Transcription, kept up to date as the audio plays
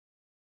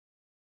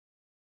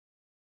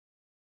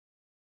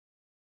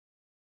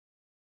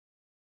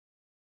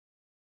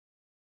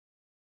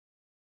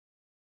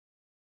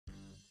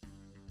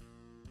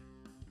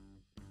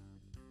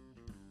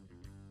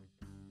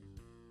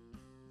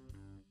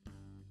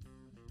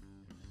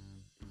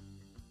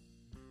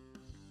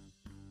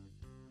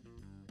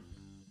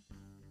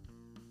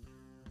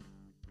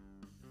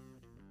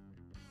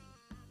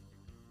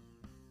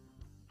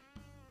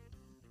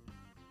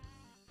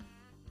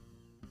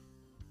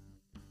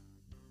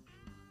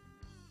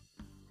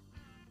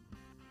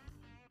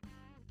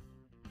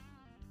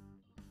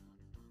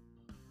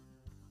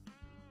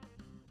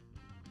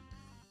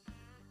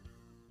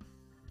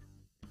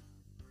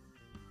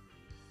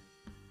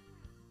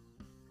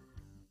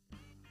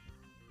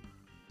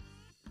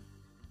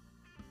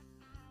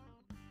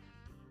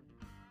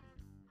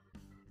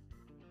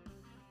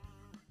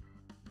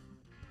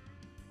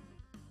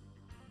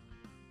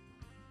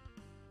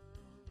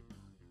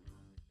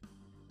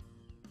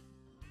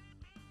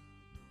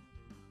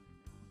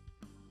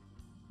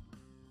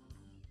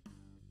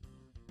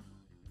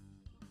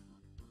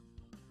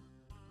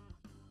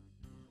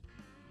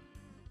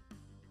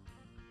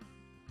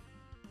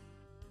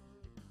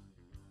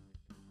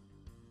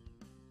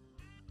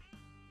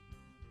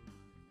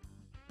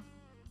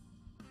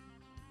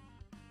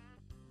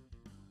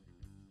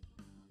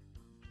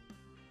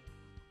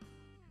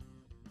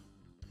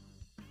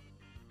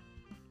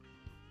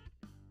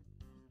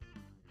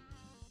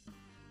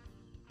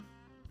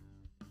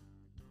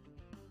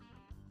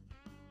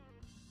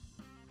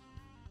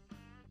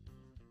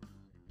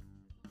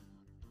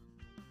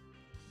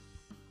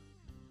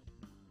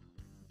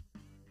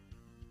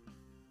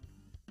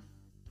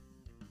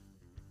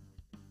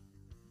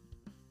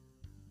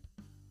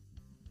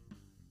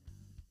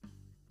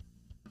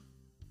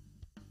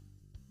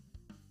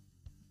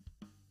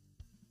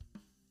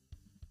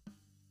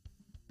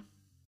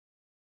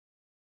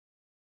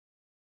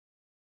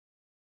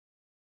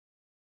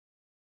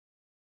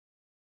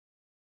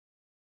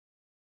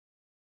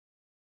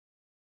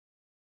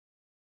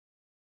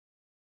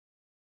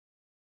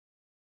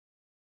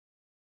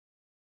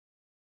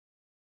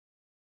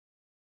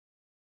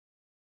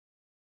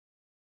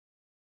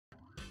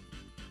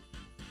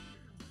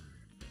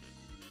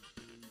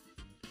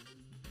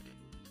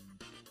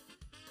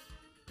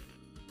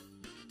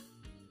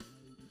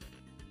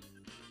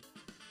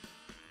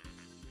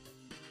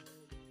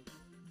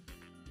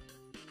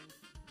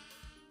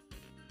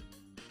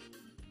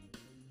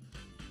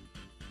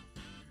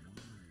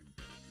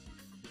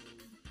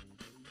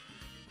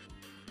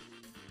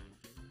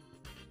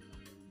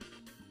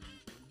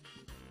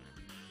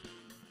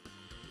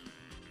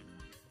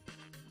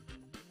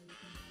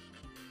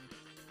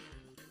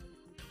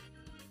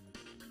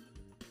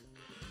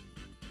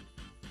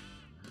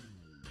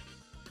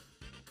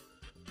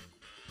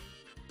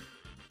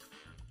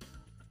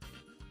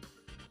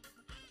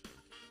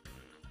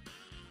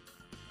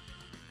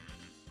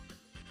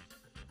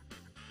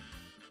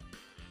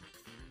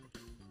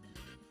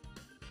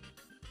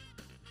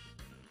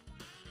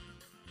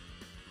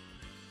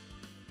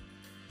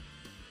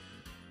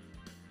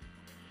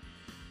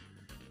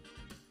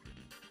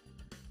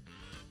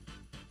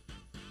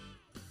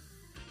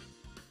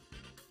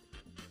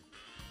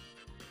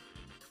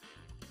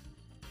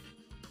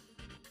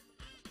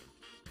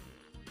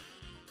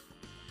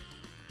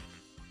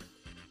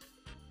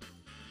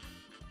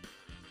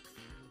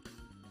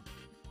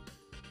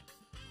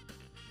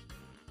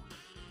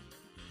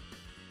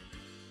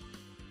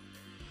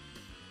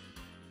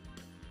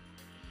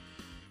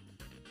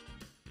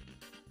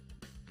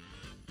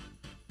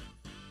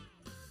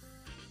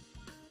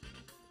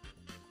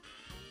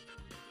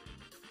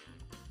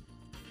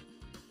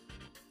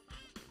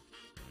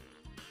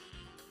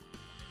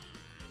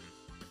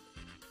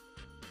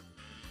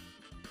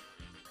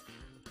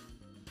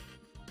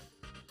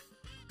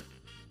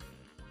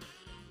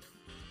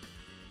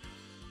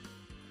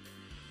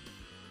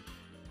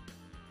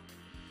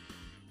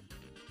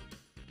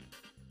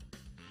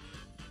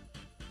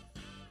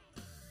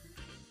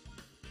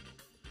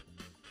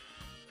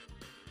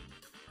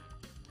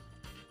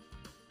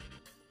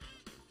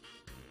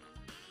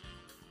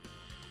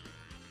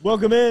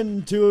Welcome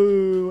in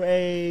to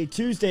a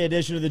Tuesday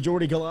edition of the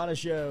Jordy Culotta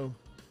Show.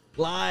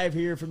 Live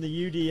here from the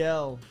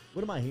UDL.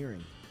 What am I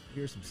hearing? I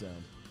hear some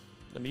sound.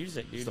 The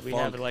music, dude. The We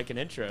funk. have it like an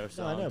intro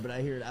song. No, I know, but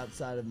I hear it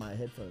outside of my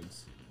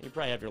headphones. You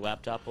probably have your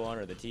laptop on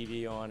or the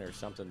TV on or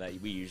something that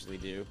we usually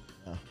do.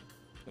 Oh,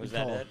 Was good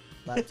that call. it?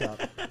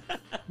 Laptop.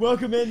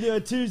 Welcome into a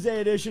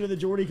Tuesday edition of the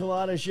Jordy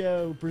Culotta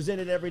Show,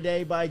 presented every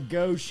day by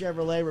Geaux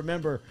Chevrolet.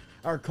 Remember,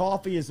 our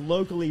coffee is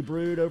locally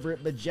brewed over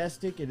at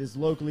Majestic. It is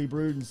locally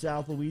brewed in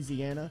South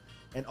Louisiana.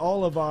 And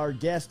all of our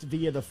guests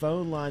via the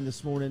phone line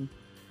this morning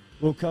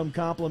will come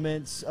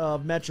compliments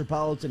of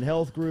Metropolitan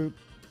Health Group,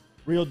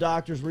 Real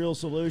Doctors, Real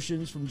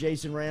Solutions from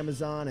Jason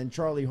Ramazan and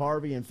Charlie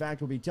Harvey. In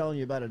fact, we'll be telling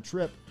you about a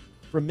trip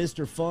from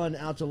Mr. Fun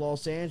out to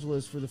Los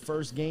Angeles for the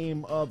first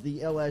game of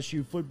the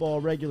LSU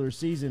football regular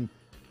season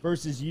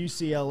versus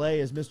UCLA,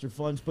 as Mr.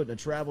 Fun's putting a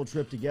travel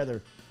trip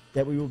together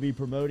that we will be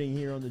promoting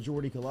here on the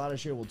Jordy Culotta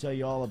Show. We'll tell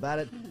you all about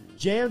it.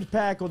 Jammed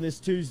pack on this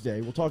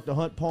Tuesday. We'll talk to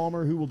Hunt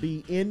Palmer, who will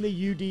be in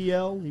the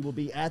UDL. He will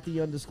be at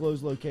the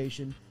undisclosed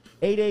location.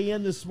 8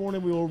 a.m. this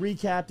morning, we will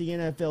recap the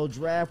NFL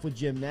Draft with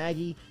Jim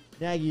Nagy.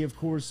 Nagy, of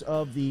course,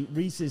 of the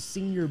Reese's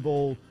Senior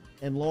Bowl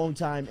and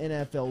longtime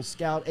NFL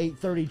scout.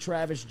 8:30,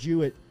 Travis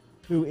Jewett,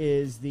 who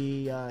is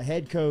the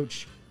head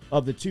coach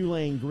of the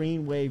Tulane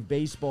Green Wave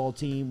baseball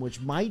team,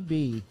 which might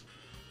be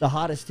the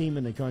hottest team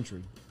in the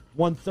country.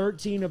 Won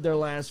 13 of their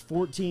last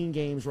 14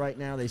 games right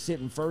now. They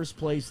sit in first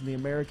place in the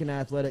American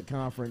Athletic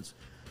Conference.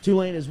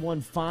 Tulane has won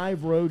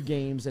 5 road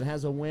games and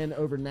has a win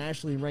over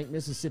nationally ranked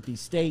Mississippi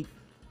State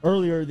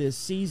earlier this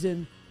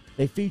season.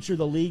 They feature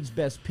the league's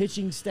best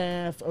pitching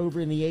staff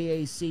over in the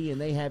AAC, and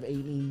they have an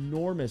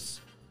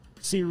enormous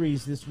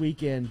series this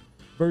weekend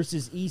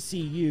versus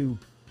ECU.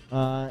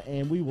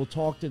 And we will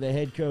talk to the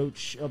head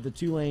coach of the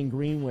Tulane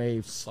Green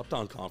Waves, Slept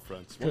on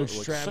conference. Coach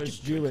Like, Travis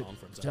such a good Jewett.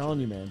 conference, Telling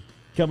you, actually. man.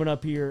 Coming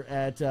up here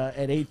at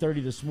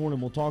 8:30 this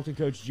morning, we'll talk to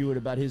Coach Jewett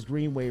about his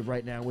Green Wave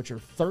right now, which are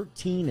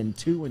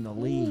 13-2 in the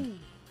league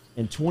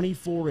and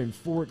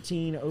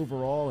 24-14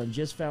 overall, and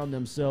just found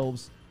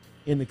themselves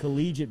in the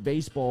collegiate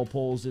baseball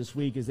polls this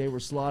week as they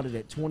were slotted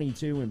at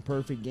 22 in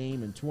perfect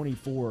game and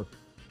 24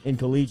 in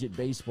collegiate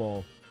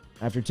baseball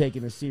after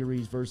taking a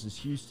series versus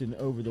Houston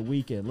over the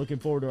weekend. Looking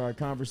forward to our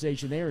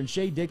conversation there, and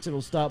Shea Dixon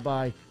will stop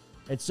by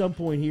at some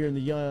point here in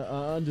the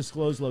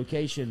undisclosed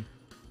location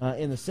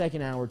in the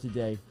second hour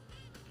today,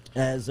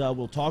 as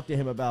we'll talk to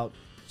him about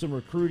some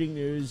recruiting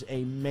news.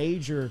 A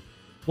major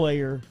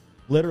player,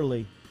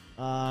 literally,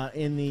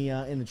 in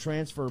the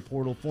transfer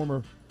portal,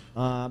 former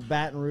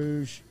Baton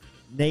Rouge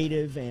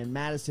native and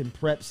Madison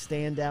Prep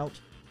standout,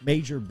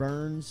 Major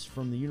Burns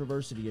from the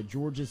University of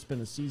Georgia. Spent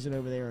a season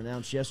over there.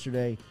 Announced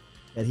yesterday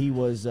that he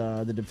was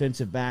the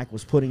defensive back,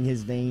 was putting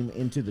his name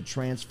into the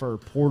transfer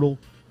portal.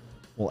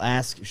 We'll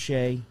ask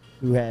Shea,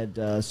 who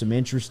had some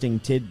interesting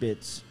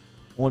tidbits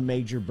on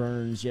Major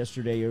Burns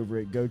yesterday over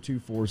at Go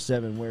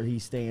 247, where he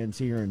stands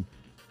here and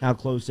how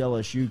close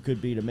LSU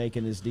could be to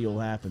making this deal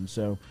happen.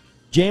 So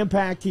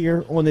jam-packed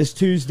here on this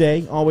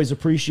Tuesday. Always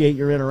appreciate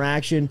your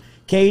interaction.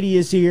 Katie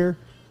is here.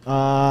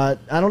 I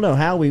don't know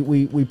how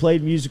we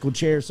played musical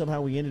chairs.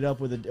 Somehow we ended up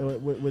with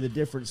a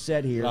different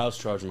set here. I was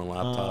charging my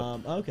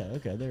laptop.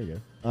 Okay, there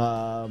you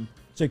go.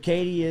 So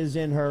Katie is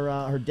in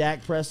her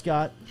Dak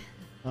Prescott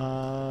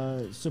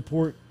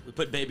support We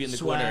put baby in the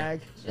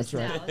swag. corner. That's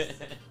right. Dallas.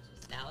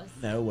 Dallas.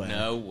 No way.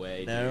 No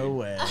way. No dude.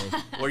 way.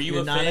 Were you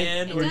You're a not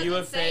fan? It Were you a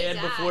doesn't say fan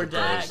Dak. before I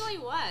Dak? actually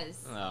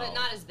was, Oh. but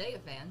not as big a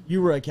fan. You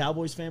were a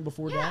Cowboys fan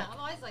before Yeah, Dak? I've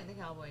always liked the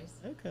Cowboys,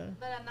 Okay.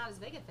 but I'm not as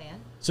big a fan.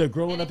 So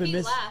growing And up if in he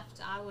Miss left,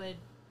 I would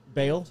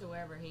Bail? go to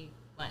wherever he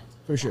went.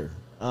 For sure.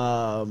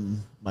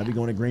 Might be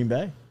going to Green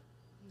Bay.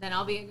 Then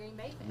I'll be a Green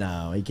Bay fan.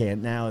 No, he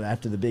can't now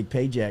after the big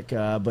paycheck.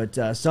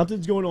 But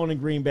something's going on in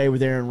Green Bay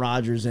with Aaron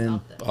Rodgers,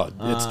 and Something.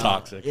 Oh, it's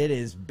toxic. it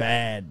is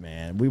bad,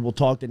 man. We will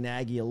talk to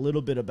Nagy a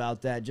little bit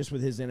about that, just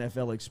with his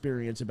NFL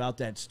experience, about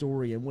that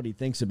story and what he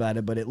thinks about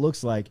it. But it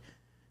looks like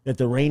that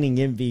the reigning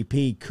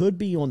MVP could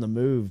be on the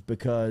move,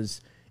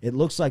 because it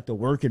looks like the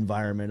work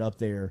environment up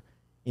there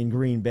in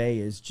Green Bay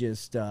is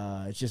just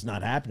it's just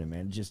not happening,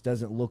 man. It just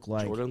doesn't look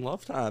like Jordan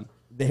Love time.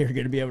 they're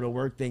going to be able to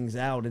work things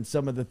out. And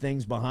some of the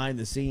things behind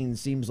the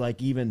scenes seems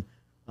like even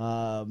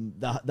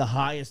the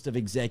highest of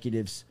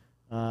executives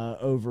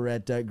over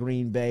at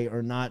Green Bay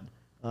are not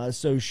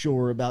so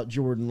sure about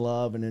Jordan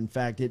Love, and in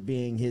fact it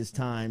being his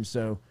time.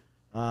 So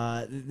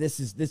this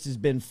has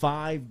been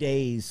 5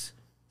 days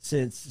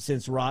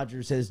since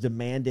Rodgers has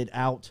demanded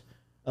out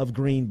of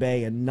Green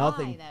Bay, and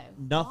nothing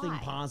Why?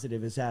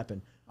 positive has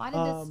happened. Why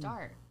did this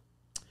start?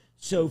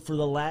 So for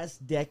the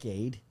last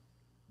decade,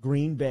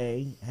 Green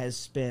Bay has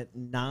spent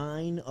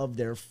 9 of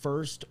their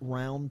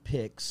first-round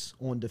picks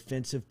on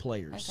defensive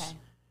players. Okay.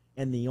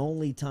 And the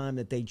only time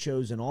that they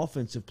chose an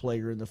offensive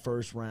player in the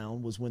first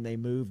round was when they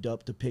moved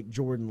up to pick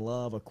Jordan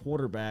Love, a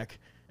quarterback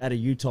out of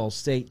Utah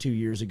State 2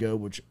 years ago,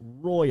 which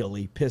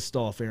royally pissed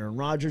off Aaron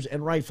Rodgers,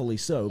 and rightfully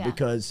so, Yeah.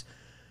 because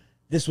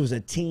this was a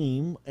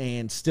team,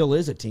 and still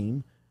is a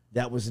team,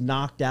 that was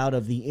knocked out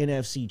of the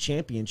NFC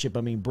Championship.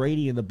 I mean,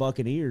 Brady and the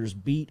Buccaneers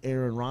beat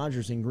Aaron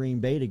Rodgers in Green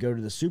Bay to go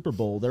to the Super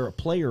Bowl. They're a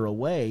player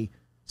away,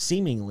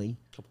 seemingly.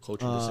 Couple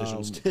coaching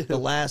decisions, too. The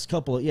last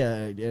couple,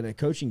 and a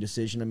coaching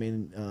decision. I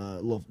mean,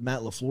 Matt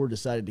LaFleur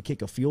decided to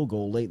kick a field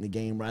goal late in the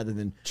game rather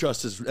than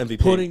trust his MVP,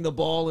 putting the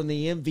ball in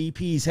the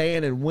MVP's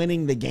hand and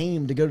winning the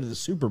game to go to the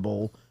Super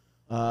Bowl,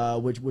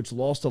 which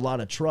lost a lot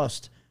of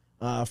trust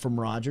from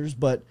Rodgers.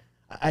 But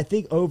I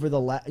think over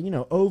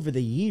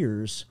the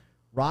years,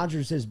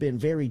 Rodgers has been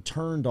very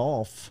turned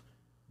off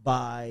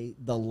by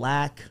the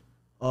lack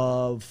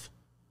of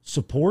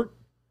support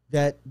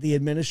that the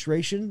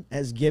administration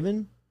has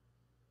given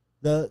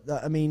the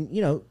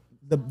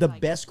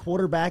best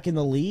quarterback in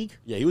the league.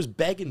 Yeah, he was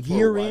begging for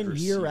year a wide in,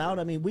 receiver. year out.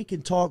 I mean, we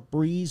can talk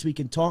Breeze, we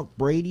can talk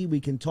Brady,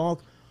 we can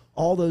talk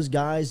all those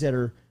guys that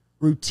are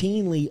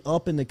routinely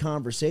up in the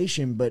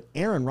conversation, but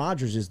Aaron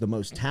Rodgers is the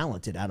most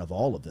talented out of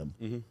all of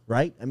them,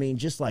 right? I mean,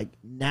 just like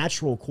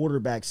natural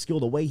quarterback skill,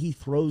 the way he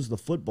throws the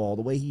football,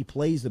 the way he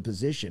plays the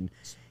position,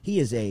 he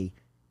is a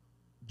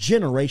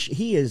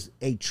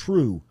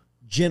true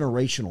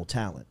generational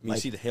talent. You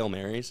see the Hail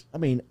Marys? I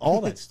mean,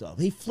 all that stuff.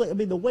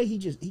 The way he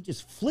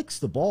just flicks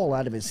the ball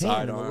out of his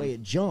hand, and the way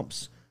it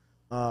jumps.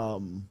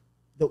 The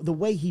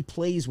way he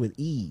plays with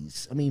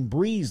ease. I mean,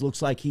 Breeze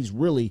looks like he's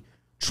really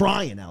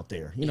trying out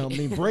there. You know, I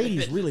mean,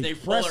 Brady's really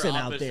pressing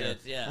out there.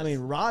 Yes. I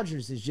mean,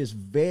 Rodgers is just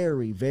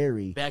very,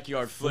 very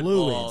backyard fluid,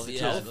 football.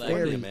 Yeah,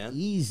 very man.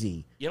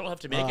 easy. You don't have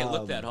to make it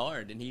look that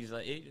hard, and he's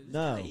like, it's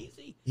No, kinda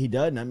easy. he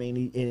doesn't. I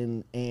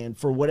mean, and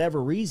for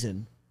whatever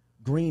reason,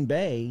 Green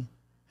Bay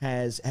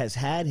has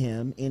had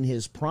him in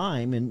his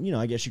prime, and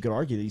I guess you could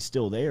argue that he's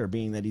still there,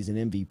 being that he's an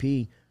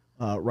MVP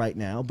right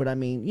now. But I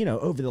mean,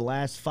 over the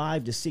last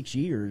 5 to 6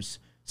 years,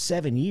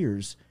 7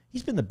 years,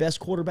 he's been the best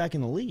quarterback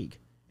in the league,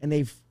 and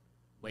they've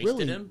Wasted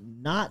really him?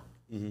 not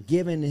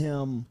given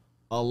him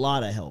a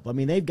lot of help. I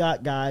mean, they've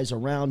got guys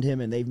around him,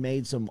 and they've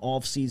made some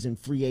off-season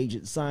free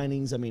agent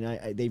signings. I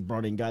mean, they've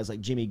brought in guys like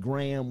Jimmy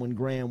Graham when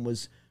Graham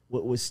was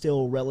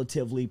still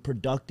relatively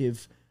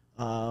productive.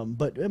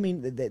 But I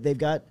mean, they've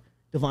got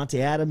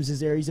Devontae Adams is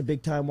there. He's a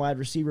big-time wide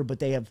receiver, but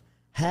they have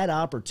had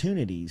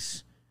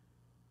opportunities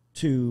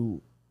to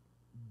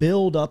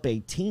build up a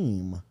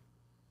team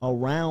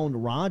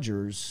around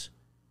Rodgers,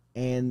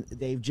 and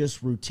they've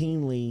just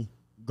routinely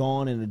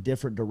gone in a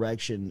different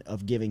direction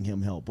of giving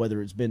him help,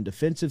 whether it's been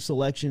defensive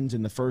selections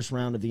in the first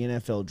round of the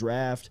NFL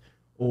draft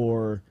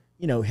or,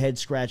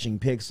 head-scratching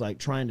picks like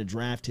trying to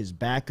draft his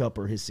backup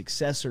or his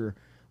successor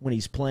when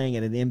he's playing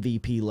at an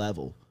MVP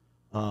level.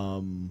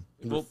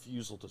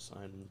 Refusal to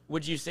sign him.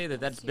 Would you say that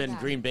that's been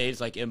Green Bay's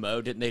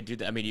MO? Didn't they do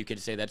that? I mean, you could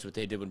say that's what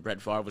they did when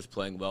Brett Favre was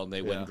playing well, and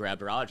they went and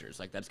grabbed Rodgers.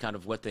 Like, that's kind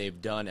of what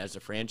they've done as a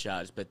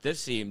franchise. But this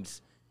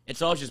seems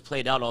it's all just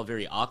played out all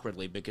very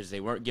awkwardly because they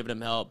weren't giving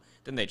him help.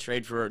 Then they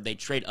trade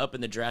up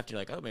in the draft. And you're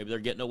like, oh, maybe they're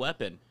getting a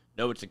weapon.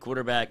 No, it's a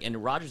quarterback,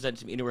 and Rodgers doesn't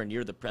seem anywhere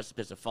near the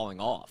precipice of falling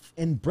off.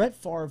 And Brett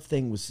Favre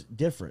thing was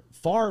different.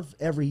 Favre,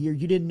 every year,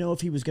 you didn't know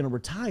if he was going to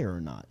retire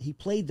or not. He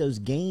played those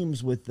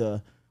games with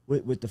the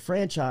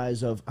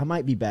franchise of, I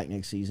might be back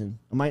next season.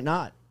 I might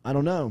not. I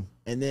don't know.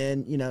 And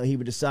then, he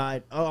would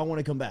decide, oh, I want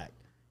to come back.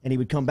 And he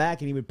would come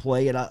back and he would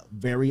play at a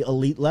very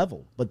elite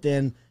level. But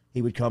then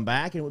he would come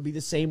back and it would be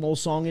the same old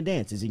song and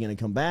dance. Is he going to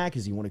come back?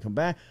 Does he want to come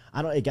back?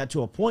 It got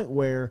to a point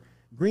where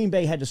Green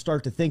Bay had to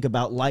start to think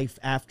about life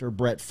after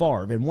Brett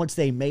Favre. And once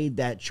they made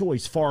that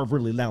choice, Favre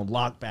really now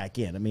locked back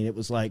in. I mean, it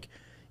was like,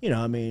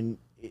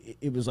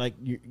 it was like,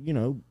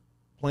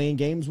 playing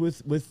games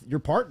with your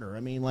partner.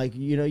 I mean, like,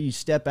 you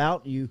step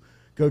out, you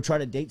go try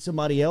to date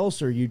somebody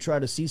else or you try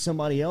to see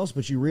somebody else,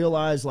 but you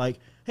realize, like,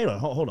 hey,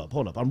 hold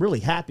up. I'm really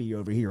happy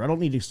over here. I don't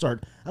need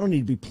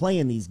to be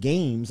playing these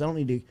games. I don't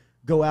need to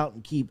go out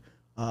and keep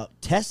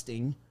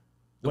testing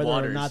whether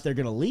or not they're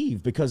going to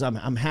leave because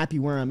I'm happy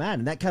where I'm at.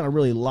 And that kind of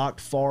really locked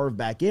Favre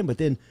back in. But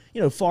then,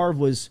 Favre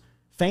was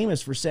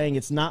famous for saying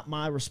it's not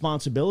my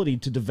responsibility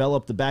to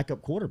develop the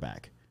backup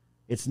quarterback.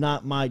 It's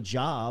not my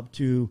job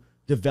to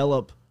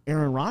develop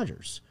Aaron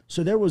Rodgers.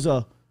 So there was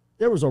a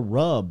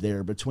rub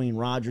there between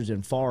Rodgers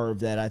and Favre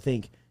that I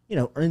think,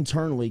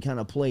 internally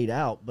kind of played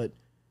out. But,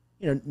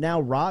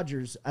 now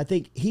Rodgers, I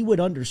think he would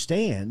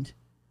understand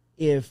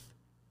if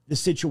the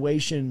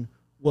situation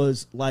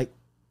was like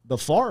the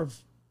Favre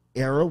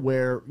era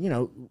where,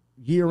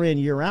 year in,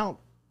 year out,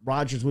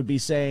 Rodgers would be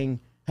saying,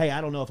 hey,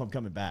 I don't know if I'm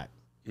coming back,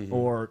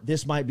 or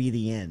this might be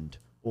the end,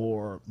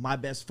 or my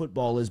best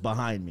football is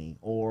behind me,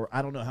 or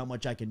I don't know how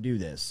much I can do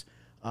this.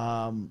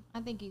 I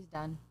think he's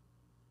done.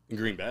 In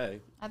Green Bay.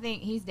 I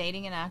think he's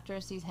dating an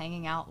actress. He's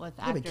hanging out with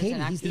Yeah, but actors Katie,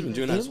 and he's actresses. been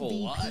doing that his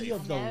whole life. MVP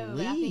of the No, league,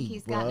 but I think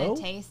he's bro. gotten a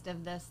taste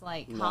of this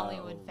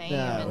Hollywood fame. No,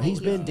 and he's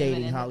then been moving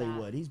dating into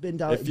Hollywood. that. He's been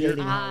If you're-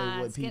 dating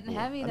Hollywood it's people. getting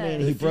heavy, I though.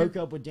 mean, he If broke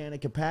up with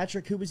Danica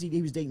Patrick. Who was he?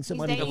 He was dating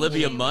somebody. dating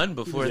Olivia Shailene- Munn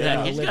before Yeah,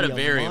 that. He's got a Olivia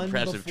very Munn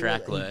impressive before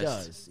track that. list. He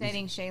does. He's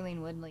dating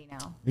Shailene Woodley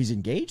now. He's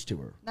engaged to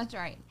her. That's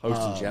right.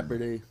 Hosting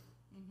Jeopardy.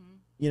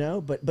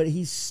 But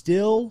he's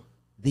still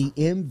the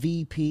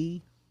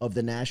MVP of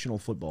the National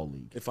Football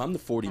League. If I'm the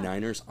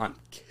 49ers, I'm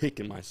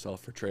kicking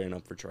myself for trading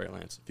up for Trey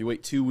Lance. If you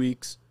wait 2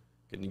 weeks,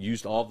 and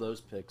used all of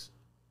those picks.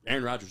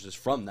 Aaron Rodgers is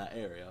from that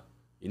area.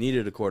 You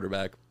needed a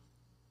quarterback.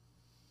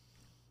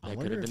 That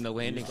could have been the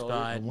landing I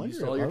spot.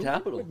 wonder all your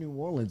capital. What New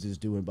Orleans is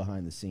doing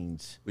behind the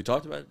scenes. We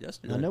talked about it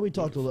yesterday. I know we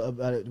talked a little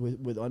about it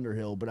with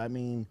Underhill, but I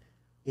mean,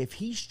 if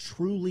he's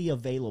truly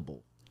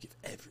available, Give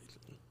everything.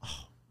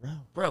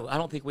 Bro, I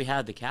don't think we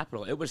had the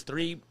capital. It was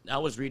 3. I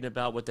was reading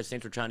about what the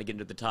Saints were trying to get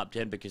into the top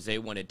 10 because they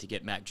wanted to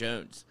get Mac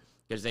Jones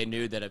because they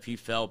knew that if he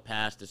fell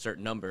past a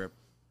certain number,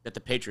 that the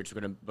Patriots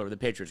were going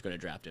to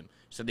draft him.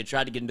 So they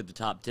tried to get into the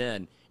top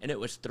 10, and it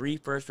was 3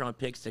 first-round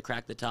picks to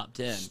crack the top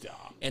 10.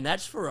 Stop. And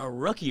that's for a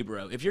rookie,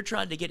 bro. If you're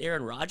trying to get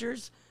Aaron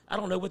Rodgers, I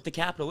don't know what the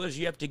capital is.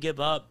 You have to give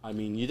up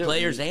You don't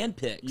players need, and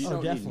picks. You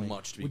don't definitely. need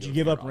much to be Would you good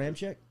give for up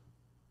Rodgers. Ramchick?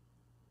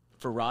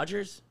 For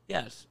Rodgers?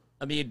 Yes.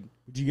 I mean,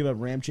 Would you give up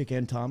Ramchick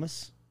and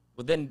Thomas?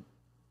 well,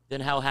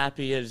 then how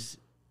happy is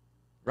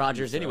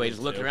Rodgers anyway? He's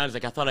looking around. He's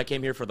like, I thought I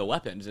came here for the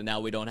weapons, and now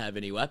we don't have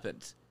any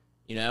weapons.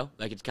 You know?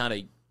 Like, it's kind of,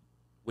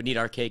 we need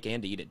our cake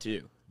and to eat it,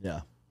 too.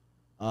 Yeah.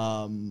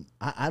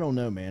 I don't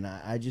know, man.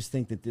 I just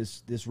think that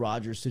this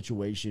Rodgers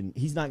situation,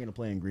 he's not going to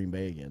play in Green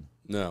Bay again.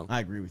 No. I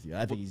agree with you.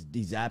 I think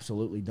he's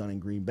absolutely done in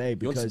Green Bay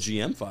He wants because the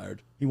GM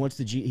fired. he wants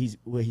the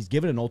he's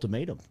given an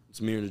ultimatum.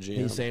 It's me or the GM.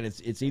 He's saying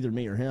it's either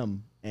me or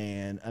him.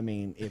 And I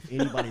mean, if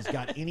anybody's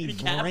got any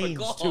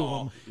brains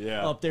to him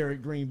up there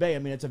at Green Bay, I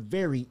mean, it's a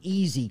very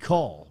easy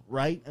call,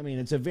 right? I mean,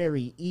 it's a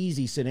very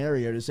easy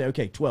scenario to say,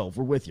 okay, 12,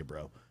 we're with you,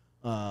 bro.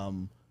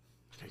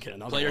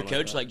 Player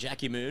coach like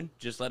Jackie Moon,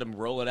 just let him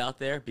roll it out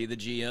there, be the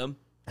GM.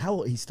 How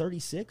old? He's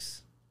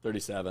 36?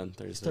 37.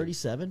 He's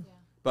 37?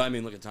 But I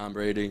mean, look at Tom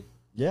Brady.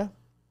 Yeah.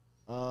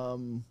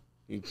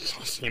 He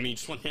just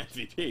won the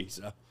MVP.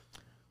 So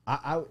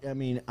I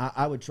mean,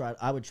 I would try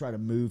to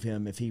move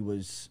him if he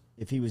was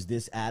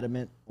this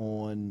adamant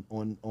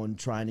on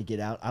trying to get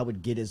out. I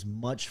would get as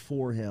much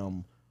for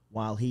him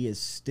while he is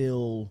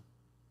still,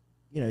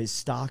 his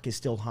stock is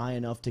still high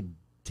enough to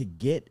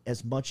get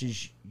as much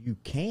as you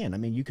can. I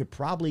mean, you could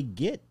probably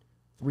get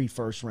 3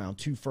 first-round,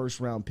 2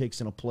 first-round picks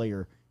in a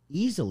player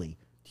easily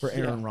for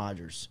Aaron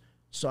Rodgers.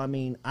 So I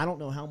mean, I don't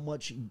know how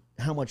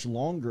much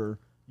longer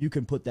you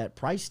can put that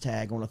price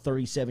tag on a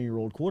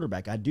 37-year-old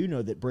quarterback. I do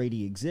know that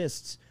Brady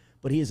exists,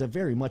 but he is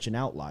very much an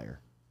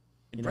outlier.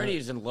 Brady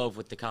is in love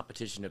with the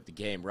competition of the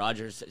game.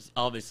 Rodgers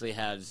obviously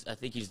has, I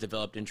think he's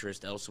developed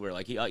interest elsewhere.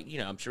 Like,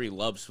 I'm sure he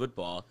loves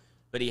football,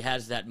 but he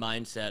has that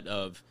mindset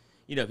of,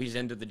 he's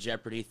into the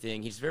Jeopardy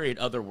thing. He's very an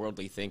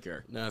otherworldly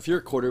thinker. now, if you're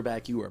a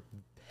quarterback, you are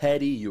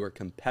petty, you are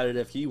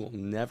competitive. He will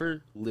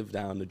never live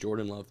down the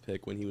Jordan Love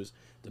pick when he was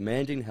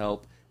demanding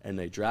help, and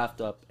they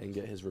draft up and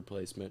get his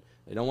replacement.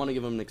 They don't want to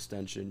give him an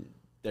extension.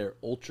 They're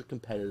ultra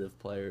competitive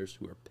players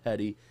who are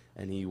petty,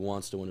 and he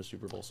wants to win a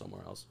Super Bowl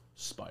somewhere else.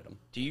 Spite him.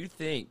 Do you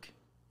think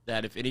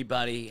that if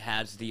anybody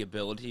has the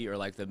ability or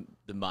like the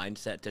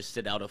mindset to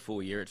sit out a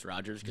full year, it's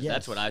Rodgers? Because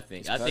that's what I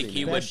think. I think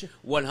he would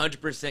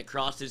 100%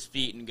 cross his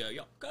feet and go,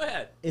 yo, go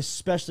ahead.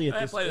 Especially at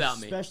this play without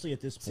me. especially at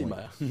this See point.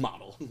 my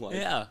model.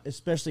 Yeah.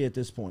 Especially at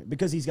this point,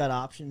 because he's got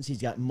options,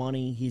 he's got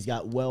money, he's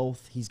got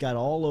wealth, he's got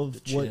all of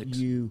what chicks.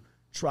 you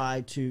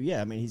try to. Yeah,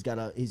 I mean, he's got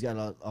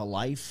a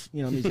life.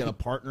 He's got a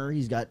partner.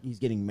 He's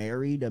getting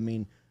married. I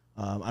mean,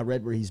 I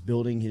read where he's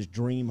building his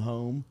dream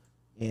home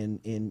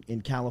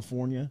in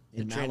California,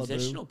 in The Malibu.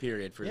 transitional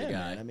period for the guy.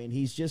 Man. I mean,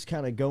 he's just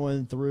kind of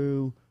going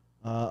through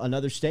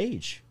another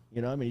stage.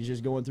 I mean, he's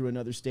just going through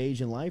another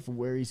stage in life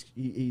where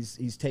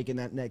he's taking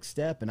that next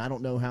step. And I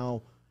don't know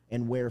how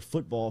and where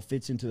football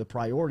fits into the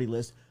priority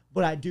list,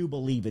 but I do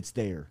believe it's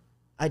there.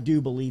 I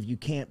do believe you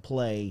can't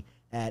play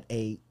at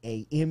a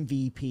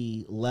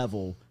MVP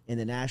level in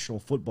the National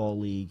Football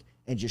League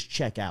and just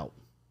check out,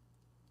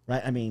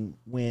 right? I mean,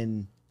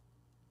 when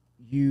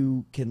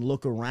you can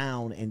look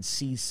around and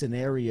see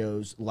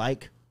scenarios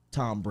like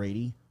Tom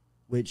Brady,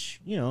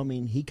 which, I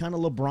mean, he kind of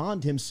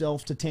LeBron'd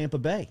himself to Tampa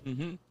Bay.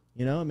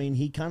 Mm-hmm. I mean,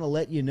 he kind of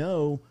let you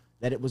know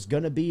that it was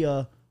going to be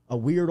a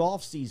weird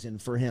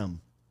offseason for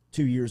him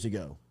 2 years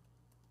ago.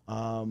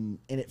 And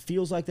it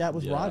feels like that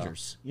with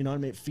Rodgers. I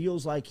mean, it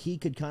feels like he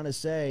could kind of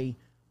say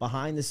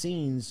behind the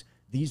scenes,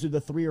 these are the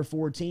 3 or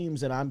 4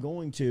 teams that I'm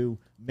going to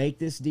make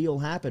this deal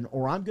happen,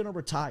 or I'm going to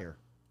retire.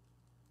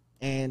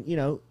 And,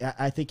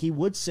 I think he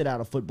would sit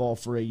out of football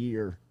for a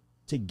year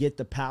to get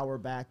the power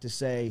back to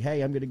say,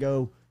 hey, I'm going to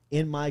go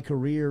end my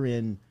career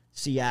in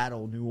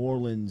Seattle, New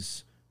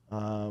Orleans,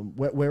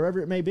 wherever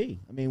it may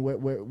be. I mean,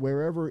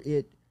 wherever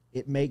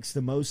it makes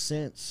the most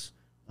sense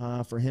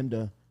for him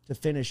to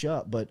finish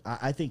up. But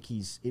I think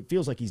it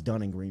feels like he's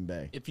done in Green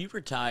Bay. If you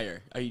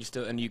retire, are you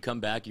still, and you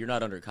come back, you're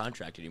not under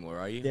contract anymore,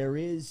 are you? There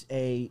is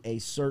a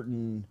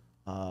certain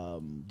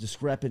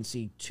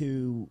discrepancy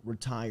to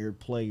retired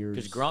players.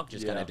 Because Gronk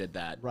just kind of did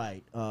that.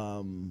 Right.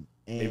 And,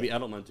 Maybe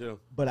Edelman, too.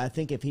 But I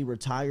think if he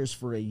retires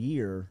for a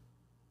year,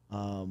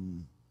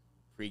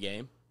 Free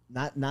game?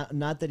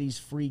 not that he's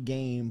free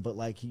game, but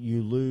like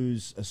you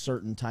lose a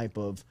certain type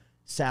of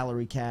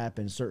salary cap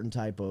and certain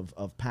type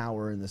of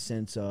power in the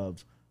sense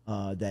of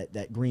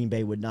that Green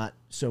Bay would not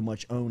so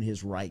much own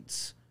his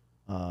rights.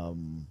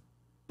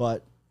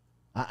 But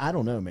I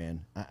don't know,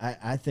 man.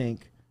 I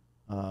think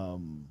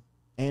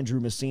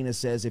Andrew Messina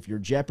says, if you're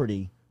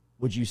Jeopardy,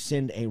 would you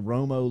send a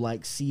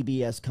Romo-like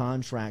CBS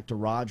contract to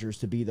Rodgers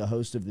to be the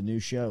host of the new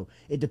show?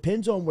 It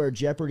depends on where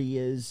Jeopardy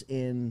is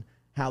in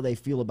how they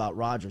feel about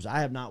Rodgers. I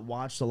have not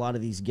watched a lot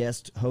of these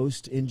guest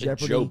hosts in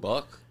Jeopardy. Joe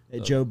Buck.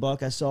 Joe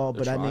Buck I saw,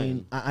 but trying. I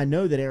mean, I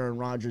know that Aaron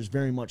Rodgers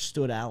very much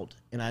stood out,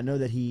 and I know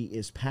that he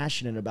is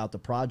passionate about the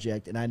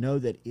project, and I know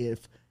that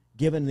if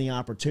given the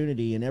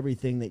opportunity and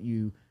everything that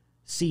you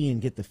see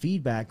and get the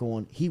feedback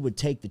on, he would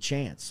take the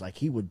chance. Like,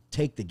 he would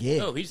take the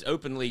gig. Oh, he's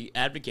openly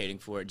advocating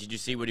for it. Did you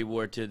see what he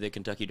wore to the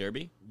Kentucky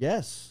Derby?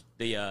 Yes.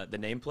 The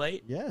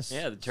nameplate? Yes.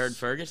 Yeah, the Turd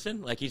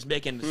Ferguson. Like, he's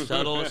making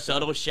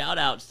subtle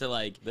shout-outs to,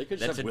 like... They could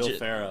just have Will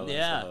Ferrell,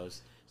 I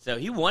suppose. So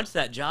he wants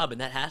that job, and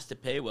that has to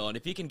pay well. And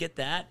if he can get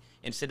that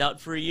and sit out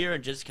for a year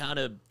and just kind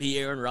of be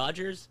Aaron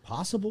Rodgers...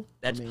 Possible.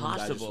 That's The guy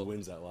possible. just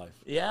wins that life.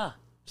 Yeah.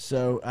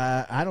 So,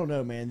 I don't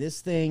know, man. This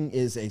thing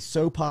is a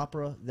soap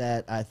opera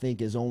that I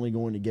think is only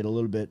going to get a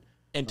little bit...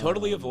 And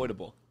totally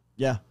avoidable.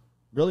 Yeah,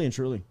 really and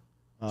truly.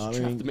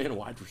 Just draft the man a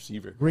wide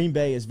receiver. Green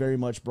Bay has very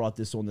much brought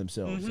this on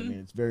themselves. I mean,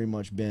 it's very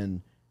much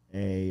been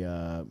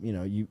a,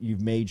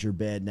 you've made your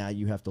bed, now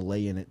you have to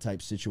lay in it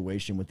type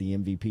situation with the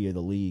MVP of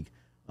the league.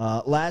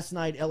 Last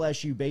night,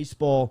 LSU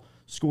baseball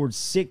scored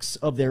six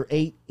of their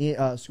eight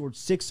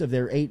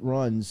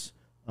runs,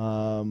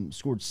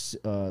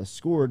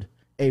 scored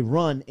a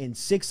run in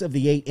 6 of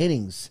the 8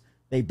 innings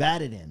they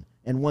batted in,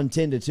 and won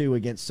 10-2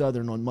 against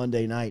Southern on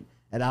Monday night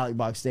at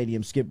Alibok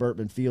Stadium, Skip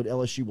Burtman Field.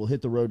 LSU will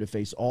hit the road to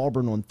face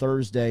Auburn on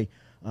Thursday.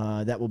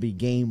 That will be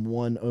game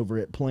 1 over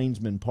at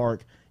Plainsman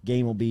Park.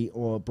 Game will be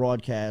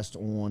broadcast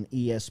on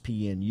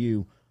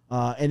ESPNU.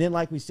 And then,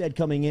 like we said,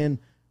 coming in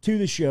to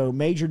the show,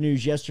 major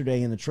news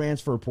yesterday in the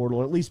transfer portal,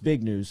 or at least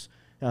big news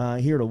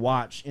here to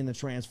watch in the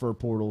transfer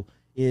portal,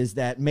 is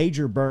that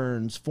Major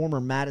Burns, former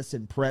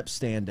Madison Prep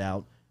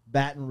standout,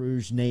 Baton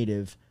Rouge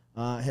native,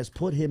 has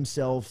put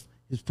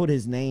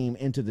his name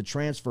into the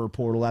transfer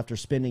portal after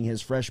spending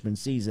his freshman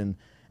season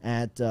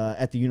at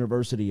the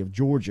University of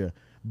Georgia.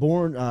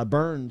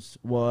 Burns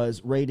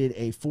was rated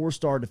a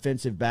 4-star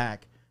defensive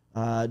back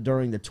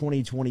during the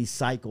 2020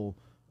 cycle,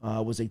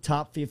 was a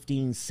top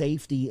 15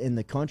 safety in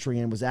the country,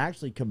 and was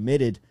actually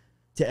committed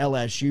to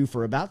LSU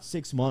for about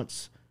 6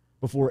 months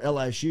before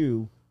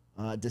LSU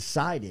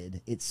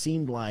decided, it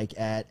seemed like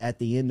at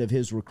the end of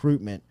his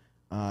recruitment,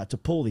 to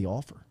pull the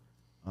offer.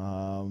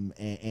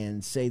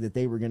 And say that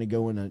they were going to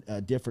go in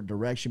a different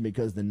direction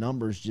because the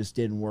numbers just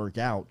didn't work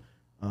out.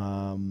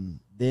 Then,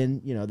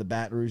 the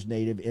Baton Rouge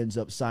native ends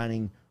up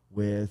signing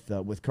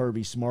with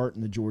Kirby Smart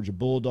and the Georgia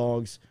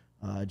Bulldogs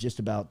just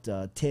about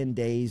 10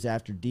 days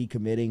after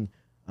decommitting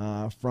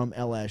from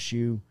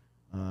LSU.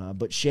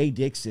 But Shea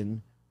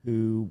Dixon,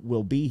 who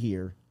will be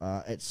here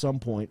at some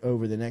point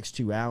over the next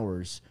 2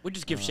 hours. We'll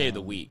just give Shea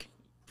the week.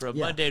 From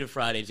Monday to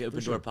Friday, it's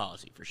open door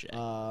policy for Shea.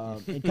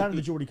 And kind of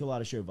the Jordy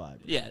Culotta show vibe.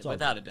 Yeah,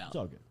 without a doubt. It's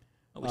all good.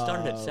 We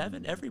started at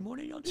 7 every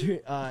morning, y'all do?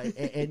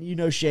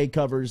 And Shea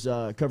covers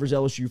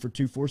LSU for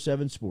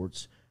 247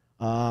 Sports.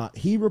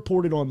 He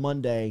reported on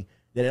Monday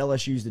that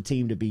LSU is the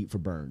team to beat for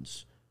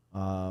Burns.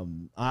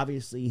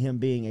 Obviously, him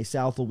being a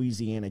South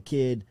Louisiana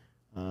kid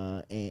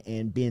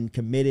and being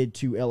committed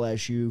to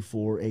LSU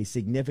for a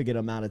significant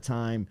amount of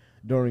time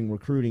during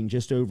recruiting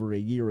just over a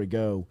year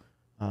ago,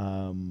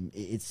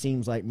 it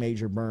seems like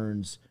Major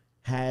Burns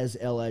has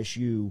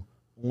LSU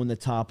on the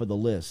top of the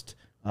list.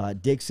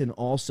 Dixon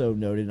also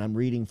noted, and I'm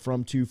reading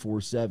from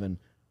 247,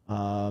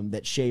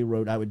 that Shea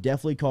wrote, I would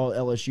definitely call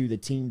LSU the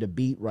team to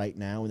beat right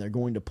now, and they're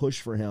going to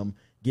push for him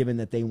given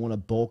that they want to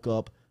bulk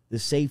up the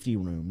safety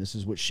room. This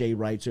is what Shea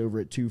writes over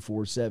at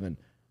 247.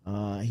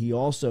 He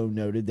also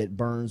noted that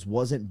Burns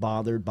wasn't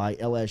bothered by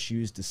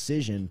LSU's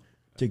decision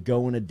to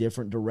go in a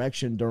different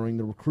direction during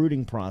the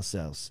recruiting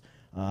process.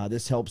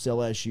 This helps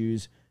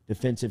LSU's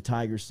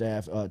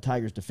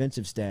Tigers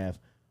defensive staff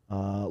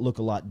look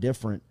a lot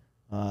different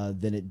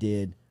than it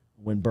did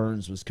when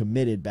Burns was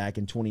committed back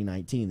in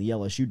 2019. The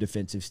LSU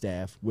defensive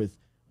staff with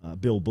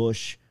Bill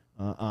Bush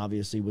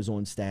obviously was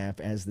on staff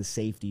as the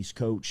safeties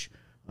coach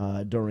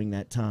during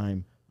that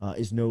time,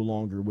 is no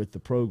longer with the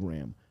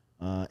program.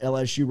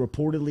 LSU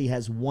reportedly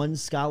has 1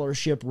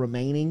 scholarship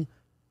remaining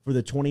for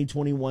the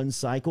 2021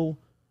 cycle,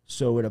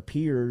 so it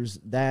appears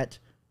that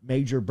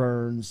Major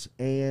Burns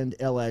and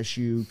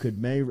LSU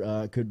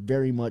could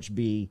very much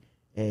be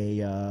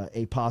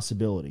a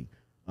possibility.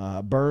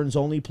 Burns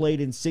only played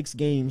in 6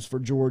 games for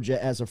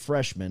Georgia as a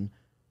freshman.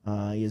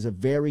 He is a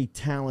very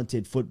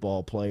talented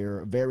football player,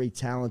 a very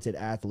talented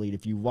athlete.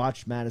 If you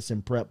watch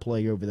Madison Prep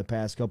play over the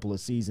past couple of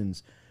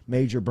seasons,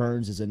 Major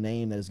Burns is a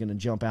name that is going to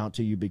jump out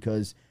to you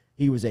because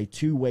he was a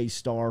 2-way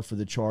star for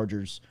the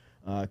Chargers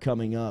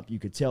coming up. You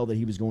could tell that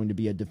he was going to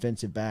be a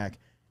defensive back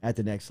at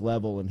the next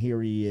level, and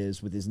here he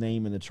is with his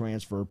name in the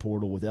transfer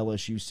portal with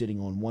LSU sitting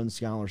on 1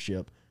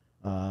 scholarship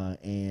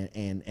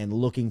and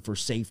looking for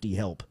safety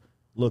help,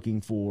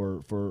 looking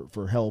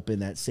for help in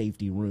that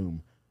safety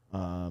room.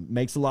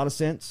 Makes a lot of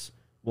sense.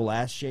 We'll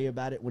ask Shea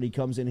about it when he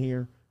comes in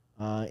here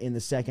in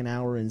the second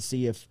hour and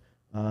see if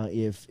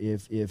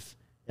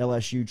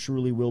LSU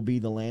truly will be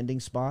the landing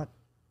spot.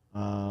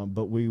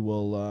 But we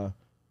will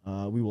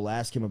We will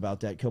ask him about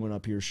that coming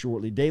up here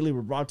shortly. Daily,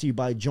 we're brought to you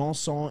by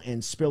Geaux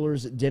and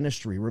Spillers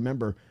Dentistry.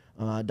 Remember,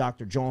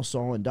 Dr.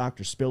 Geaux and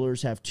Dr.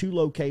 Spillers have 2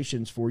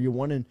 locations for you,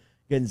 one in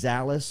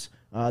Gonzales,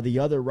 the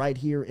other right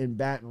here in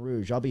Baton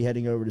Rouge. I'll be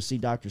heading over to see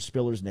Dr.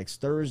 Spillers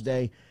next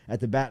Thursday at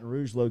the Baton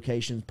Rouge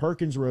location,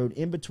 Perkins Road,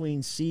 in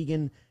between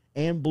Segan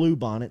and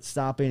Bluebonnet.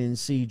 Stop in and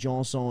see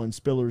Geaux and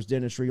Spillers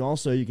Dentistry.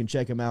 Also, you can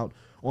check them out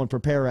on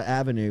Prepara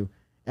Avenue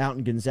out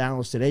in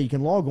Gonzales today. You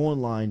can log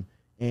online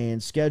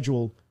and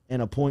schedule an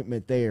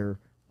appointment there,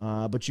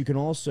 but you can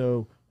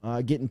also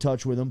get in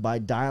touch with them by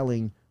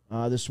dialing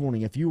this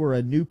morning. If you are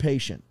a new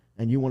patient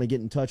and you want to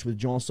get in touch with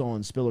Geaux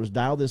and Spillers,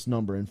 dial this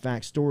number. In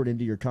fact, store it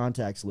into your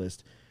contacts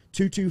list,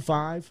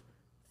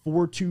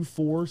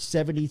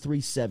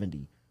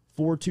 225-424-7370.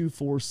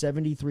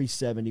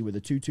 424-7370 with a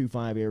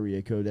 225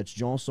 area code. That's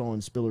Geaux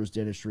and Spillers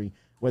Dentistry.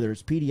 Whether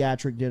it's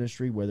pediatric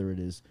dentistry, whether it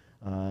is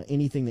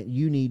anything that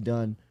you need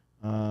done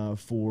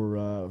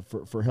for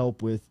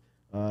help with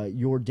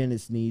your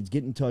dentist needs,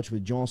 get in touch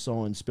with Geaux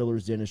and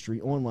Spillers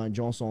Dentistry, online,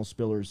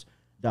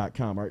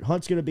 JeauxandSpillers.com. All right,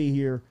 Hunt's going to be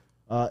here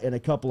in a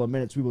couple of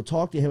minutes. We will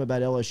talk to him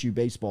about LSU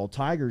baseball.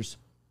 Tigers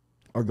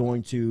are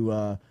going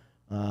to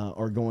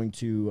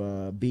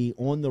be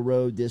on the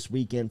road this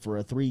weekend for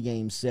a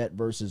 3-game set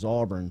versus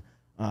Auburn.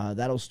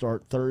 That'll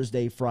start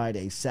Thursday,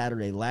 Friday,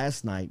 Saturday.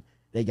 Last night,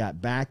 they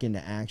got back into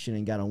action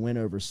and got a win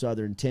over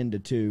Southern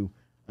 10-2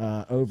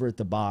 over at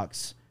the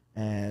box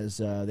as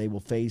they will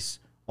face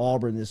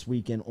Auburn this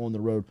weekend on the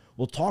road.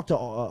 We'll talk to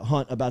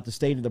Hunt about the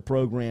state of the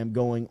program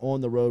going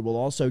on the road. We'll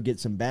also get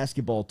some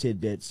basketball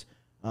tidbits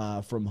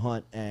from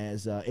Hunt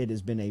as it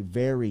has been a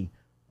very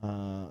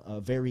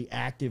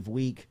active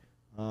week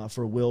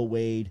for Will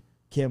Wade,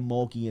 Kim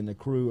Mulkey, and the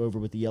crew over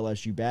with the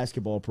LSU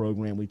basketball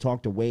program. We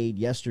talked to Wade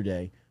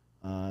yesterday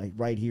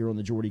right here on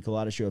the Jordy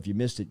Culotta Show. If you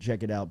missed it,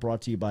 check it out.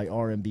 Brought to you by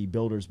RMB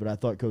Builders. But I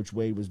thought Coach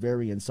Wade was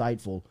very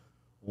insightful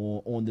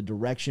on the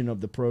direction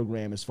of the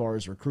program as far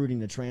as recruiting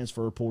the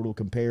transfer portal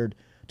compared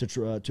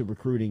to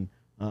recruiting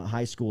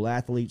high school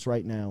athletes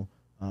right now.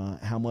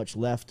 How much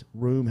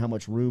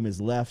room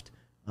is left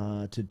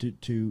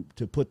to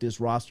put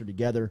this roster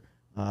together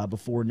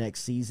before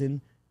next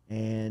season.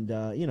 And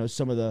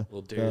some of the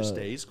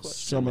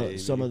some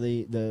of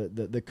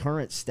the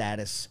current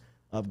status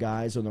of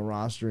guys on the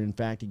roster. In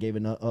fact, he gave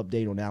an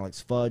update on Alex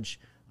Fudge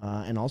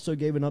and also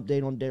gave an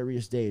update on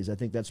Darius Days. I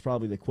think that's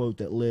probably the quote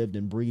that lived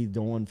and breathed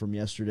on from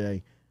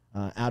yesterday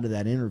out of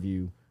that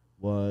interview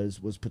was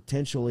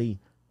potentially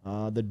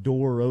the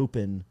door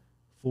open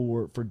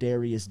for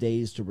Darius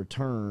Days to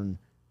return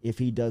if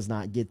he does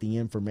not get the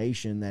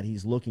information that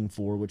he's looking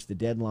for, which the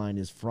deadline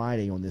is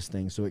Friday on this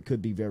thing, so it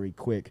could be very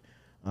quick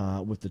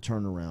with the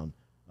turnaround.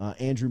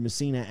 Andrew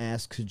Messina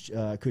asks,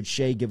 could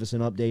Shea give us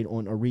an update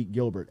on Arik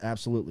Gilbert?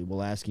 Absolutely.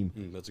 We'll ask him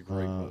that's a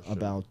great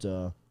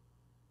question.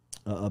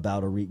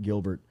 About Arik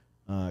Gilbert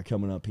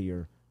coming up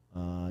here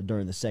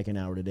during the second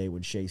hour today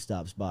when Shea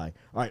stops by.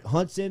 All right,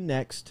 Hunt's in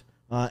next.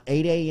 8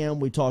 a.m.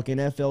 we talk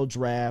NFL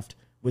draft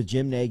with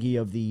Jim Nagy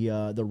of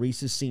the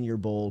Reese's Senior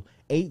Bowl.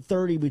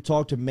 8:30 we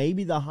talk to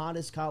maybe the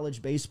hottest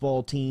college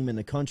baseball team in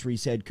the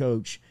country's head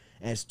coach,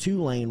 as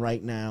Tulane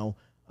right now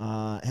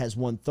has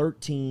won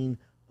 13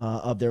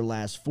 of their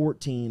last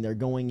 14. They're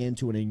going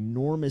into an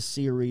enormous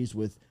series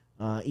with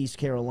East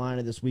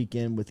Carolina this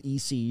weekend with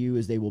ECU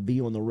as they will be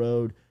on the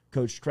road.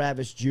 Coach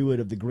Travis Jewett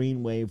of the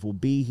Green Wave will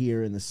be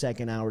here in the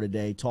second hour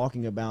today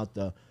talking about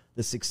the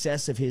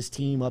success of his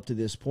team up to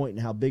this point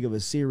and how big of a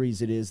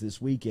series it is this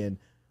weekend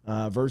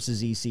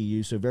versus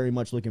ECU. So very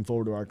much looking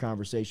forward to our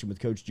conversation with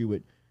Coach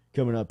Jewett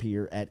coming up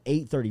here at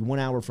 8:30, 1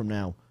 hour from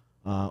now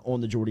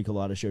on the Jordy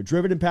Culotta Show.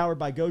 Driven and powered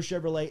by Geaux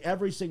Chevrolet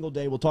every single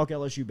day. We'll talk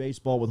LSU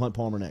baseball with Hunt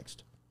Palmer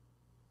next.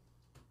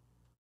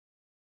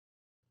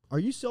 Are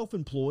you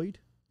self-employed?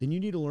 Then you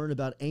need to learn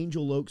about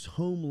Angel Oak's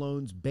Home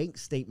Loans Bank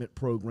Statement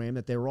program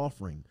that they're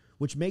offering,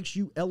 which makes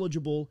you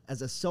eligible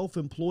as a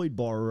self-employed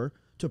borrower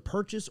to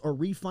purchase or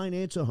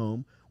refinance a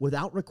home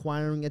without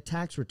requiring a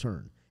tax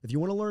return. If you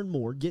want to learn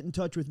more, get in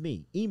touch with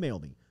me. Email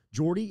me,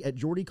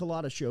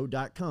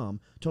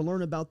 jordy@jordyculotta.com, to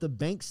learn about the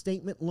bank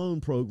statement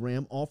loan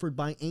program offered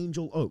by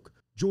Angel Oak.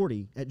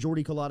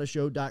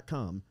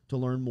 jordy@jordyculotta.com to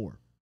learn more.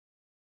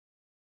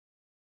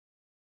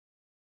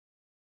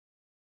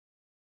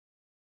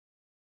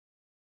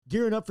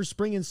 Gearing up for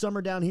spring and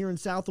summer down here in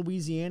South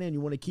Louisiana, and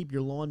you want to keep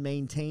your lawn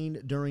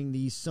maintained during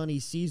these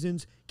sunny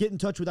seasons, get in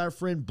touch with our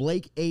friend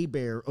Blake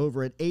Abear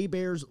over at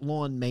Abear's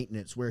Lawn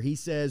Maintenance, where he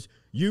says,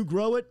 you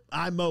grow it,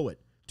 I mow it.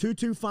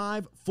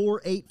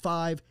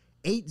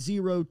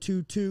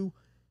 225-485-8022.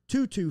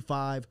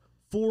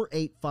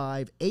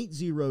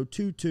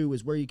 225-485-8022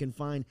 is where you can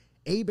find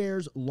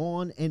Abear's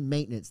Lawn and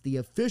Maintenance, the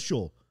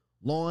official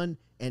lawn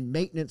and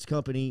maintenance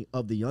company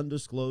of the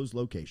undisclosed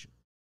location.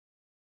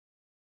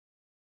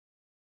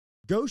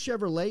 Geaux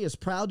Chevrolet is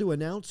proud to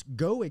announce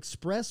Go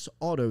Express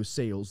Auto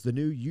Sales, the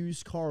new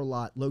used car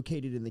lot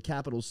located in the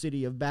capital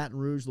city of Baton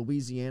Rouge,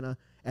 Louisiana,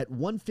 at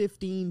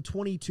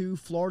 11522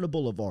 Florida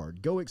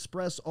Boulevard. Go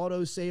Express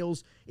Auto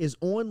Sales is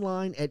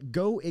online at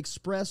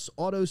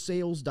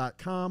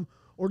goexpressautosales.com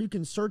or you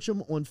can search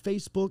them on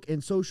Facebook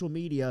and social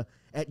media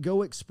at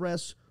Go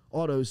Express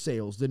Auto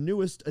Sales, the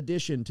newest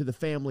addition to the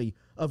family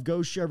of Go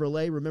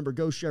Chevrolet. Remember,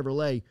 Go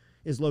Chevrolet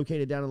is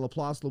located down in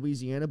Laplace,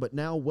 Louisiana, but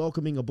now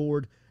welcoming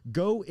aboard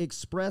Go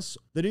Express,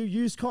 the new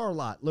used car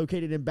lot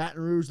located in Baton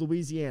Rouge,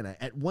 Louisiana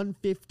at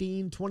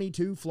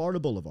 11522 Florida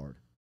Boulevard.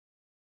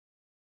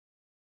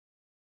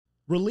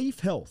 Relief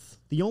Health,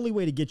 the only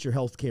way to get your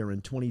health care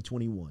in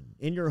 2021.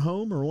 In your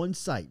home or on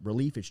site,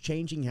 Relief is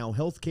changing how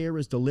health care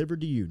is delivered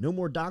to you. No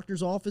more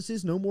doctor's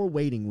offices, no more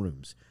waiting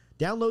rooms.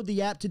 Download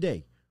the app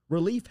today,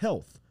 Relief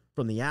Health,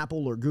 from the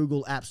Apple or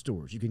Google app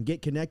stores. You can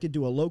get connected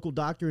to a local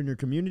doctor in your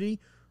community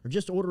or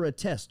just order a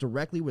test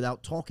directly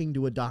without talking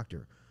to a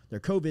doctor.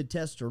 Their COVID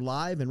tests are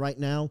live, and right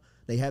now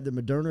they have the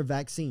Moderna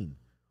vaccine.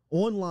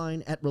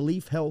 Online at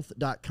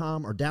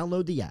reliefhealth.com or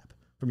download the app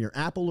from your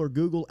Apple or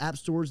Google app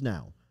stores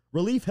now.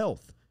 Relief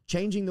Health,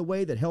 changing the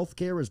way that health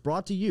care is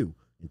brought to you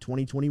in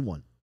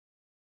 2021.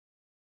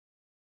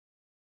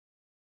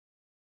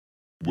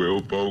 Well,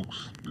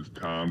 folks, it's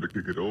time to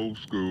kick it old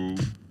school.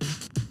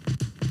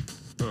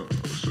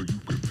 So you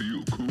can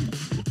feel cool.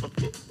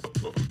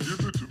 Give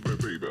it to me,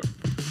 baby.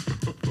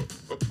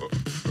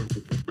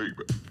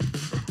 Baby.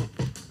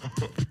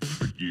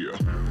 Yeah.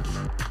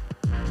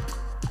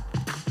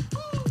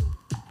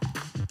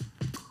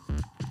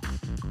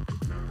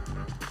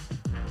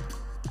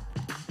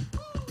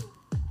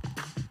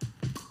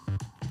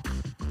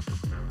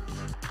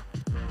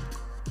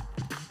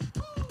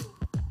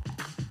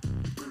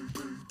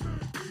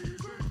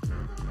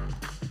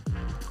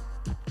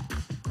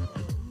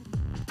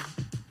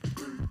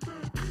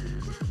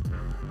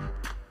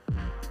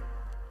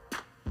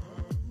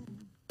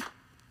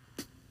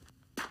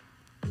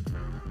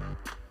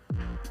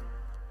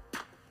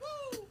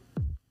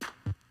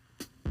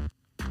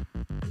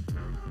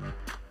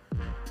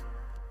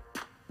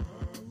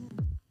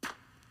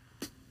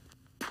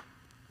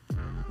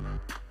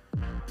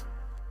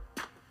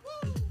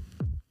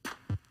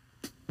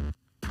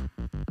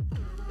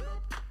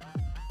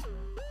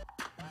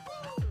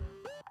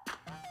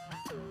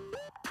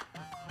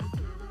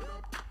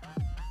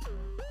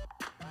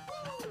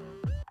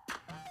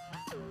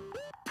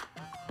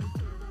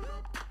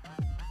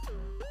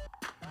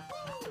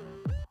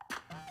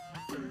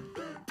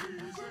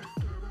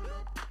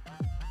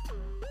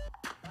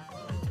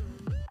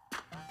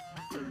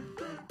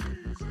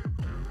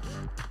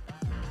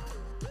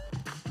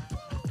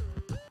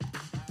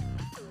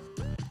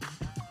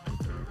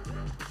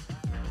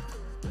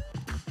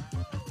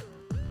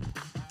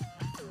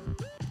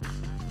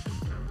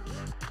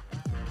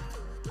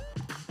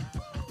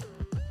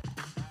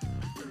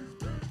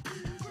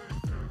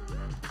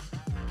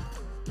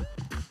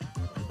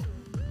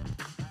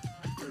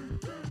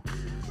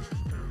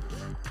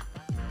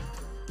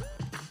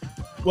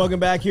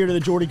 Welcome back here to the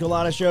Jordy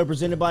Culotta Show,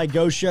 presented by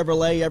Go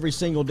Chevrolet. Every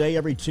single day,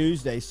 every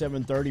Tuesday,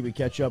 7:30, we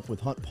catch up with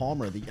Hunt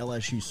Palmer, the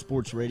LSU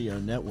Sports Radio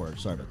Network.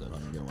 Sorry about that.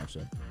 I'm going to watch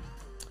that.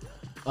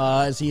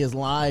 As he is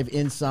live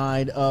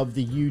inside of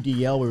the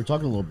UDL. We were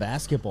talking a little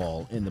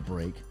basketball in the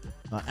break.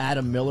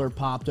 Adam Miller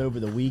popped over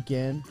the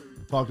weekend.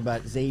 Talked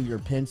about Xavier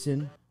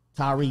Pinson.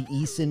 Tyree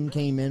Eason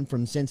came in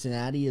from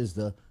Cincinnati as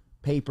the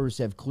papers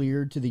have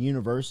cleared to the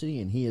university,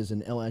 and he is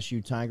an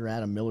LSU Tiger.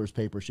 Adam Miller's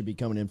paper should be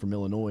coming in from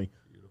Illinois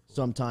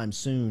sometime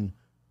soon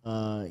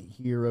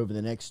here over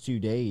the next 2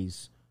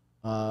 days.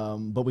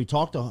 But we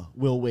talked to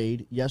Will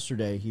Wade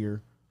yesterday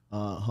here,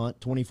 Hunt,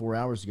 24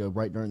 hours ago,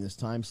 right during this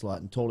time slot,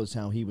 and told us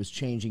how he was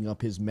changing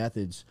up his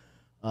methods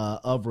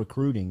of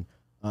recruiting.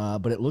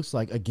 But it looks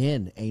like,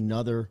 again,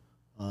 another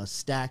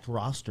stacked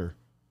roster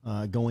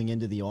going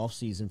into the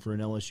offseason for an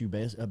LSU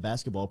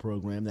basketball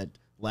program that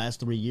last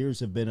 3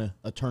 years have been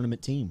a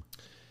tournament team.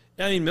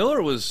 Yeah, I mean,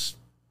 Miller was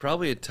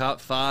probably a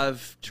top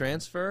 5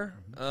 transfer.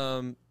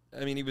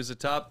 I mean, he was a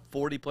top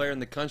 40 player in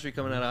the country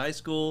coming out of high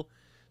school,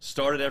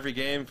 started every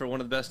game for one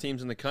of the best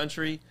teams in the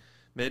country,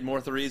 made more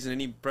threes than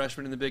any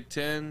freshman in the Big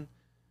Ten.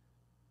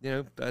 You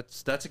know,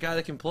 that's a guy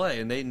that can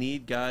play, and they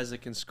need guys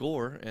that can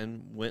score,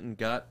 and went and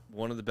got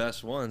one of the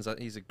best ones.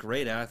 He's a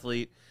great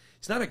athlete.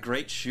 He's not a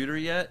great shooter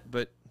yet,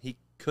 but he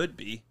could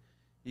be.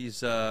 He's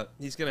going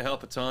to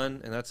help a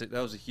ton, and that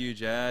was a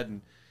huge add,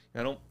 and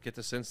I don't get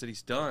the sense that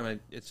he's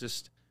done. It's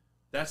just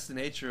that's the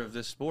nature of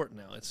this sport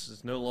now.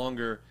 It's no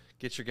longer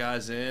get your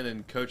guys in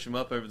and coach them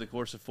up over the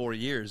course of 4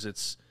 years.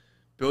 It's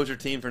build your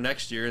team for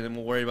next year, and then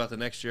we'll worry about the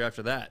next year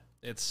after that.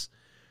 It's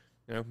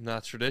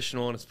not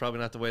traditional, and it's probably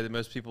not the way that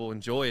most people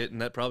enjoy it,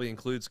 and that probably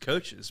includes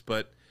coaches.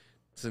 But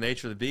it's the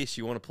nature of the beast.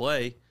 You want to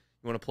play.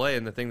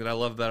 And the thing that I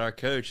love about our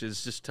coach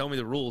is just tell me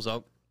the rules.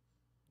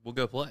 We'll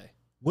go play.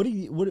 What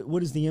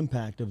is the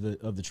impact of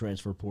the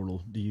transfer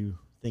portal? Do you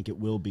think it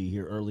will be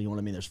here early on?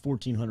 I mean, there's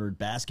 1,400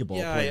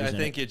 basketball players. Yeah, I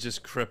think it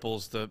just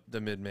cripples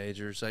the mid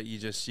majors.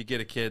 You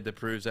get a kid that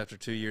proves after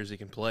 2 years he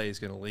can play, he's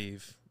going to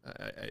leave.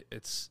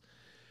 It's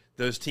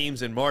those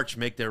teams in March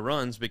make their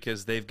runs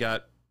because they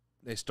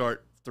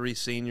start 3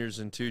 seniors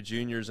and 2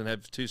 juniors and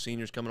have 2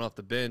 seniors coming off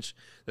the bench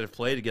that have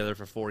played together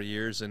for 4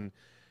 years, and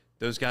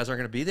those guys aren't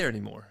going to be there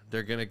anymore.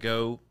 They're going to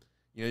go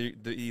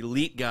the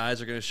elite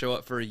guys are going to show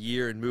up for a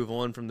year and move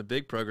on from the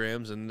big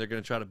programs, and they're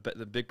going to try to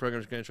the big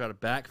programs are going to try to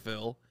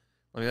backfill.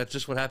 I mean, that's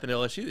just what happened to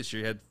LSU this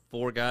year. You had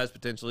 4 guys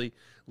potentially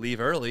leave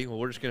early. Well,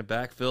 we're just going to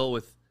backfill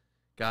with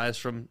guys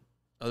from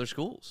other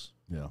schools.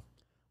 Yeah.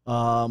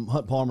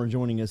 Hunt Palmer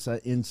joining us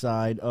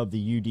inside of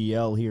the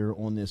UDL here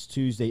on this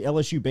Tuesday.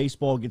 LSU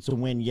baseball gets a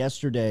win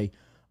yesterday,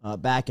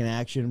 back in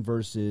action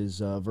versus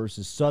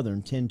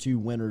Southern, 10-2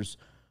 winners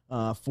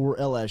for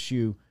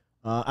LSU.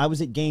 I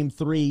was at Game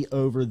 3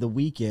 over the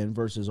weekend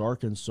versus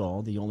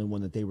Arkansas, the only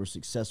one that they were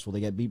successful.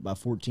 They got beat by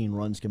 14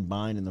 runs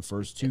combined in the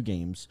first 2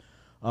 games.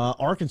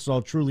 Arkansas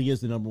truly is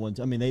the number one.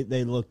 I mean,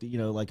 they looked,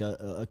 like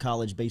a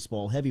college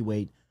baseball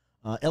heavyweight.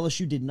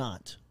 LSU did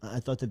not. I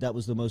thought that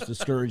was the most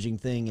discouraging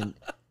thing,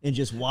 and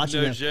just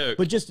watching. No joke.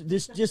 But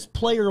just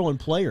player on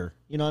player.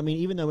 I mean,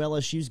 even though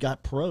LSU's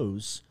got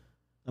pros,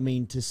 I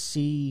mean, to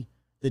see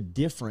the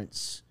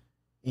difference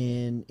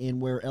in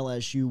where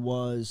LSU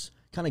was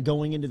kind of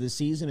going into the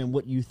season and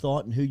what you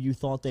thought and who you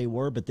thought they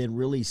were, but then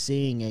really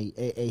seeing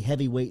a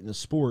heavyweight in the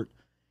sport,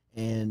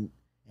 and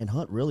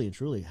Hunt, really and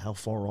truly how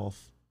far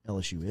off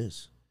LSU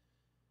is.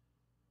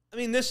 I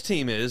mean, this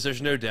team is,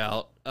 there's no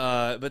doubt,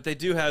 but they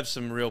do have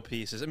some real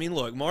pieces. I mean,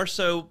 look,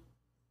 Marceau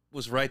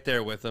was right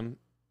there with them.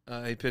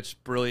 He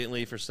pitched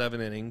brilliantly for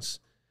 7 innings,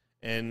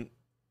 and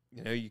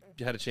you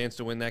had a chance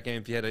to win that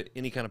game if you had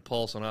any kind of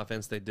pulse on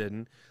offense. They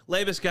didn't.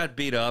 Levis got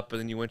beat up, and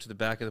then you went to the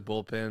back of the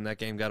bullpen, and that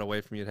game got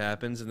away from you. It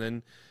happens, and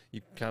then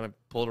you kind of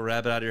pulled a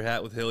rabbit out of your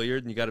hat with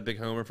Hilliard, and you got a big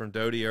homer from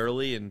Doty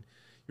early, and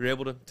you're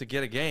able to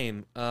get a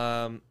game.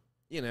 No,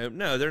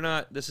 they're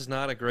not. This is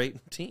not a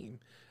great team,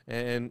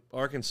 and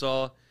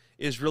Arkansas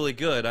is really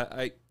good.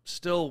 I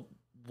still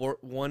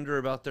wonder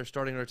about their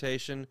starting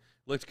rotation.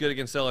 Looked good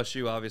against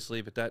LSU,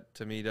 obviously, but that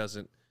to me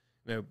doesn't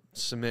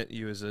cement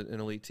you as an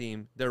elite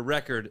team. Their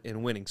record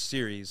in winning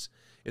series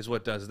is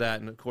what does that,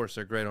 and of course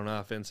they're great on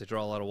offense. They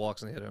draw a lot of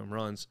walks and they hit home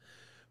runs.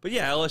 But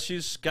yeah,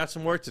 LSU's got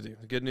some work to do.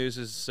 The good news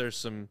is there's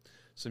some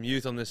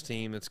youth on this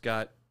team that's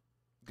got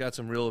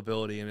some real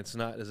ability, and it's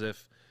not as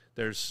if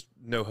there's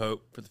no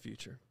hope for the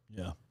future.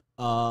 Yeah.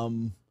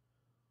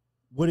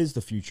 What is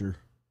the future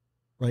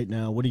right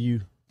now? What do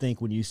you think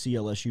when you see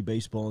LSU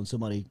baseball and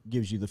somebody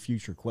gives you the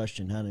future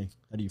question? How do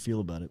you feel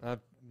about it?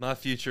 My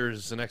future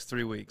is the next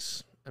 3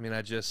 weeks. I mean,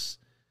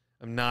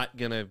 I'm not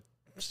going to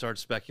start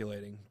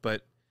speculating,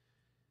 but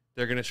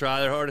they're going to try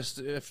their hardest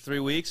for 3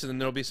 weeks, and then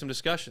there'll be some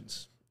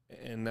discussions.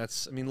 And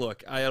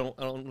look, I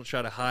don't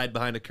try to hide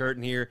behind a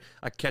curtain here.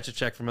 I catch a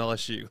check from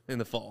LSU in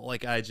the fall.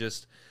 Like, I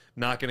just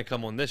not going to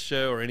come on this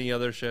show or any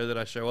other show that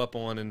I show up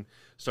on and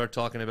start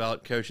talking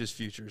about coaches'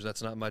 futures.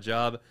 That's not my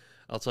job.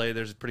 I'll tell you,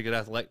 there's a pretty good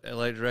athletic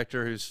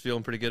director who's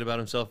feeling pretty good about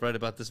himself right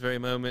about this very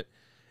moment,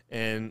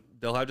 and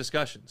they'll have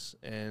discussions.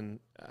 And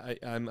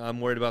I'm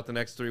worried about the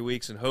next 3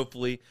 weeks, and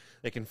hopefully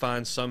they can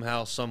find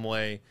somehow, some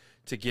way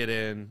to get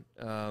into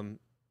the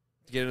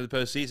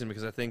postseason,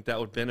 because I think that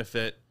would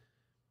benefit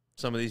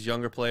some of these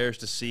younger players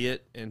to see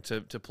it and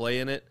to play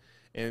in it.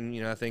 And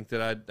I think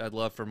that I'd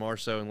love for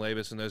Marceau and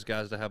Levis and those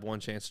guys to have one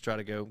chance to try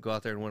to go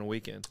out there and win a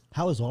weekend.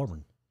 How is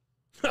Auburn?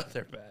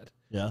 They're bad.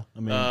 Yeah, I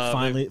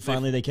mean,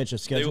 finally they catch a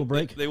schedule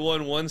break. They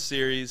won one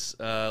series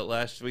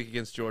last week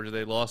against Georgia.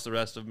 They lost the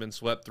rest of them, been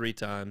swept 3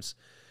 times.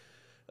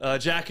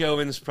 Jack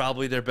Owens,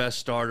 probably their best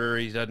starter.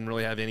 He doesn't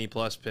really have any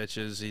plus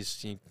pitches.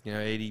 He's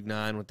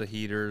 89 with the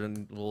heater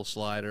and a little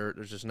slider.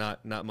 There's just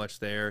not much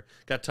there.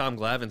 Got Tom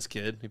Glavine's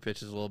kid. He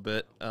pitches a little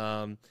bit.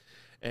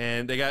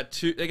 And they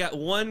got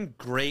one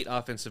great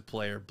offensive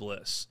player,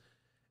 Bliss.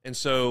 And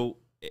so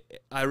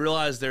I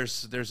realize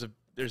there's a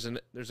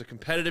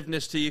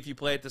competitiveness to you if you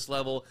play at this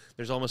level.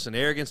 There's almost an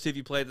arrogance to you if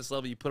you play at this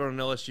level. You put on an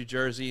LSU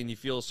jersey and you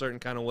feel a certain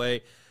kind of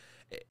way.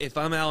 If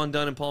I'm Alan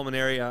Dunn in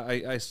Pulmonary,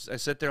 I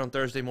sit there on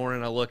Thursday morning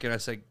and I look and I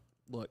say,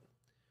 look,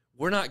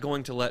 we're not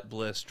going to let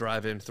Bliss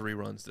drive in 3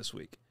 runs this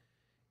week.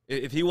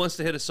 If he wants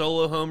to hit a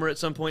solo homer at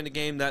some point in the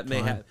game, that may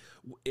happen.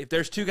 If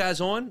there's 2 guys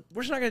on,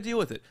 we're just not going to deal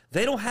with it.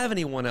 They don't have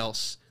anyone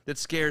else that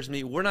scares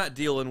me. We're not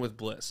dealing with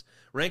Bliss.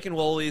 Rankin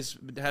Woley's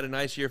had a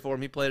nice year for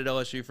him. He played at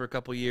LSU for a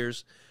couple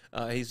years.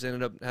 He's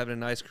ended up having a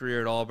nice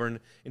career at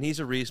Auburn, and he's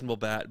a reasonable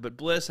bat. But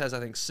Bliss has,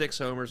 I think, 6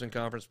 homers in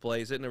conference play.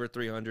 He's hitting over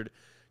 300.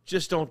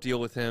 Just don't deal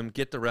with him.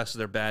 Get the rest of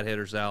their bad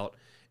hitters out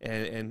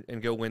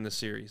and go win the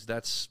series.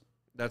 That's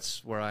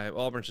where I am.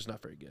 Auburn's just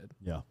not very good.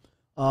 Yeah.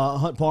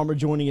 Hunt Palmer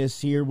joining us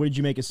here. What did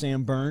you make of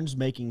Sam Burns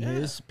making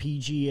his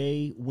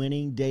PGA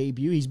winning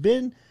debut?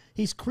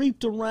 He's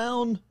creeped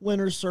around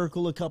winner's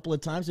circle a couple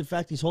of times. In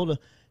fact, he's held a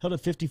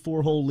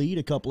 54-hole lead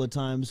a couple of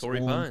times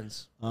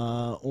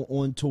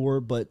on tour,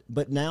 but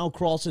now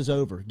crosses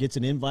over, gets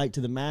an invite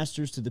to the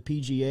Masters, to the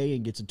PGA,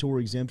 and gets a tour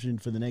exemption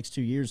for the next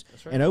 2 years.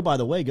 That's right. And oh, by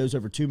the way, goes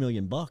over $2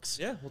 million.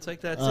 Yeah, we'll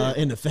take that too.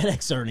 In the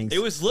FedEx earnings.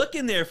 It was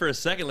looking there for a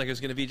second like it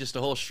was going to be just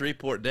a whole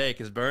Shreveport day,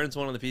 because Burns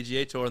won on the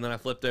PGA Tour, and then I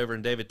flipped over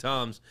and David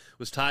Toms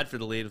was tied for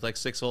the lead with like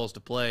 6 holes to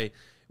play.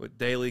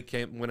 Daly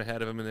went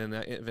ahead of him, and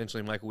then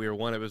eventually Mike Weir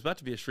won. It was about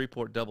to be a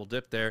Shreveport double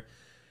dip there.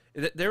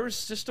 there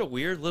was just a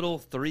weird little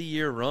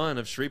 3-year run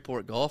of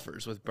Shreveport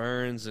golfers with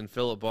Burns and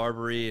Philip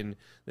Barbary and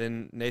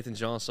then Nathan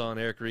Johnson,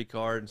 Eric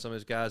Ricard, and some of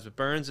those guys. But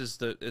Burns is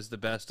the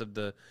best of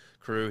the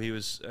crew. He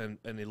was an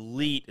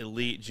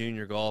elite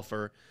junior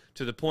golfer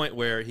to the point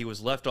where he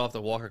was left off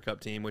the Walker Cup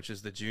team, which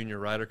is the junior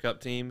Ryder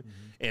Cup team,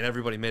 and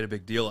everybody made a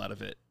big deal out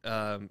of it.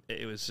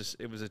 It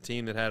was a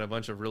team that had a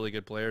bunch of really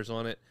good players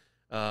on it.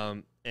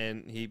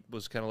 And he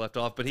was kind of left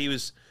off. But he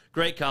was a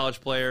great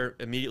college player,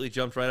 immediately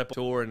jumped right up on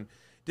tour and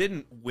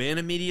didn't win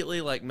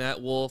immediately like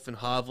Matt Wolff and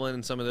Hovland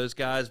and some of those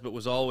guys, but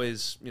was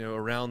always,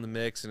 around the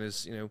mix and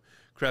has,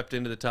 crept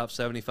into the top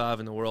 75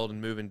 in the world and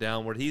moving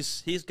downward.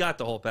 He's got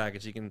the whole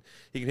package. He can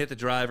hit the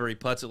driver. He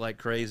putts it like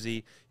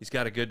crazy. He's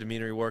got a good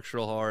demeanor. He works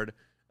real hard.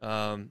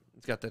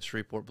 He's got that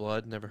Shreveport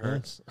blood. Never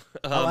hurts.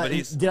 But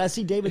did I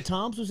see David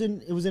Toms was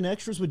in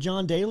extras with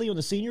John Daly on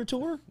the senior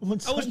tour?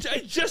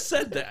 I just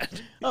said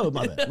that. Oh,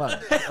 my bad.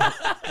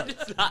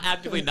 Just not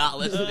actively not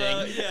listening.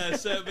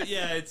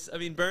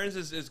 Burns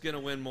is going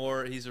to win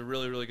more. He's a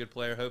really, really good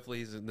player. Hopefully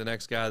he's the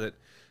next guy that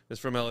is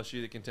from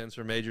LSU that contends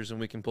for majors, and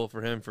we can pull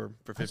for him for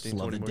 15,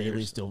 20 more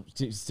Daly's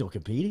years. still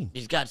competing.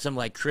 He's got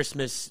some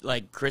Christmas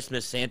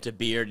Santa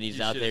beard, and he's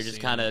out there just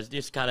kind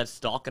of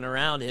stalking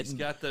around. He's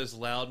got those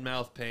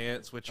loudmouth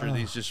pants, which are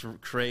these just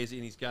crazy,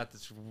 and he's got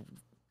this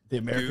the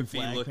American goofy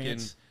flag looking.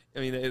 pants.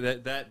 I mean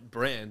that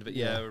brand, but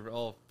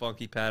all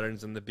funky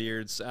patterns, and the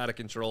beard's out of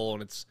control,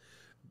 and it's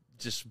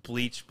just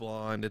bleach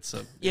blonde.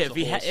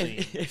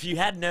 If you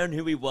had known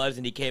who he was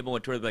and he came on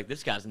tour, like,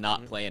 this guy's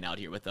not playing out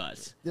here with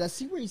us. Did I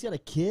see where he's got a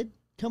kid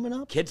coming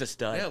up? Kid's a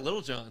stud. Yeah,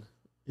 Little John.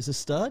 Is a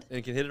stud?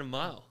 And can hit it a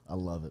mile. I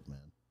love it, man.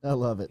 I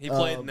love it. He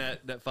played in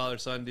that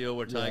father-son deal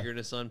where Tiger and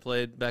his son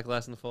played back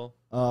last in the fall.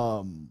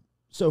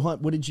 So,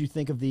 Hunt, what did you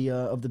think of the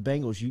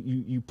Bengals?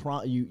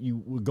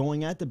 You were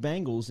going at the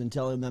Bengals and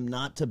telling them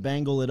not to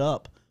bangle it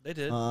up. They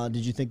did.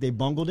 Did you think they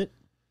bungled it?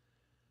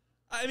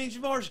 I mean,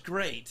 Jamar's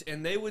great,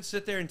 and they would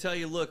sit there and tell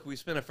you, look, we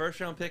spent a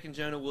first-round pick in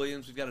Jonah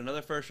Williams. We've got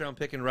another first-round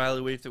pick in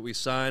Riley Weef that we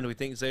signed. We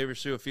think Xavier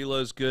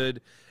Suafilo's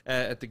good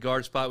at the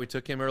guard spot. We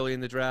took him early in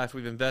the draft.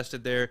 We've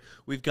invested there.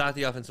 We've got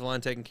the offensive line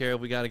taken care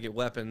of. We got to get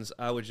weapons.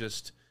 I would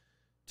just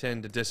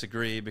tend to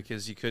disagree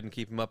because you couldn't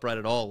keep him upright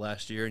at all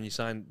last year, and you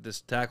signed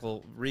this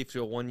tackle Reef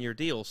to a one-year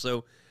deal.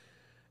 So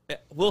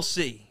we'll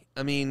see.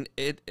 I mean,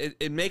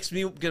 it makes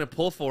me going to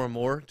pull for him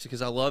more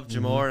because I love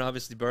Jamar and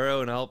obviously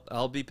Burrow, and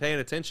I'll be paying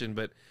attention,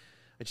 but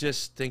I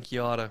just think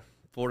you ought to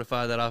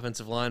fortify that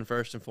offensive line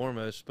first and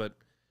foremost. But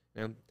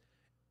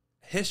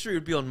history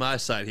would be on my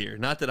side here.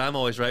 Not that I'm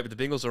always right, but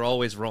the Bengals are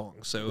always wrong.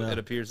 So it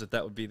appears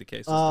that would be the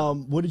case this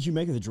time. What did you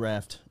make of the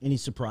draft? Any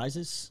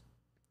surprises?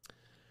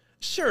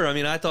 Sure. I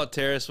mean, I thought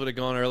Terrace would have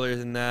gone earlier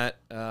than that.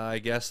 I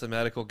guess the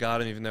medical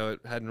got him, even though it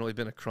hadn't really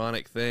been a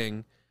chronic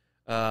thing.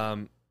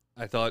 I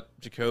thought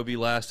Jacoby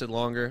lasted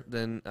longer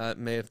than I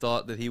may have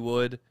thought that he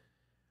would.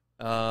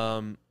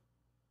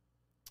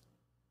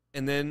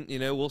 And then,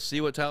 we'll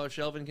see what Tyler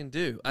Shelvin can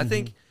do. I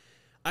think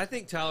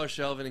Tyler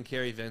Shelvin and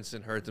Kerry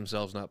Vincent hurt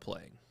themselves not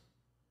playing.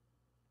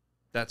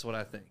 That's what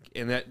I think.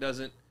 And that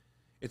doesn't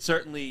 – it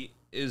certainly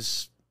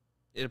is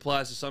 – it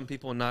applies to some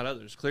people and not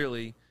others.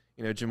 Clearly,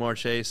 Jamar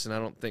Chase and I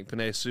don't think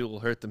Penei Sewell will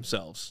hurt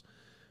themselves.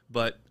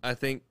 But I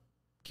think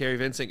Kerry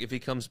Vincent, if he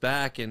comes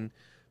back and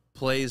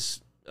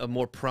plays – a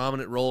more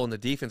prominent role in the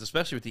defense,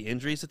 especially with the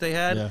injuries that they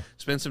had.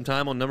 Spend some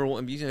time on number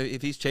one.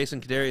 If he's chasing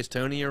Kadarius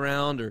Toney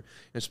around or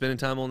spending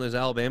time on those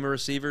Alabama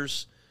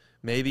receivers,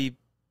 maybe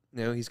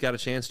he's got a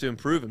chance to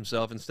improve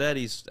himself. Instead,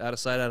 he's out of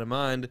sight, out of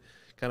mind,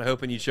 kind of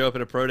hoping you show up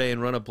at a pro day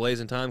and run a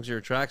blazing time because you're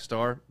a track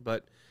star.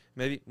 But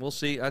maybe we'll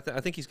see. I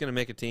think he's going to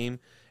make a team.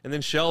 And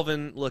then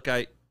Shelvin, look,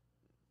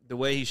 the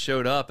way he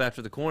showed up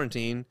after the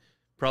quarantine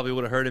probably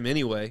would have hurt him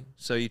anyway.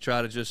 So you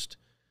try to just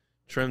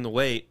trim the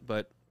weight,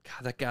 but.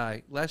 God, that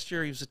guy. Last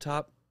year he was a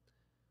top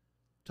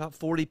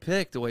 40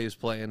 pick the way he was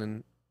playing,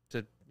 and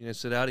to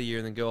sit out a year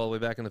and then go all the way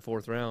back in the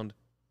fourth round.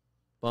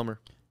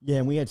 Bummer. Yeah,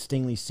 and we had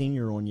Stingley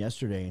Sr. on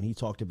yesterday, and he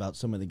talked about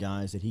some of the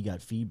guys that he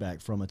got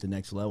feedback from at the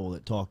next level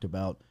that talked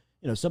about,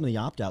 some of the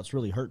opt-outs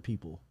really hurt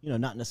people.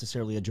 Not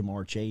necessarily a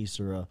Jamar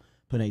Chase or a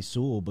Penei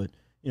Sewell, but,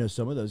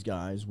 some of those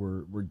guys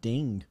were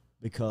dinged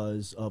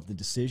because of the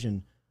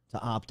decision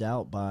to opt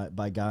out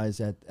by guys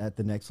at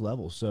the next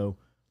level. So,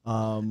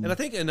 and I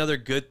think another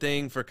good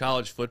thing for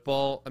college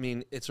football, I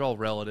mean, it's all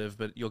relative,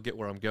 but you'll get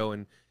where I'm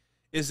going,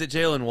 is that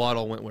Jalen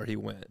Waddle went where he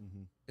went.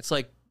 It's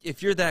like,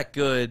 if you're that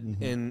good,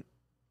 and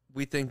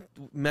we think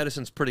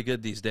medicine's pretty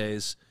good these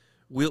days,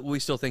 we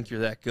still think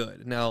you're that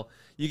good. Now,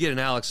 you get an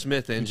Alex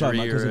Smith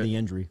injury. Because of the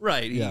injury.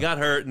 Right. Yeah. He got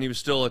hurt, and he was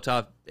still a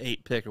top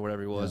 8 pick or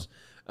whatever he was.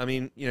 Yeah. I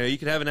mean, you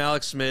could have an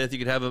Alex Smith, you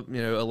could have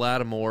a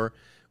Lattimore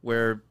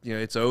where,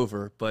 it's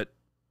over, but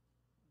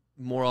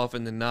more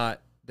often than not,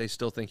 they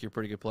still think you're a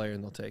pretty good player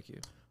and they'll take you.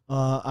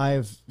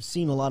 I've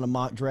seen a lot of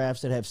mock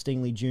drafts that have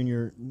Stingley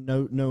Jr.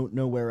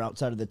 nowhere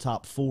outside of the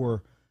top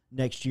 4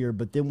 next year.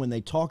 But then when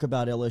they talk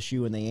about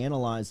LSU and they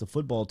analyze the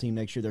football team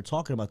next year, they're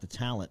talking about the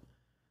talent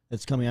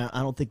that's coming out.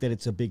 I don't think that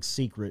it's a big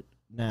secret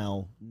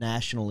now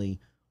nationally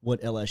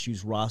what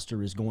LSU's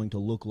roster is going to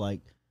look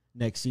like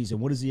next season.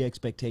 What is the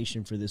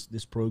expectation for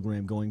this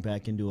program going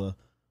back into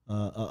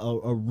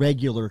a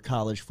regular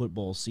college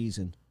football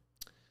season?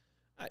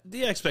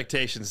 The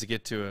expectation is to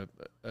get to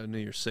a New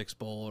Year's Six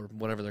Bowl or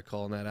whatever they're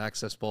calling that,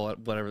 Access Bowl,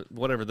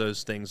 whatever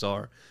those things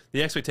are.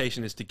 The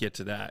expectation is to get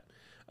to that.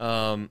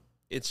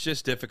 It's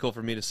just difficult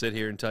for me to sit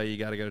here and tell you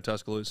got to go to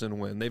Tuscaloosa and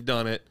win. They've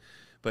done it,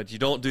 but you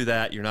don't do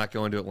that, you're not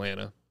going to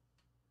Atlanta.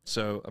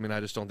 So, I mean, I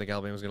just don't think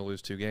Alabama's going to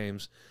lose 2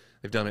 games.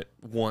 They've done it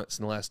once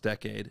in the last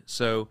decade.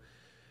 So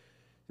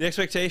the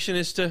expectation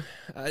is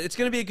it's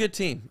going to be a good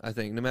team, I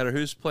think, no matter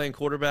who's playing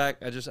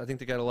quarterback. I think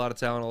they got a lot of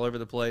talent all over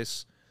the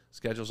place.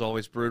 Schedule's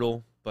always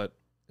brutal, but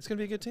it's going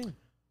to be a good team.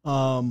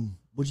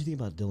 What do you think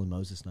about Dylan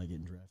Moses not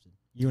getting drafted?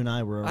 You and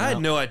I were around. I had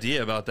no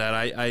idea about that.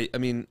 I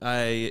mean,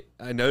 I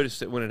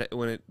noticed it when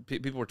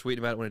people were tweeting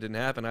about it when it didn't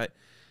happen.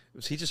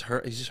 Was he just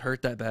hurt? He's just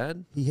hurt that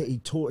bad? He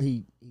tore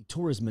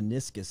his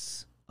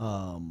meniscus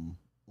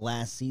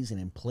last season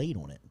and played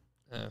on it.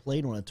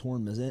 Played on a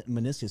torn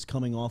meniscus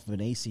coming off of an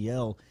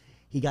ACL.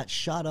 He got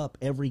shot up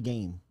every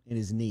game in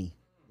his knee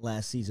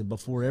last season.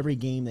 Before every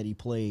game that he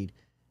played,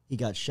 he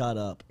got shot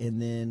up,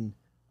 and then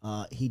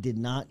he did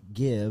not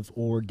give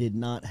or did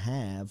not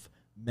have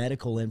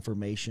medical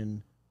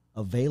information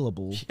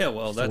available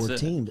that's for it.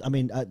 teams. I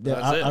mean,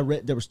 I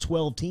read there was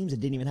 12 teams that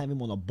didn't even have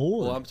him on the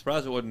board. Well, I'm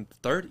surprised it wasn't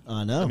 30.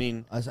 I know. I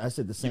mean, I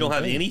said the same You don't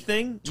have thing.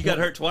 anything? You got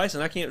hurt twice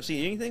and I can't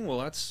see anything? Well,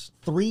 that's...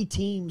 3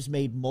 teams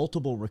made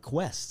multiple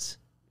requests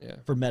Yeah.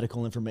 for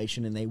medical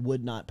information, and they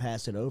would not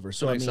pass it over.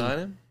 So, Somebody sign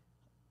him?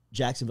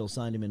 Jacksonville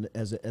signed him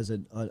as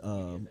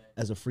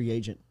a free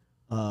agent.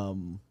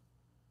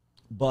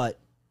 But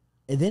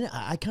and then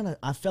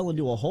I fell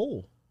into a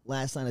hole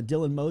last night, a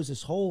Dylan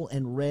Moses hole,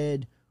 and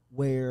read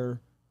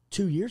where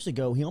 2 years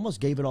ago he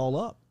almost gave it all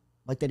up,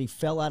 like that he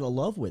fell out of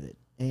love with it,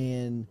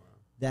 and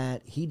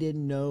that he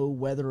didn't know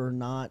whether or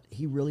not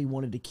he really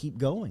wanted to keep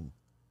going.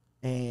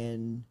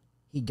 And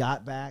he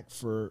got back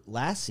for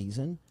last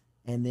season,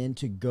 and then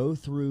to go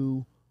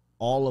through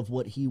all of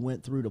what he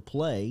went through to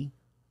play,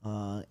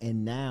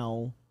 and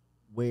now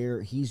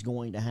where he's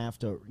going to have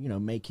to,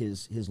 make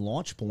his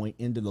launch point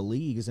into the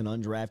league as an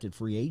undrafted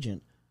free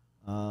agent.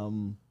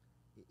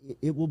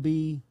 It will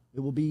be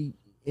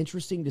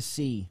interesting to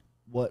see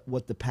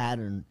what the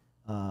pattern,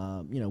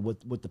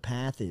 what the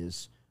path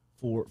is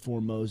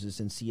for Moses,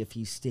 and see if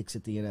he sticks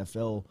at the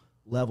NFL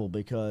level,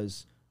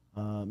 because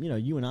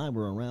you and I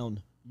were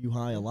around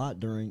U-High a lot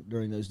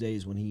during those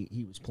days when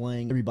he was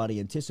playing. Everybody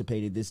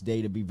anticipated this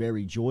day to be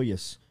very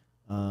joyous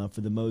for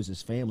the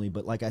Moses family,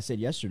 but like I said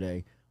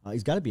yesterday,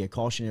 he's got to be a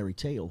cautionary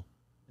tale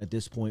at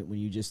this point when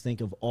you just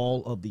think of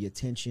all of the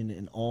attention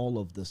and all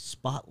of the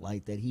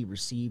spotlight that he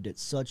received at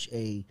such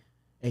a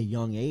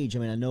young age. I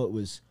mean, I know it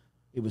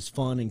was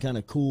fun and kind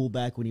of cool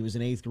back when he was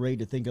in 8th grade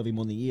to think of him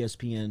on the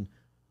ESPN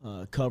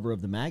cover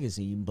of the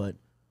magazine, but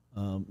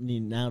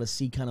now to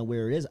see kind of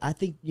where it is, I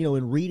think,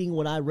 in reading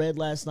what I read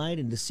last night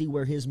and to see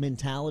where his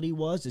mentality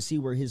was, to see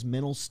where his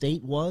mental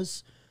state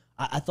was,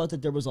 I thought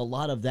that there was a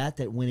lot of that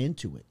went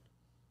into it.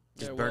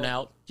 Just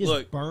burnout.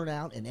 Just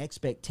burnout and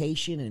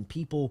expectation, and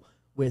people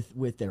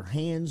with their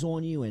hands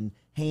on you and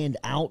hand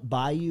out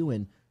by you,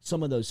 and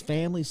some of those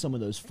families, some of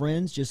those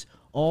friends, just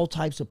all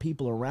types of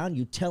people around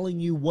you telling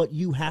you what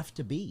you have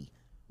to be,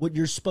 what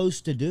you're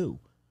supposed to do.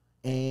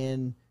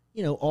 And,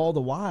 all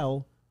the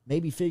while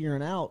maybe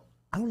figuring out,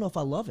 I don't know if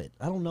I love it.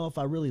 I don't know if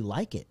I really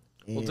like it.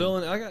 And well,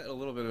 Dylan, I got a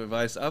little bit of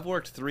advice. I've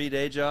worked 3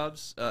 day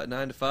jobs, 9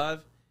 to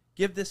 5.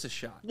 Give this a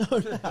shot. No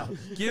doubt.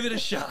 Give it a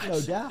shot. No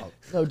doubt.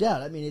 No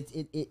doubt. I mean,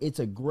 it's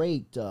a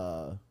great.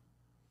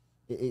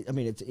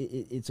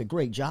 It's a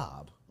great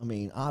job. I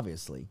mean,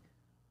 obviously,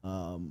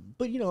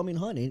 but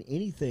Hunt,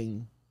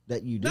 anything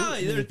that you do, No,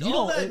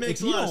 all that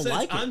makes a lot of sense.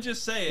 like I'm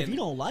just saying, if you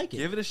don't like it,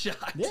 give it a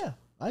shot. Yeah,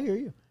 I hear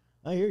you.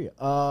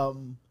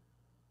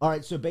 All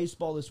right, so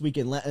baseball this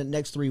weekend,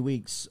 next 3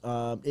 weeks.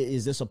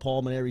 Is this a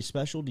Paul Maneri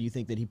special? Do you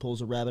think that he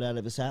pulls a rabbit out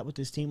of his hat with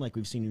this team, like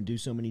we've seen him do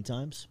so many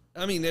times?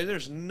 I mean,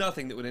 there's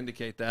nothing that would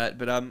indicate that,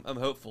 but I'm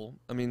hopeful.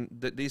 I mean,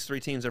 these 3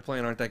 teams they're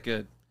playing aren't that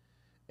good,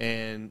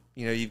 and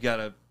you've got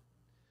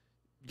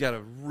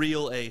a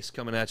real ace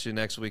coming at you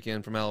next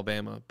weekend from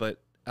Alabama.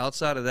 But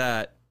outside of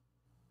that,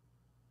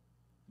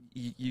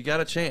 you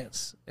got a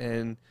chance,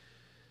 and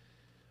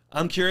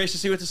I'm curious to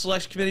see what the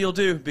selection committee will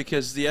do,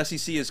 because the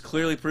SEC has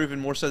clearly proven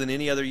more so than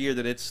any other year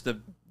that it's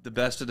the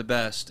best of the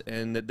best,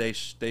 and that they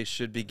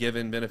should be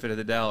given benefit of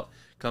the doubt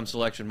come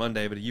Selection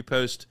Monday. But if you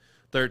post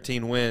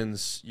 13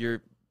 wins, you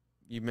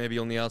may be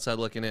on the outside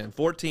looking in.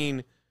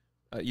 14,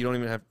 you don't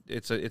even have.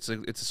 It's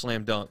a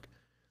slam dunk.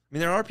 I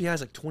mean, their RPI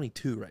is like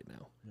 22 right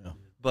now. Yeah.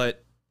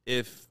 But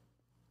if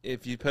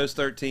you post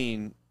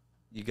 13,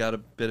 you got a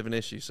bit of an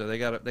issue. So they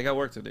got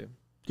work to do.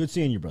 Good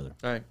seeing you, brother.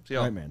 All right, see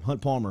y'all. All right, man. Hunt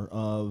Palmer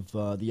of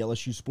the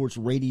LSU Sports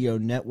Radio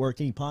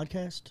Network. Any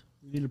podcast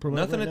you need to promote?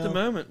 Nothing right at now? the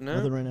moment. No.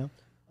 Nothing right now.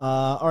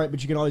 All right,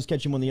 but you can always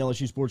catch him on the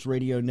LSU Sports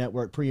Radio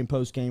Network pre and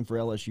post game for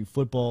LSU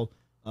football,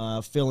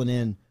 filling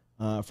in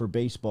for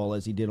baseball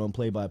as he did on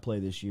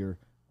play-by-play this year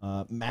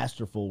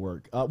Masterful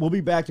work. We'll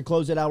be back to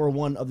close at hour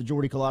one of the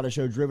Jordy Culotta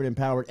Show, driven and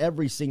powered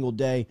every single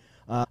day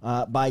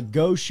by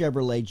Geaux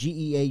Chevrolet,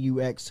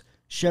 Geaux,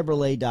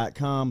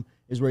 Chevrolet.com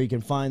is where you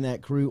can find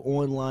that crew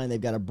online. They've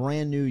got a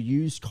brand new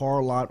used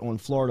car lot on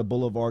Florida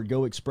Boulevard,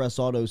 Go Express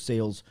Auto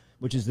Sales,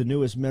 which is the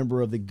newest member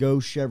of the Geaux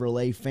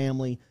Chevrolet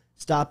family.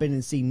 Stop in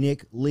and see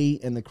Nick, Lee,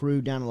 and the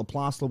crew down in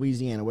Laplace,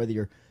 Louisiana. Whether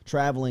you're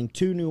traveling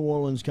to New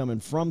Orleans, coming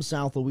from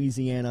South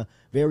Louisiana,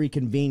 very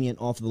convenient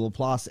off of the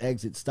Laplace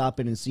exit. Stop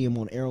in and see them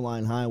on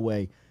Airline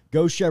Highway.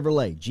 Go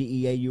Chevrolet,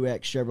 Geaux,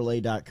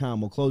 Chevrolet.com.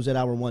 We'll close at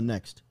hour one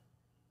next.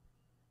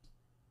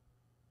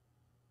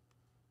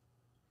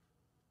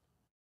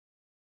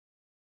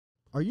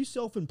 Are you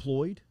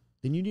self-employed?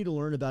 Then you need to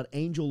learn about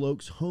Angel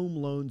Oak's Home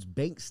Loans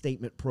Bank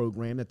Statement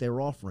program that they're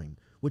offering,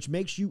 which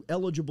makes you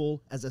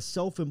eligible as a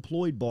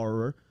self-employed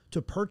borrower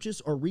to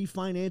purchase or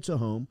refinance a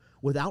home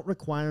without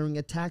requiring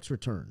a tax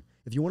return.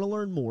 If you want to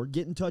learn more,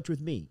 get in touch with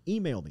me.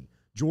 Email me,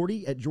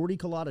 Jordy at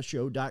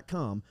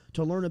JordyCulottaShow.com,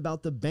 to learn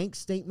about the bank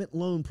statement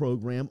loan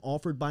program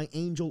offered by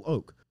Angel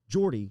Oak.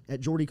 Jordy at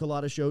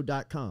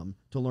JordyCulottaShow.com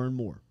to learn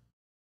more.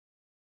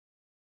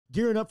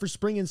 Gearing up for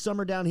spring and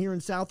summer down here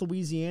in South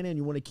Louisiana, and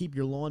you want to keep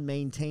your lawn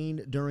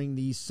maintained during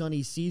these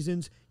sunny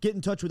seasons, get in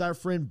touch with our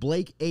friend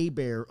Blake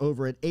Abear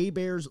over at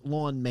Abear's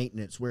Lawn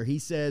Maintenance, where he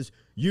says,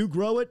 you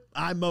grow it,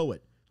 I mow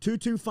it.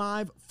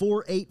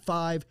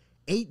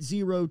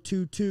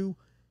 225-485-8022.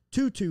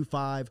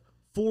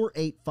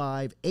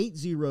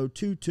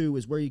 225-485-8022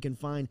 is where you can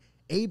find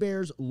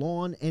Abear's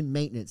Lawn and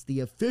Maintenance,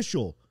 the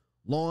official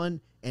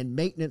lawn and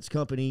maintenance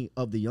company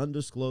of the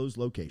undisclosed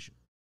location.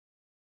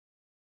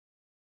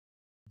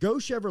 Geaux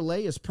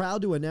Chevrolet is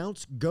proud to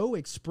announce Go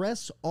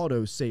Express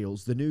Auto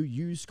Sales, the new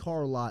used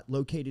car lot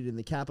located in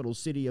the capital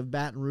city of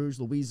Baton Rouge,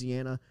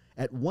 Louisiana,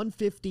 at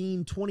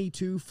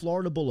 11522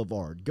 Florida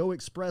Boulevard. Go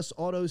Express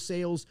Auto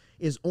Sales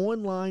is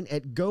online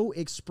at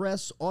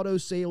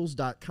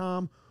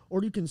goexpressautosales.com,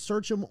 or you can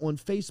search them on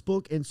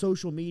Facebook and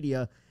social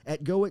media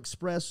at Go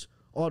Express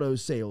Auto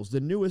Sales, the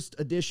newest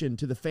addition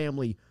to the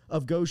family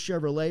of Geaux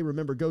Chevrolet.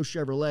 Remember, Geaux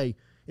Chevrolet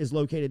is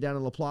located down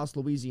in Laplace,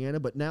 Louisiana,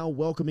 but now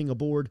welcoming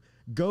aboard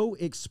Go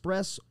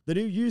Express, the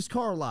new used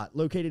car lot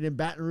located in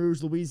Baton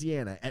Rouge,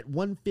 Louisiana at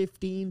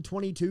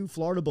 11522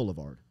 Florida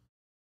Boulevard.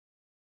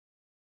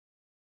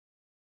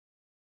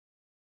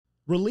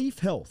 Relief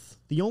Health,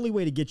 the only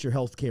way to get your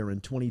health care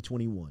in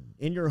 2021.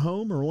 In your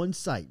home or on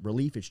site,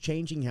 Relief is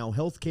changing how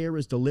health care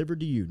is delivered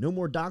to you. No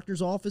more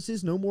doctor's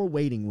offices, no more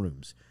waiting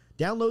rooms.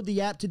 Download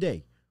the app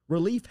today,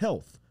 Relief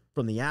Health,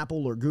 from the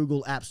Apple or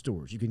Google app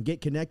stores. You can get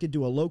connected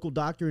to a local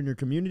doctor in your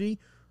community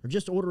or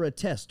just order a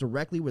test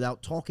directly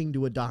without talking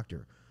to a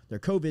doctor. Their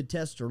COVID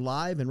tests are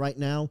live, and right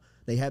now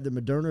they have the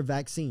Moderna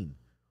vaccine.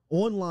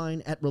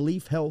 Online at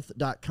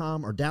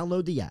reliefhealth.com or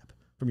download the app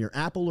from your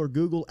Apple or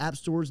Google app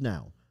stores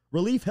now.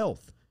 Relief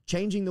Health,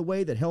 changing the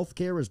way that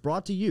healthcare is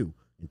brought to you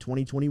in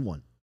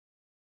 2021.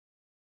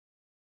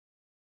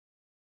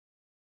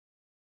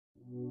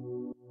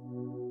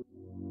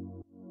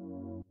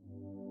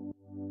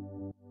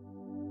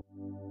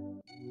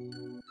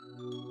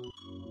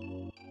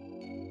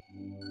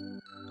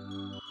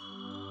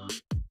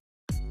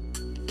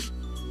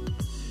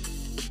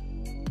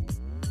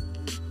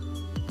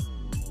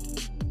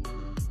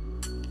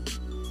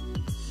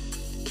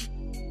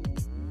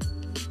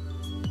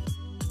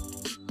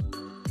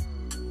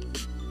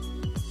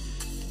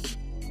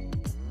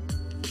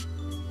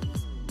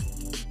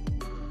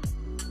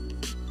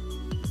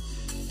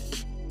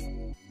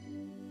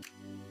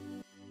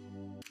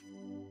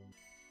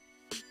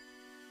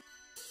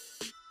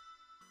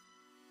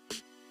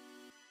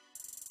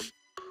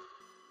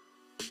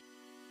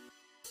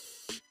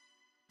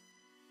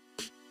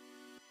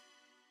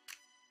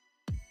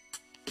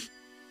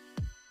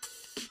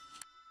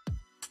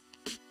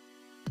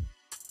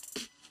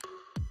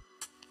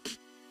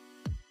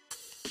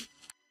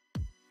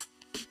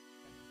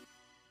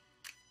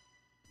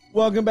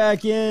 Welcome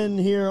back in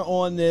here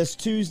on this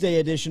Tuesday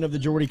edition of the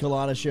Jordy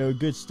Culotta Show.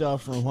 Good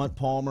stuff from Hunt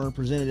Palmer,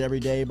 presented every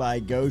day by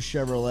Geaux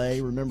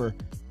Chevrolet. Remember,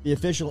 the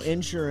official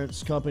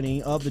insurance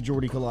company of the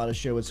Jordy Culotta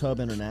Show is Hub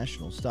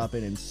International. Stop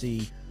in and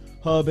see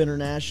Hub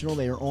International.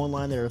 They are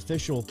online. They're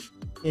official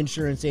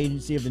insurance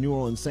agency of the New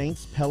Orleans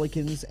Saints,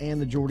 Pelicans, and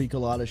the Jordy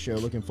Culotta Show.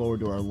 Looking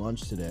forward to our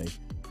lunch today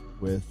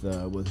with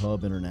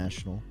Hub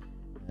International,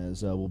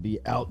 as we'll be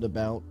out and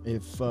about.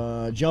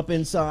 Jump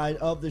inside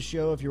of the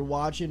show if you're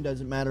watching.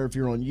 Doesn't matter if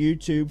you're on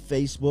YouTube,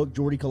 Facebook,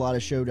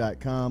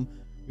 JordyCulottashow.com.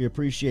 We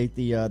appreciate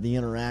the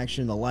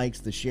interaction, the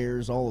likes, the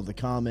shares, all of the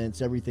comments,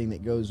 everything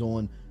that goes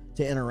on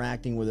to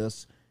interacting with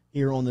us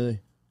here on the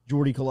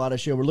Jordy Culotta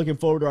Show. We're looking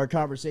forward to our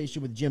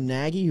conversation with Jim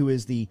Nagy, who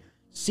is the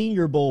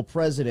Senior Bowl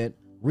president,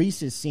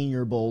 Reese's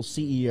Senior Bowl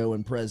CEO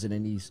and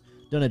president. He's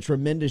done a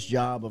tremendous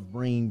job of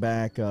bringing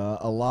back a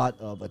lot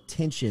of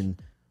attention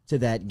to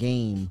that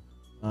game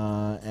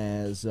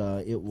as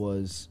it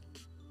was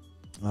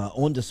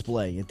on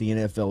display at the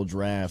NFL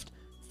Draft.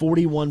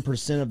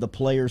 41% of the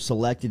players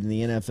selected in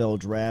the NFL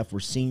Draft were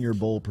Senior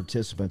Bowl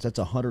participants. That's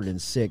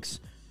 106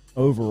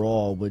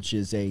 overall, which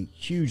is a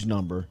huge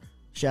number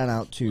Shout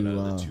out to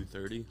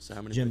 230. So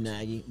how many Jim picks?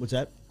 Nagy. What's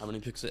that? How many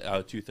picks?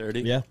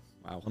 230. Yeah.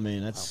 Wow. I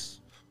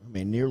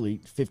mean, nearly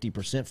 50%,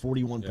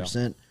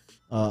 41%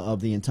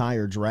 of the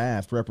entire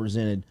draft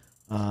represented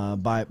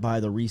by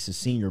the Reese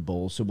Senior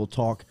Bowl. So we'll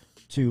talk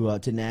to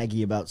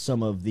Nagy about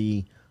some of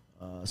the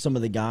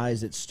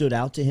guys that stood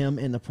out to him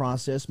in the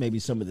process, maybe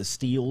some of the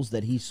steals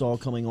that he saw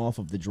coming off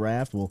of the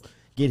draft. We'll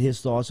get his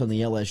thoughts on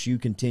the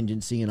LSU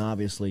contingency, and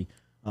obviously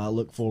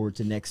look forward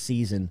to next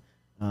season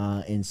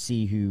and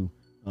see who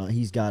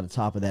he's got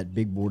atop of that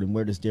big board, and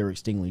where does Derek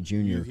Stingley Jr.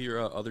 You hear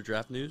other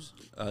draft news?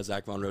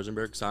 Zach Von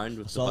Rosenberg signed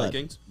with the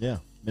Vikings. That. Yeah,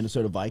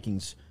 Minnesota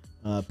Vikings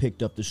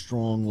picked up the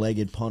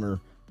strong-legged punter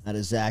out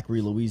of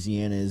Zachary,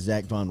 Louisiana.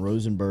 Zach Von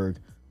Rosenberg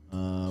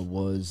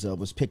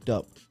was picked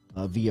up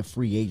via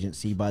free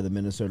agency by the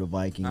Minnesota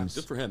Vikings.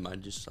 Good for him. I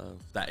just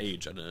that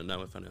age, I didn't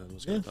know if anyone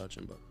was going to touch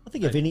him. But I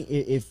think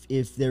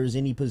if there's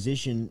any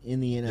position in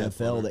the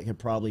NFL that could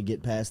probably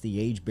get past the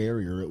age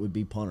barrier, it would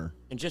be punter.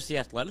 And just the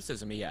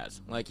athleticism he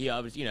has. Like, he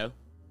obviously,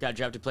 got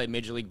drafted to play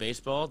Major League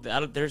Baseball.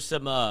 There's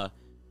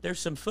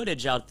some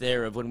footage out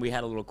there of when we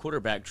had a little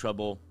quarterback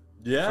trouble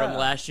from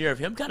last year of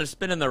him kind of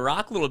spinning the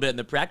rock a little bit in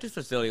the practice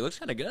facility. It looks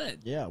kind of good.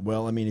 Yeah,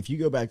 well, I mean, if you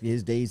go back to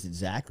his days at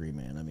Zachary,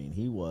 man, I mean,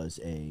 he was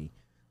a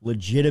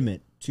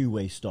legitimate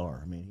two-way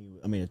star. I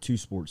mean, a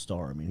two-sport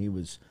star. I mean, he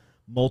was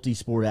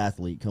multi-sport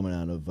athlete coming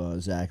out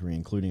of Zachary,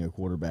 including a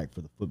quarterback for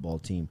the football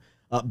team.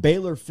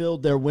 Baylor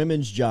filled their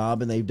women's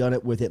job, and they've done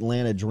it with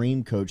Atlanta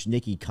Dream coach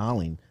Nikki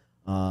Collin.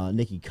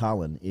 Nikki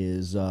Collin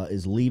is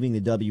leaving the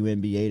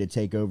WNBA to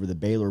take over the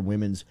Baylor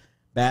women's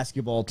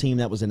basketball team.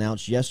 That was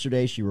announced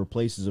yesterday. She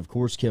replaces, of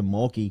course, Kim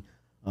Mulkey,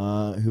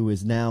 who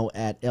is now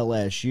at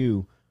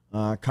LSU.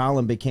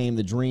 Collin became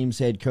the Dream's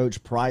head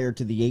coach prior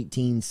to the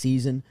 18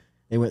 season.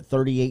 They went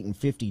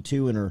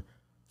 38-52 in her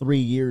 3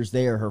 years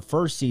there. Her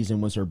first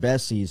season was her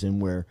best season,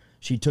 where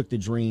she took the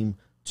Dream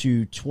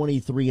to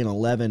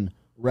 23-11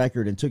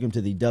 record and took him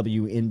to the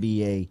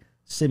WNBA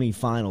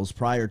semifinals.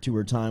 Prior to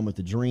her time with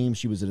the Dream,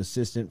 she was an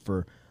assistant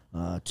for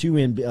two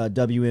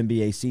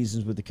WNBA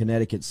seasons with the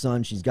Connecticut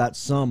Sun. She's got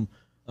some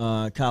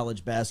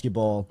college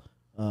basketball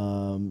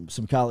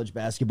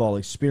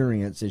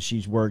experience, as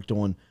she's worked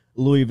on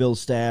Louisville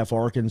staff,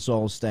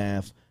 Arkansas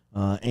staff,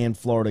 and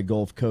Florida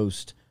Gulf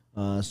Coast.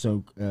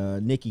 So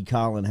Nikki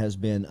Collin has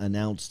been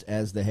announced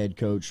as the head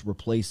coach,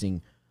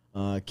 replacing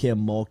Kim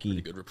Mulkey.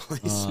 Pretty good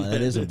replacement.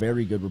 That is a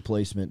very good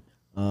replacement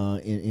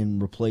in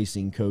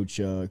replacing Coach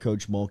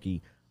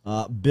Mulkey.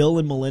 Bill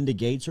and Melinda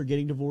Gates are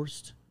getting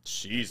divorced.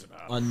 Jeez,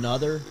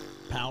 Another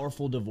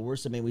powerful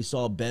divorce. I mean, we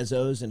saw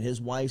Bezos and his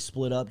wife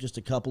split up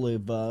just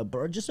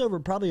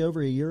probably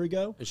over a year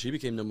ago. And she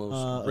became the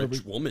most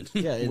rich woman.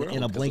 Yeah,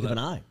 in a blink of an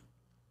eye.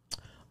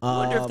 I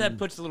wonder if that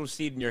puts a little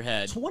seed in your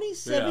head.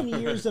 27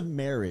 years of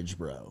marriage,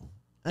 bro.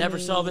 Never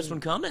saw this one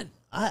coming.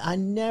 I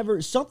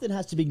never. Something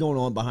has to be going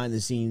on behind the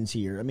scenes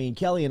here. I mean,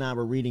 Kelly and I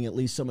were reading at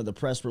least some of the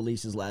press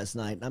releases last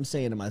night, and I'm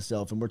saying to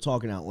myself, and we're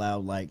talking out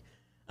loud, like,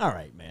 all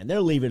right, man,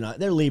 they're leaving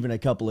a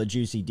couple of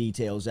juicy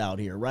details out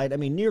here, right? I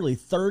mean, nearly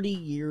 30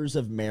 years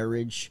of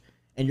marriage,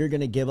 and you're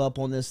going to give up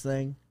on this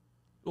thing?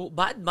 Well,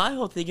 my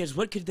whole thing is,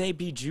 what could they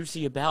be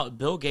juicy about?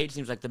 Bill Gates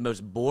seems like the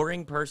most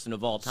boring person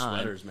of all time.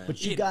 Sweaters, man.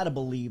 But you got to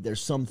believe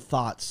there's some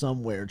thought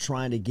somewhere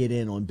trying to get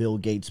in on Bill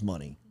Gates'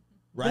 money,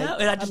 right? Yeah,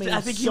 and I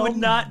think he would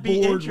not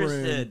be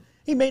interested.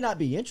 He may not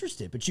be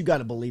interested, but you got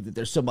to believe that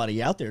there's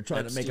somebody out there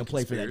trying to make a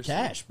play for that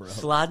cash, bro.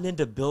 Sliding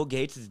into Bill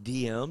Gates'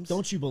 DMs.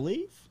 Don't you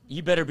believe?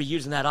 You better be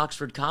using that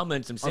Oxford comma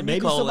and some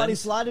semicolons. Or maybe somebody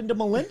slide into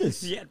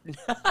Melinda's. Yeah.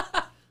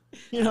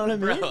 You know what I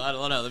mean? Bro, I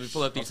don't know. Let me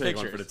pull up these I'll take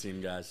pictures. one for the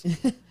team, guys.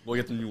 We'll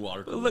get the new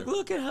water cooler.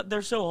 Look at how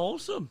they're so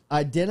wholesome.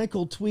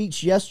 Identical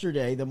tweets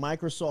yesterday. The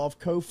Microsoft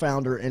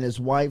co-founder and his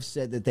wife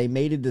said that they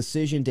made a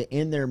decision to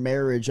end their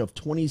marriage of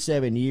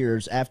 27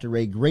 years after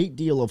a great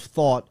deal of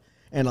thought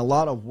and a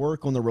lot of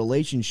work on the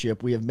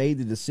relationship. We have made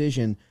the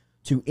decision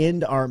to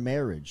end our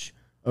marriage.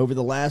 Over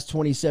the last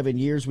 27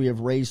 years, we have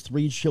raised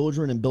 3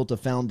 children and built a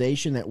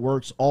foundation that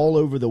works all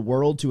over the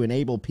world to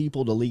enable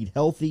people to lead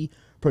healthy,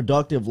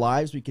 productive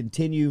lives. We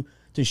continue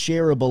to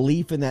share a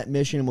belief in that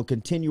mission and will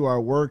continue our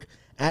work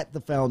at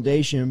the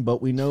foundation, but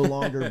we no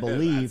longer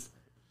believe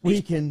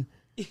we can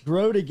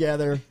grow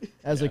together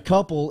as a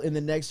couple in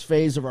the next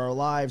phase of our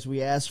lives.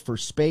 We ask for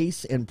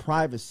space and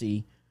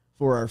privacy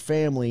for our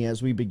family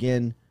as we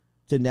begin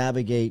to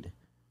navigate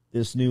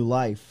this new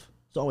life.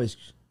 It's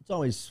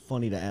always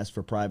funny to ask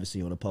for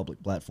privacy on a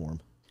public platform.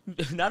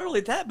 Not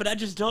only that, but I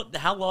just don't.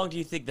 How long do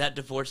you think that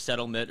divorce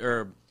settlement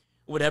or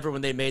whatever,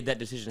 when they made that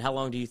decision, how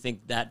long do you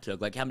think that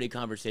took? Like, how many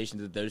conversations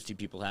did those two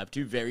people have?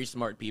 Two very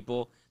smart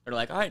people. They're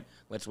like, all right,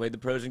 let's weigh the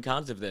pros and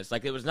cons of this.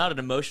 Like, it was not an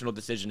emotional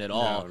decision at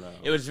all. No.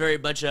 It was very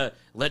much a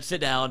let's sit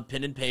down,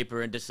 pen and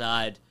paper, and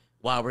decide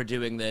why we're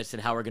doing this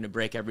and how we're going to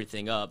break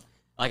everything up.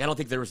 Like, I don't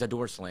think there was a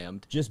door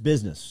slammed. Just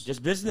business.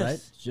 Just business. Right?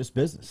 It's just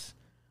business.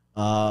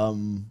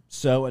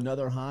 So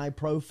another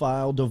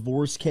high-profile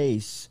divorce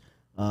case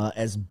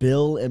as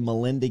Bill and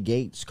Melinda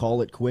Gates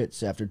call it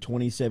quits after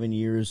 27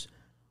 years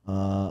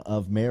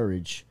of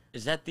marriage.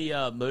 Is that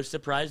the most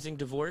surprising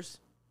divorce?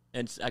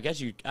 And I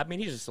guess I mean,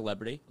 he's a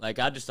celebrity. Like,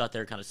 I just thought they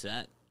were kind of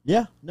set.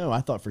 Yeah, no,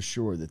 I thought for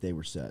sure that they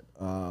were set.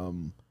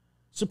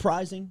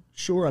 Surprising,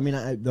 sure. I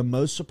mean, the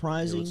most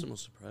surprising. What's the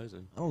most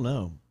surprising? I don't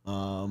know.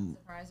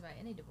 Surprised by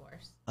any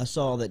divorce. I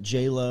saw that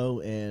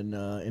J-Lo and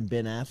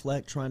Ben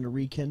Affleck trying to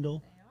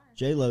rekindle.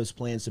 J-Lo's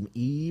playing some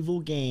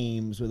evil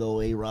games with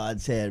old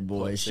A-Rod's head,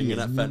 boy. She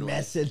is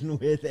messing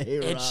with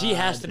A-Rod. And she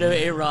has to know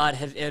A-Rod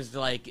is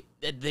like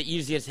the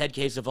easiest head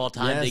case of all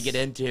time to get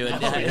into.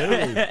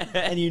 And,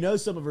 and you know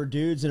some of her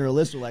dudes in her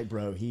list are like,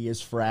 bro, he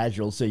is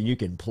fragile, so you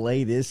can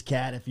play this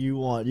cat if you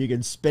want. You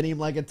can spin him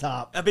like a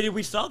top. I mean,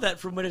 we saw that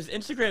from his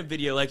Instagram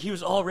video. Like, he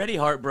was already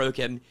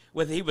heartbroken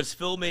when he was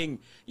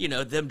filming,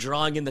 them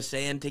drawing in the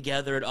sand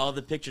together and all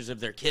the pictures of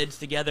their kids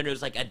together. And it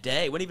was like a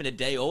day, wasn't even a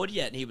day old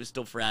yet, and he was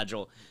still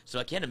fragile. So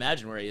I can't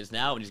imagine where he is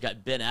now, and he's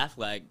got Ben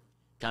Affleck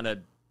kind of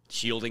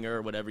shielding her,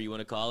 or whatever you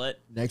want to call it.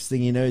 Next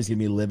thing you know, he's going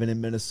to be living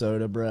in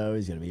Minnesota, bro.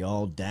 He's going to be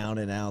all down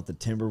and out. The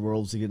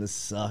Timberwolves are going to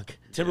suck.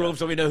 Timberwolves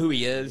don't even know who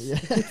he is. Yeah,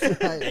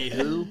 that's right. Hey,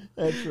 who?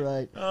 That's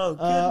right. Oh,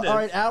 goodness. All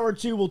right, hour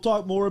 2, we'll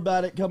talk more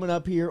about it coming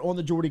up here on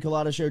the Jordy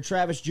Culotta Show.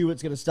 Travis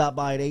Jewett's going to stop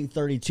by at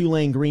 8:30.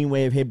 Tulane Green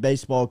Wave head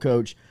baseball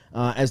coach.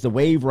 As the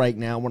Wave right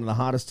now, one of the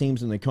hottest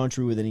teams in the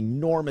country with an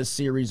enormous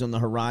series on the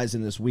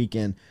horizon this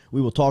weekend.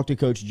 We will talk to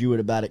Coach Jewett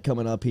about it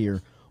coming up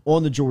here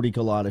on the Jordy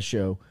Culotta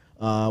Show.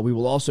 We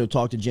will also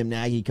talk to Jim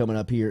Nagy coming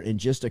up here in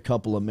just a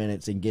couple of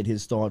minutes and get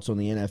his thoughts on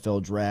the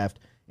NFL draft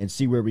and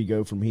see where we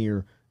go from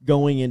here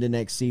going into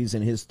next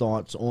season, his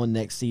thoughts on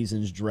next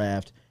season's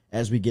draft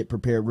as we get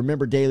prepared.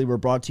 Remember, Daily, we're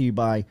brought to you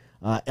by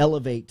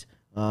Elevate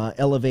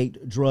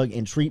Drug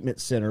and Treatment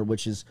Center,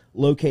 which is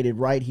located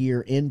right here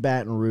in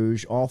Baton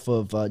Rouge off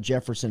of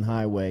Jefferson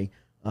Highway.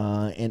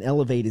 And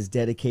Elevate is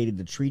dedicated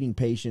to treating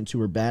patients who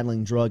are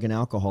battling drug and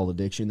alcohol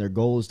addiction. Their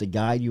goal is to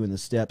guide you in the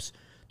steps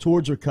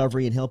towards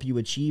recovery and help you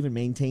achieve and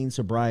maintain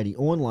sobriety.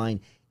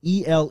 Online,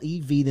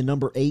 ELEV, the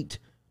number 8,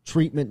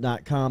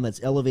 treatment.com.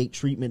 That's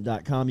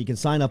elevatetreatment.com. You can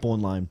sign up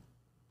online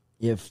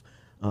if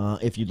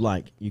you'd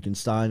like. You can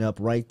sign up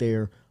right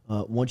there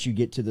once you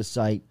get to the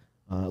site.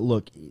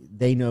 Look,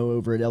 they know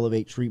over at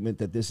Elevate Treatment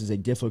that this is a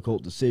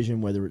difficult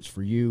decision, whether it's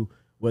for you,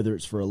 whether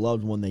it's for a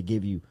loved one. They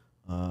give you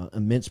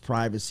immense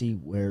privacy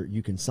where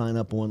you can sign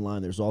up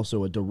online. There's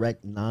also a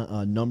direct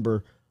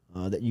number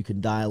that you can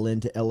dial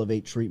into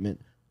Elevate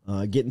Treatment.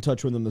 Get in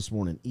touch with them this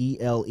morning.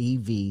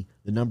 ELEV,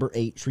 the number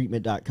 8,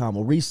 treatment.com.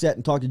 We'll reset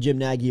and talk to Jim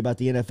Nagy about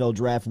the NFL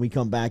draft when we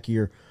come back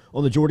here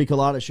on the Jordy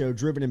Culotta Show,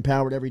 driven and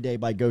powered every day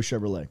by Geaux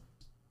Chevrolet.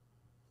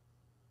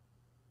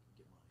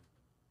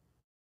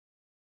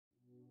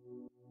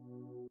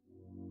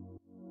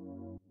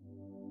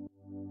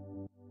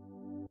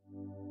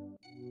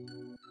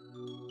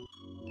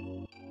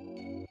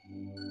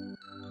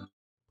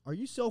 Are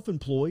you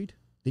self-employed?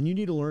 Then you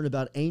need to learn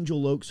about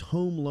Angel Oak's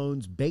Home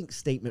Loans Bank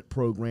Statement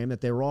program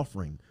that they're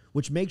offering,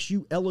 which makes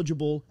you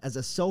eligible as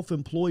a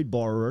self-employed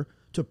borrower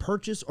to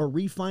purchase or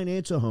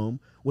refinance a home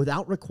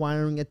without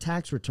requiring a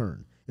tax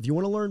return. If you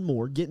want to learn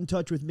more, get in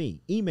touch with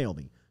me. Email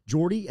me,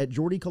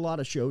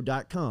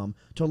 jordy@jordyculotta.show.com,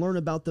 to learn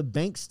about the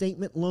bank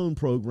statement loan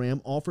program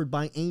offered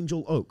by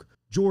Angel Oak.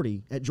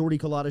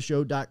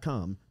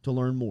 jordy@jordyculotta.show.com to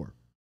learn more.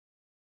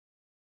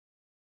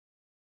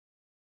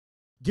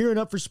 Gearing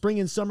up for spring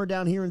and summer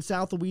down here in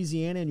South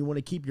Louisiana, and you want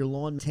to keep your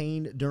lawn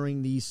maintained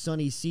during these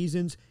sunny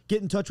seasons,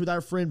 get in touch with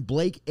our friend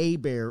Blake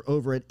Abear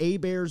over at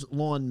Abear's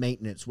Lawn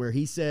Maintenance, where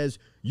he says,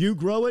 you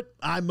grow it,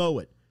 I mow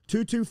it.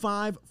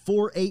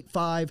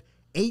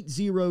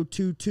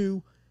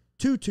 225-485-8022.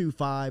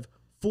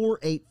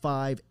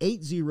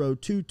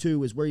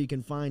 225-485-8022 is where you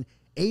can find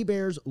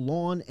Abear's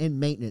Lawn and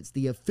Maintenance,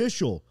 the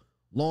official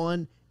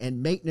lawn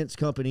and maintenance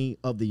company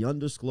of the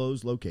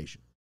undisclosed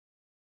location.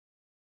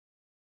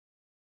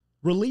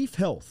 Relief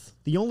Health,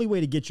 the only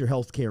way to get your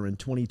health care in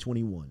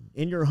 2021.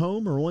 In your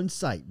home or on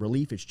site,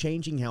 Relief is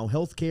changing how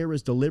health care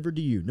is delivered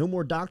to you. No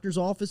more doctor's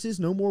offices,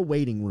 no more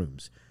waiting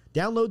rooms.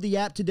 Download the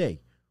app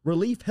today,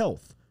 Relief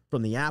Health,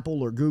 from the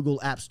Apple or Google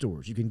app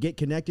stores. You can get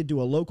connected to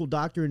a local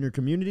doctor in your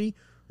community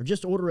or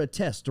just order a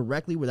test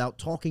directly without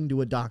talking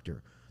to a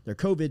doctor. Their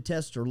COVID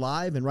tests are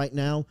live, and right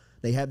now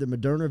they have the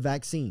Moderna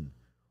vaccine.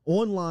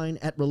 Online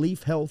at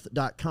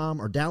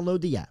reliefhealth.com or download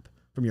the app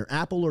from your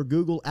Apple or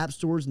Google app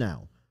stores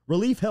now.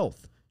 Relief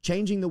Health,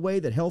 changing the way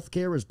that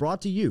healthcare is brought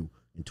to you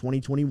in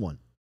 2021.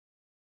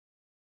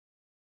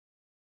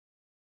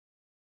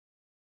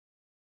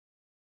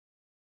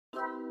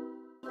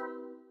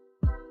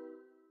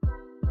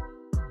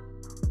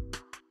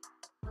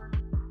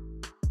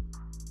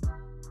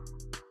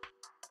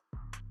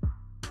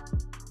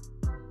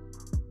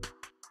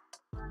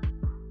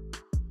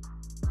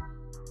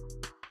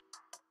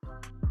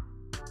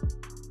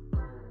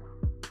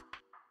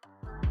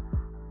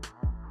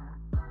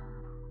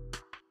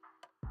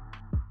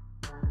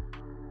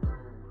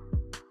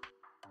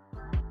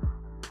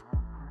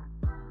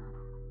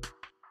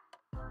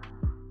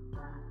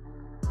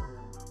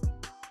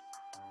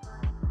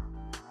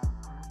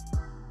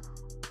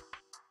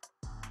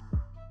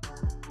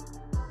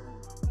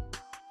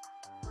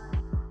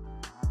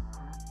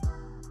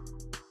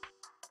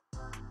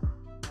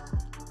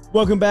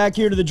 Welcome back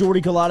here to the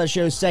Jordy Culotta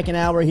Show, second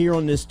hour here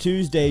on this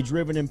Tuesday,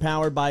 driven and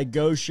powered by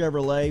Geaux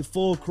Chevrolet.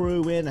 Full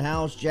crew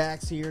in-house.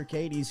 Jack's here,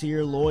 Katie's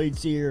here,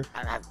 Lloyd's here.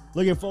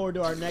 Looking forward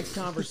to our next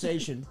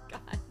conversation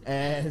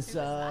as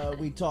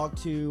we talk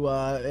to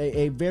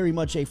a very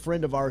much a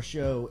friend of our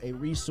show, a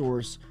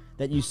resource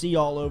that you see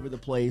all over the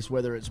place,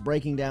 whether it's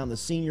breaking down the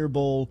Senior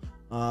Bowl,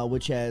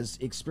 which has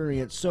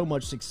experienced so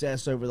much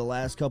success over the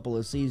last couple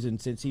of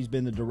seasons since he's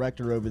been the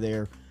director over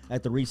there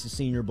at the Reese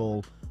Senior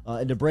Bowl.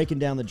 And to breaking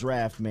down the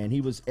draft, man,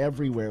 he was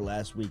everywhere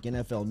last week.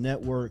 NFL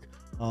Network,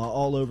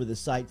 all over the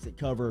sites that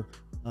cover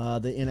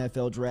the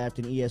NFL draft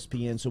and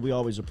ESPN. So we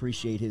always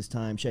appreciate his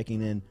time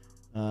checking in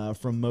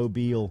from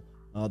Mobile,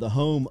 the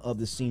home of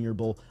the Senior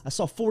Bowl. I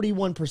saw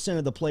 41%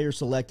 of the players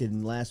selected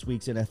in last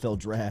week's NFL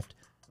draft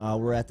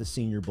were at the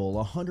Senior Bowl.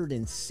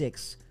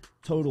 106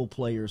 total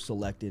players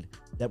selected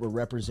that were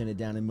represented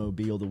down in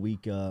Mobile the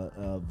week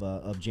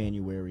of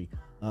January.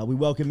 We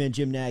welcome in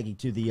Jim Nagy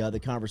to the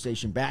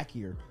conversation back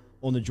here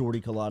on the Jordy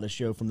Culotta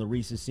Show from the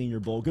Reese Senior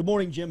Bowl. Good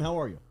morning, Jim. How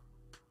are you?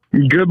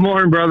 Good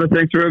morning, brother.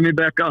 Thanks for having me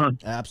back on.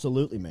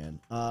 Absolutely, man.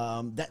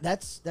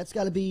 That's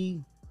got to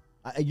be.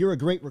 You're a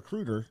great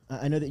recruiter.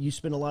 I know that you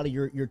spend a lot of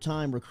your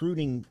time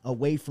recruiting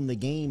away from the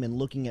game and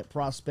looking at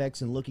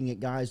prospects and looking at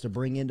guys to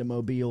bring into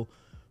Mobile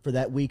for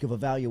that week of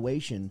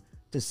evaluation.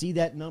 To see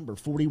that number,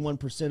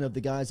 41% of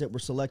the guys that were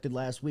selected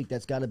last week,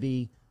 that's got to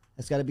be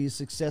a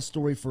success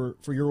story for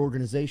your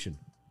organization.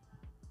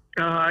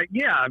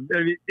 Yeah,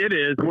 it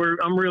is.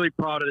 I'm really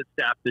proud of the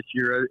staff this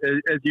year.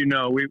 As you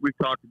know, we've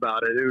talked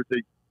about it. It was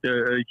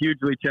a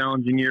hugely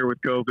challenging year with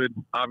COVID.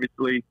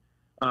 Obviously,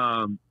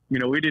 we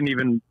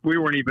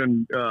weren't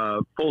even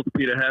full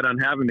speed ahead on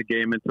having the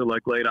game until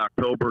like late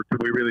October, till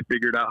we really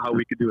figured out how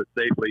we could do it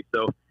safely.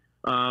 So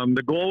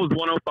the goal was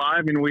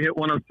 105, and we hit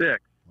 106.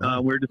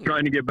 We're just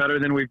trying to get better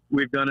than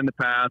we've done in the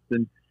past,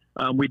 and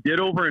we did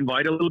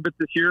over-invite a little bit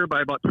this year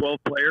by about 12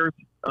 players,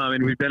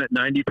 and we've been at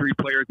 93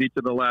 players each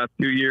of the last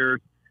 2 years.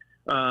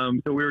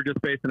 So we were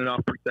just basing it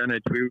off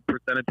percentage.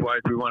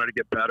 Percentage-wise, we wanted to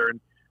get better. And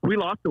we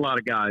lost a lot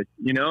of guys,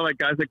 like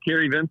guys like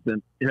Kerry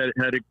Vincent had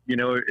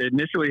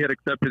initially had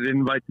accepted an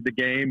invite to the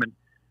game.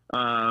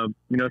 And,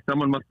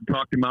 someone must have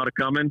talked him out of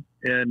coming.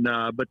 And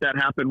but that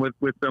happened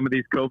with some of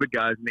these COVID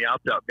guys and the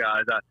opt-out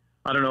guys.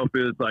 I don't know if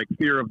it was like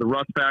fear of the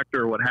rust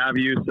factor or what have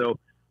you. So,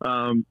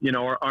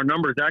 our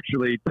numbers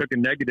actually took a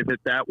negative hit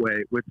that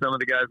way with some of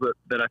the guys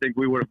that I think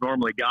we would have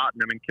normally gotten.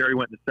 I mean, Kerry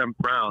went in the 7th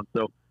round.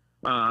 So,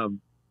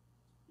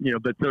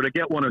 but so to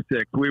get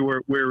 106, we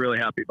were really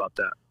happy about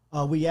that.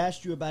 We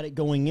asked you about it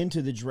going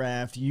into the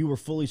draft. You were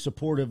fully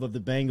supportive of the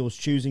Bengals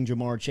choosing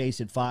Jamar Chase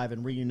at 5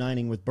 and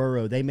reuniting with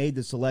Burrow. They made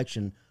the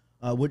selection.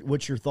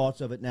 What's your thoughts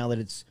of it now that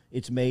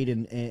it's made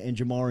and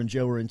Jamar and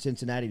Joe are in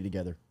Cincinnati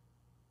together?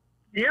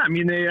 Yeah, I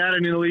mean, they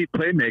added an elite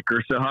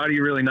playmaker, so how do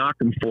you really knock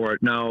them for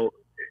it? Now,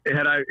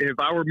 if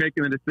I were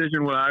making a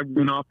decision, would I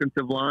do an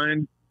offensive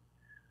line?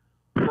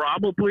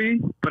 Probably,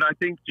 but I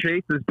think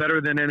Chase is better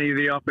than any of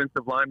the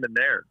offensive linemen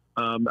there.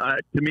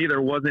 To me,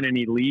 there wasn't an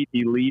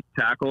elite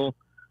tackle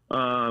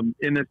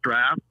in this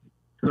draft,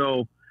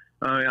 so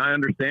I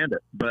understand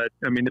it. But,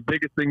 I mean, the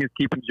biggest thing is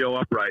keeping Joe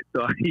upright,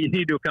 so you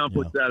need to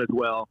accomplish that as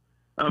well.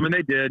 And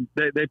they did.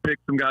 They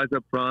picked some guys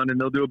up front, and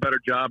they'll do a better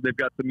job. They've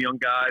got some young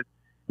guys.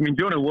 I mean,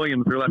 Jonah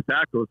Williams, their left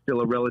tackle, is still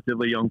a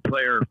relatively young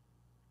player,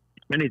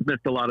 and he's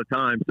missed a lot of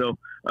time. So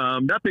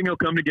that thing will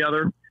come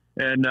together,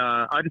 and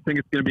I just think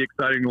it's going to be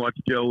exciting to watch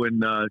Joe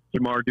and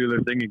Jamar do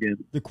their thing again.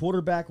 The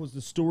quarterback was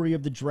the story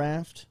of the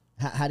draft.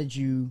 What did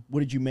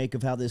you make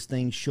of how this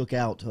thing shook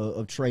out,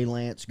 of Trey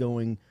Lance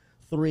going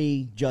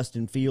 3,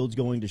 Justin Fields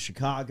going to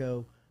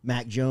Chicago,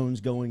 Mac Jones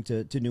going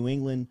to New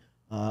England?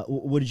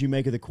 What did you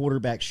make of the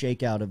quarterback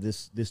shakeout of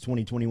this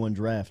 2021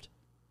 draft?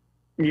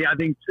 Yeah, I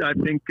think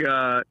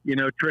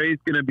Trey's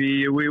going to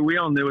be. We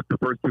all knew what the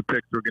first 2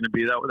 picks were going to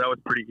be. That was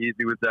pretty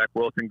easy with Zach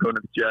Wilson going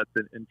to the Jets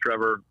and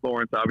Trevor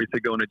Lawrence obviously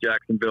going to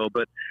Jacksonville.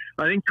 But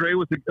I think Trey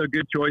was a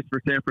good choice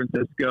for San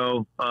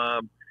Francisco.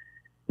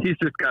 He's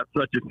just got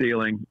such a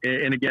ceiling,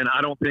 and again,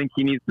 I don't think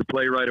he needs to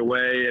play right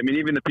away. I mean,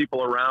 even the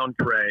people around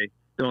Trey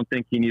don't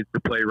think he needs to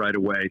play right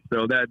away.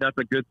 So that's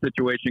a good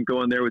situation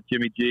going there with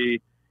Jimmy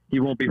G. He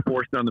won't be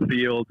forced on the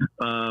field,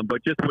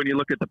 but just when you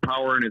look at the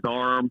power in his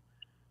arm.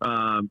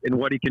 And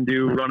what he can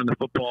do running the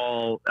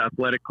football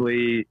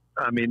athletically.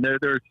 I mean,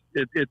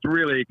 it's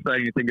really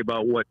exciting to think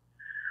about what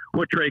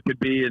Trey could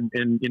be in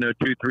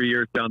 2-3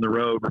 years down the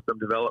road with some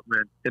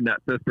development in that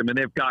system. And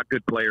they've got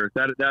good players.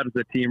 That is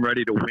a team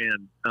ready to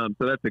win.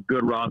 So that's a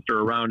good roster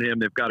around him.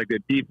 They've got a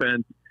good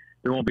defense.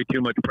 There won't be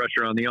too much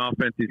pressure on the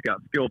offense. He's got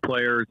skill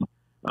players.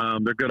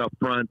 They're good up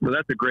front. So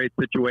that's a great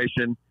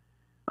situation.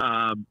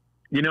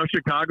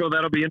 Chicago,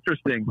 that'll be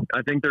interesting.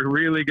 I think they're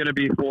really going to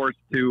be forced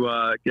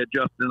to get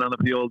Justin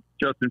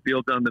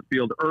Fields on the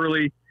field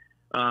early.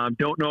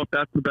 Don't know if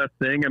that's the best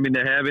thing. I mean,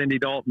 they have Andy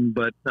Dalton,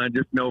 but I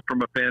just know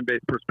from a fan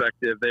base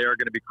perspective, they are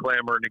going to be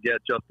clamoring to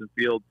get Justin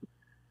Fields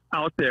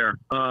out there.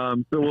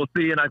 So we'll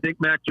see. And I think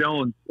Mac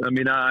Jones, I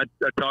mean, I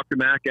talked to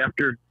Mac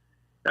after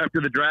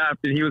after the draft,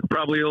 and he was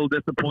probably a little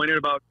disappointed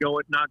about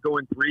not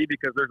going 3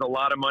 because there's a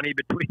lot of money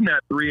between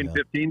that 3 and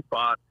 15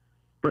 spot.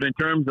 But in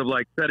terms of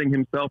like setting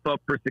himself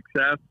up for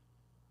success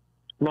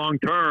long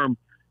term,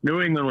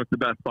 New England was the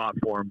best spot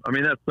for him. I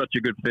mean, that's such a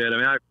good fit. I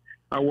mean,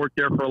 I worked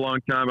there for a long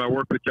time. I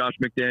worked with Josh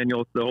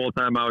McDaniels the whole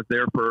time I was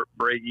there for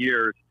 8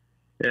 years.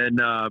 And,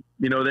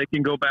 they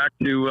can go back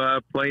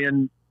to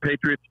playing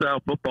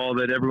Patriot-style football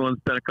that everyone's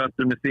been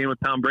accustomed to seeing with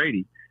Tom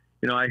Brady.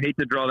 I hate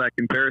to draw that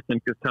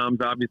comparison because Tom's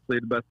obviously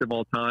the best of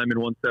all time and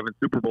won 7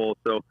 Super Bowls,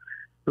 so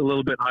it's a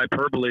little bit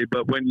hyperbole.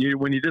 But when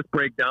you just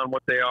break down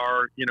what they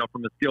are,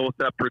 from a skill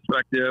set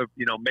perspective,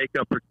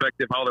 makeup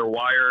perspective, how they're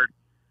wired,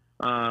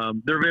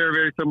 they're very,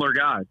 very similar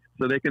guys.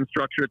 So they can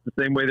structure it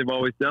the same way they've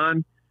always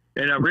done.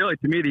 And really,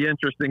 to me, the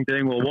interesting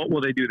thing, what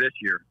will they do this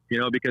year?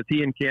 Because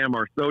he and Cam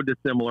are so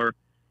dissimilar.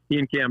 He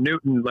and Cam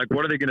Newton, like,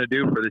 what are they going to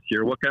do for this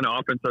year? What kind of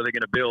offense are they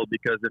going to build?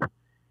 Because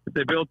if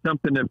they build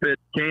something to fit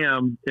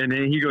Cam and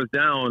then he goes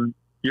down,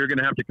 you're going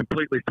to have to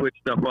completely switch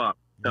stuff up.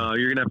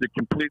 You're going to have to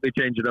completely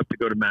change it up to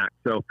go to Mac.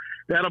 So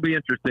that'll be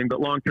interesting.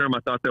 But long term, I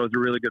thought that was a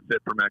really good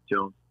fit for Mac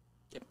Jones.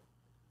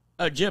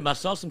 Jim, I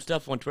saw some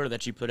stuff on Twitter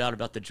that you put out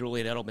about the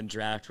Julian Edelman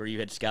draft where you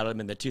had scouted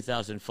him in the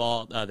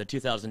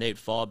 2008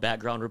 fall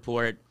background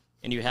report,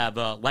 and you have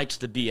likes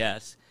the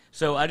BS.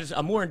 So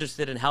I'm more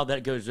interested in how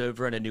that goes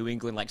over in a New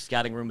England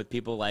scouting room with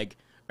people like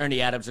Ernie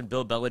Adams and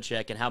Bill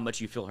Belichick, and how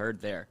much you feel heard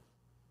there.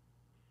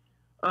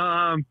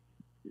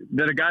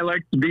 That a guy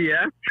likes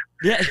BS?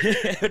 Yeah,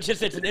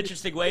 it's an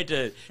interesting way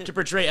to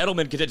portray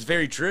Edelman because it's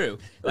very true.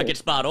 It's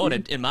spot on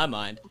in my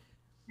mind.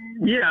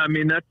 Yeah, I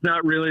mean, that's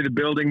not really the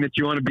building that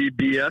you want to be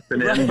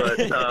BSing in,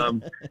 but,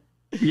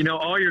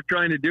 all you're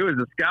trying to do as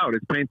a scout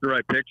is paint the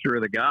right picture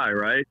of the guy,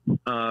 right?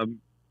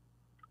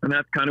 And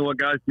that's kind of what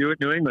guys do at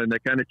New England. They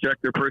kind of check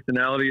their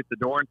personality at the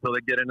door until they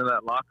get into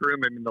that locker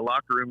room. I mean, the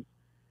locker room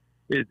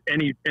is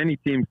any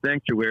team's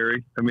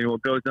sanctuary. I mean,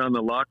 what goes on in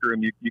the locker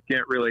room, you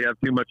can't really have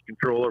too much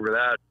control over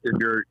that if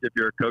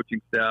you're a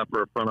coaching staff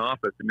or a front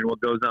office. I mean,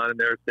 what goes on in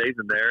there stays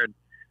in there, and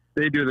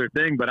they do their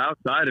thing. But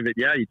outside of it,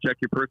 yeah, you check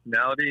your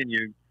personality and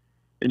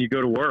you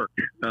go to work.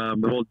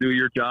 The whole "do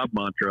your job"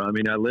 mantra. I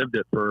mean, I lived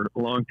it for a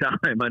long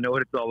time. I know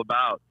what it's all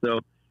about.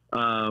 So,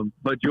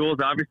 but Jules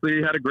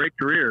obviously had a great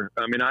career.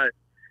 I mean,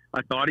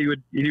 I thought he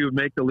would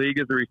make the league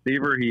as a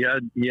receiver. He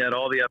had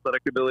all the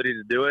athletic ability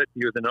to do it.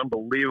 He was an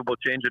unbelievable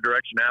change of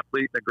direction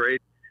athlete and a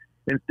great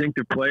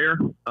instinctive player.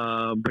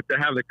 But to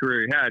have the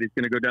career he had, he's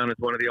going to go down as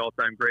one of the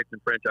all-time greats in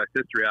franchise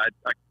history.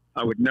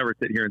 I would never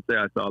sit here and say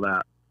I saw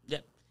that. Yeah.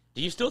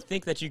 Do you still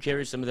think that you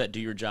carry some of that "do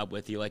your job"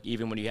 with you?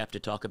 Even when you have to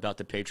talk about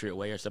the Patriot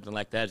way or something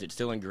like that, is it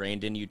still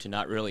ingrained in you to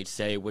not really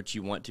say what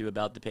you want to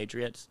about the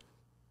Patriots?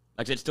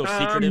 Is it still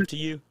secretive to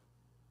you?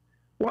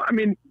 Well, I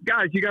mean,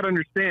 guys, you got to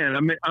understand.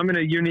 I'm in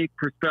a unique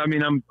perspective. I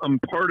mean, I'm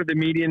part of the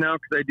media now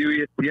because I do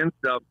ESPN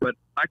stuff, but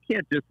I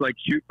can't just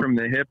shoot from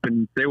the hip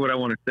and say what I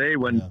want to say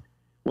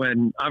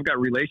when I've got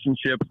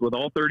relationships with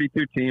all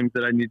 32 teams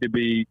that I need to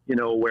be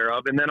aware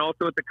of, and then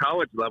also at the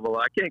college level,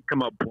 I can't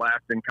come up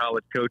blasting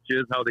college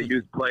coaches how they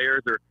use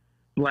players or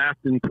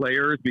blasting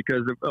players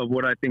because of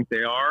what I think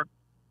they are,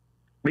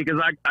 because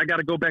I got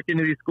to go back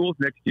into these schools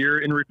next year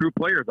and recruit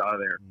players out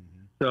of there.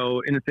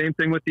 So, and the same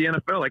thing with the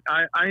NFL.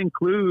 I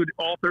include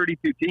all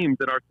 32 teams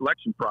in our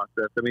selection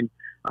process. I mean,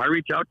 I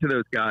reach out to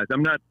those guys.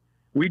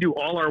 We do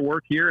all our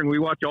work here and we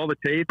watch all the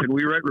tape and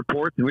we write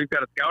reports and we've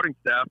got a scouting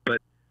staff.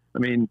 But, I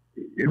mean,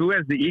 who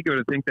has the ego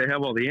to think they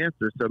have all the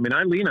answers? So, I mean,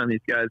 I lean on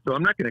these guys. So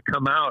I'm not going to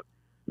come out.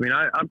 I mean,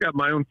 I've got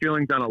my own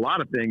feelings on a lot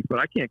of things, but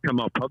I can't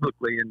come out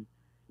publicly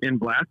and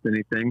blast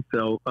anything.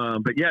 So,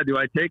 but yeah, do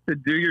I take the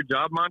 "do your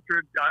job"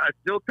 mantra? I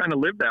still kind of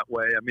live that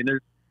way. I mean,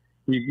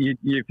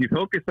 if you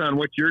focus on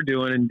what you're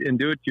doing and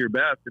do it to your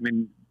best, I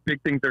mean,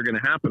 big things are going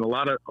to happen. A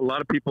lot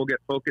of people get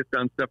focused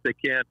on stuff they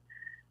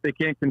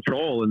can't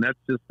control, and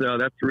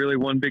that's really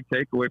one big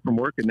takeaway from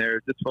working there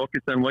is just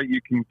focus on what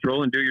you can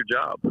control and do your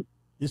job.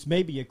 This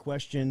may be a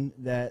question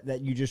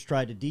that you just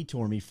tried to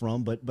detour me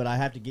from, but I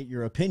have to get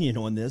your opinion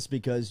on this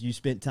because you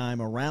spent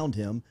time around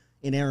him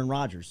in Aaron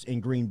Rodgers in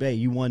Green Bay.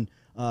 You won.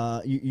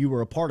 You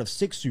were a part of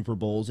 6 Super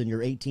Bowls in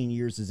your 18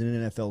 years as an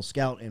NFL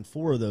scout, and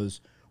 4 of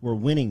those were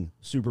winning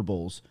Super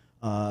Bowls.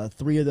 2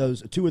 of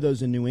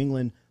those in New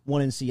England,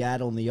 1 in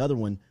Seattle, and the other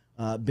one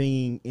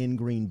being in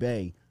Green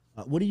Bay.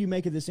 What do you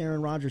make of this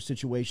Aaron Rodgers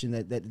situation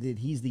that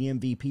he's the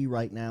MVP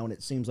right now, and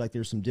it seems like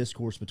there's some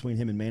discourse between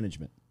him and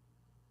management?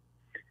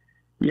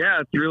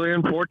 Yeah, it's really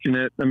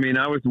unfortunate. I mean,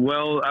 I was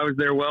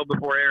there well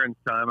before Aaron's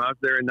time. I was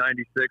there in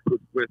 '96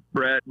 with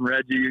Brett and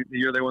Reggie the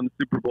year they won the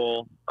Super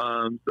Bowl.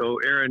 So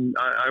Aaron,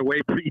 I way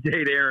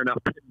predate Aaron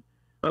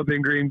up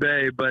in Green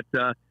Bay, but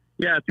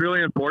yeah, it's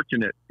really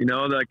unfortunate.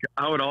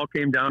 How it all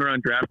came down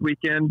around draft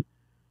weekend.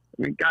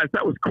 I mean, guys,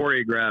 that was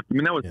choreographed. I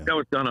mean, that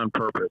was done on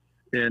purpose.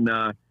 And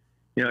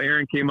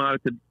Aaron came out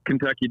at the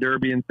Kentucky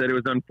Derby and said it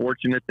was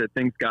unfortunate that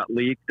things got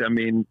leaked. I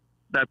mean,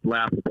 that's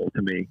laughable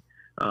to me.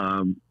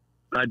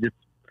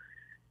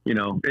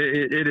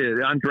 It is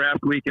on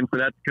draft weekend for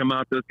that to come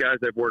out. Those guys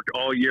have worked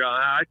all year.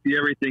 I see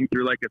everything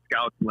through like a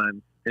scout's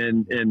lens.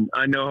 And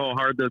I know how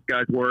hard those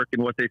guys work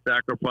and what they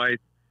sacrifice,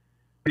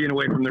 being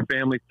away from their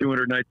families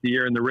 200 nights a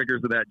year and the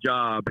rigors of that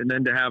job. And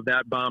then to have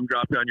that bomb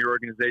dropped on your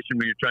organization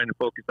when you're trying to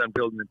focus on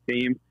building a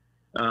team,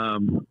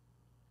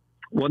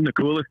 wasn't the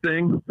coolest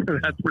thing,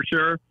 that's for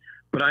sure.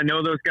 But I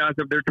know those guys,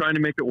 they're trying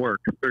to make it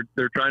work.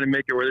 They're trying to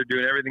make it where they're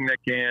doing everything they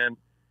can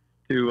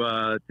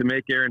to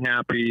make Aaron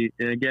happy.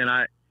 And again,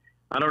 I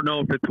don't know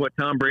if it's what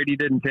Tom Brady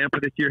did in Tampa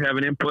this year, have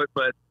an input,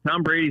 but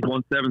Tom Brady's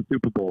won 7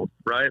 Super Bowls,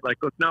 right? Like,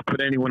 let's not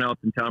put anyone else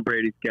in Tom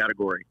Brady's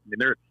category. I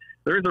mean,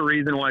 there's a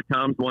reason why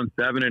Tom's won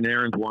 7 and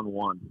Aaron's won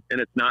 1, and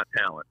it's not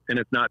talent, and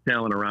it's not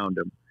talent around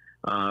him.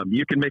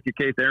 You can make a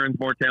case Aaron's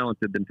more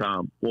talented than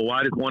Tom. Well,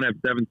 why does one have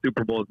 7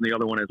 Super Bowls and the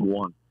other one has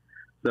 1?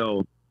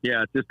 So,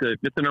 yeah, it's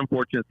an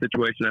unfortunate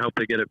situation. I hope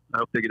they get it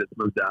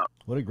smoothed out.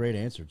 What a great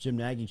answer. Jim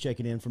Nagy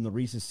checking in from the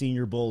Reese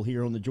Senior Bowl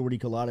here on the Jordy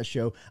Culotta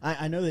Show.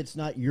 I know it's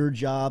not your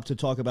job to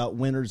talk about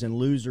winners and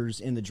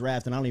losers in the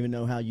draft, and I don't even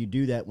know how you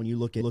do that when you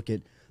look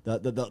at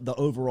the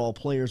overall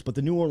players. But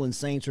the New Orleans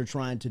Saints are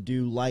trying to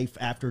do life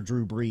after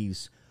Drew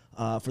Brees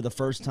for the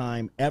first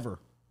time ever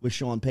with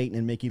Sean Payton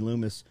and Mickey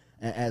Loomis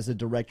as the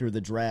director of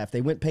the draft.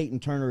 They went Peyton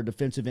Turner, a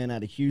defensive end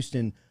out of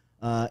Houston,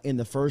 in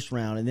the first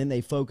round, and then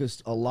they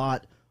focused a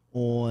lot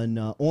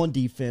on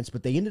defense,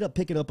 but they ended up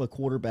picking up a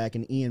quarterback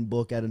in Ian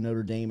Book out of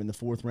Notre Dame in the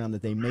 4th round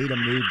that they made a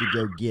move to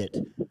go get.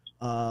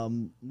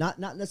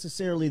 Not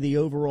necessarily the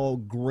overall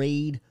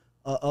grade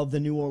of the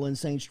New Orleans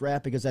Saints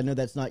draft, because I know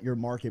that's not your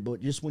market, but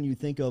just when you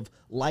think of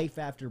life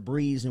after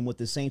Breeze and what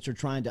the Saints are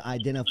trying to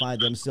identify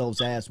themselves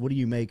as, what do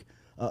you make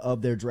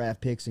of their draft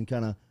picks and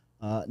kind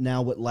of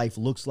now what life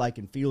looks like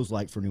and feels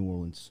like for New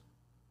Orleans?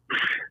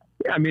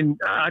 Yeah, I mean,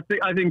 I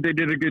think they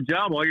did a good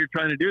job. All you're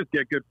trying to do is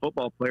get good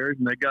football players,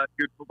 and they got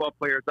good football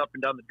players up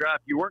and down the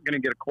draft. You weren't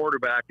going to get a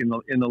quarterback in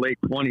the late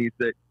 20s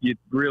that you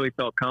really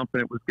felt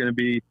confident was going to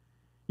be,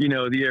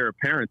 the heir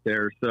apparent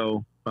there.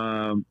 So,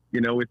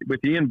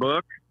 with Ian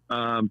Book,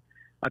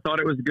 I thought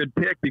it was a good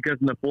pick because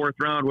in the 4th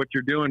round, what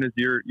you're doing is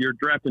you're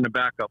drafting a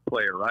backup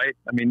player, right?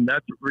 I mean,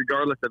 that's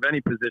regardless of any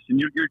position.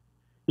 You're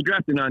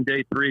drafting on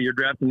day 3. You're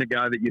drafting a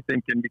guy that you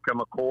think can become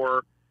a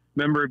core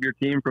member of your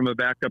team from a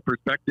backup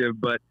perspective,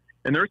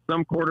 and there's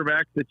some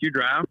quarterbacks that you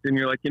draft and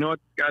you're like, you know what,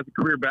 this guy's a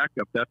career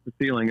backup. That's the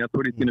ceiling. That's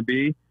what he's going to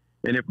be.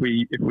 And if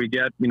we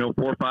get, 4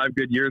 or 5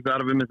 good years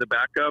out of him as a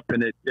backup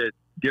and it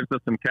gives us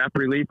some cap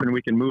relief and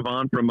we can move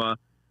on from a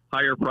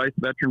higher priced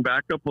veteran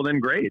backup, well then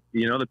great.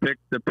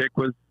 The pick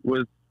was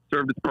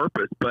served its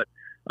purpose. But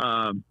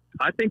I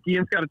think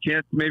Ian's got a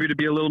chance maybe to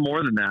be a little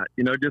more than that.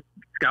 Just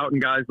scouting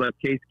guys like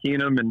Case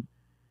Keenum and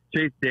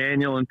Chase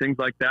Daniel and things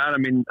like that. I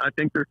mean, I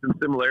think there's some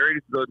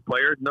similarities to those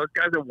players, and those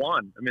guys have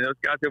won. I mean, those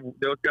guys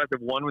have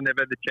won when they've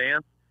had the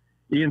chance.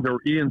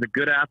 Ian's a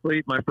good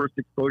athlete. My first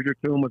exposure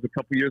to him was a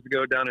couple years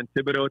ago down in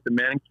Thibodeau at the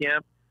Manning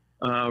camp.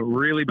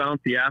 Really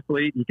bouncy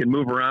athlete. He can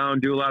move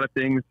around, do a lot of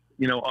things,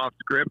 off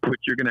script,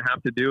 which you're going to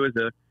have to do as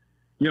a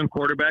young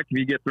quarterback if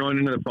you get thrown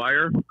into the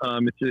fire.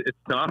 It's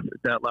tough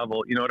at that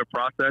level, to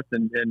process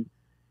and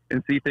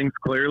see things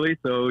clearly.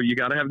 So you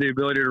got to have the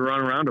ability to run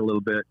around a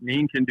little bit.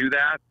 Ian can do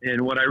that.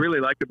 And what I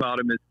really like about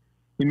him is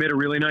he made a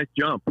really nice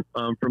jump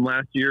from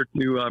last year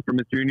to from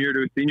his junior year to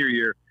his senior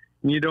year.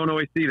 And you don't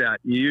always see that.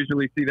 You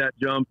usually see that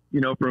jump,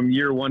 from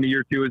year 1 to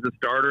year 2 as a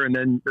starter, and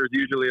then there's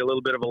usually a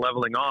little bit of a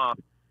leveling off.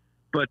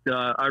 But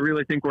I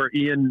really think where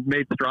Ian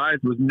made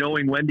strides was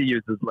knowing when to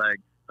use his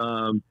legs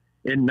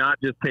and not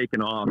just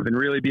taking off, and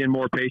really being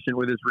more patient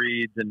with his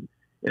reads and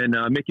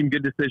making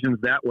good decisions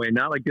that way.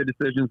 Not like good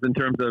decisions in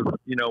terms of,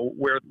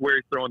 where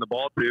he's throwing the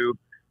ball to,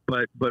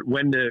 but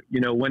when to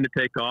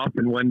take off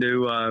and when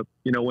to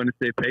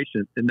stay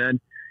patient. And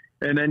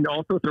then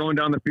also throwing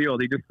down the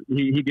field.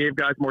 He gave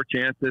guys more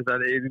chances.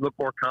 He looked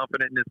more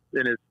confident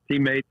in his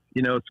teammates,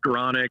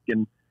 Skoranek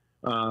and,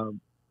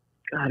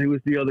 who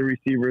was the other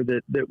receiver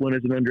that went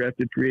as an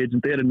undrafted free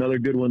agent? They had another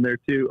good one there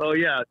too. Oh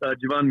yeah.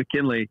 Javon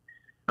McKinley.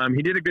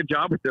 He did a good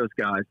job with those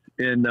guys.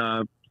 And,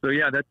 so,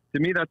 yeah, to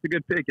me, that's a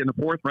good pick. In the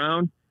 4th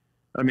round,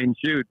 I mean,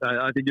 shoot,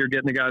 I think you're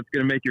getting a guy that's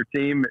going to make your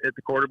team at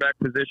the quarterback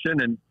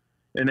position,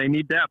 and they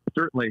need depth,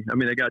 certainly. I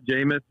mean, they got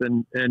Jameis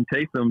and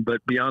Taysom,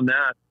 but beyond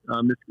that,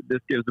 this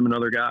gives them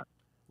another guy.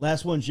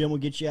 Last one, Jim, we'll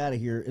get you out of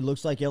here. It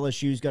looks like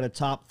LSU's got a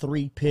top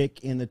 3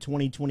 pick in the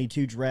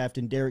 2022 draft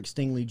in Derek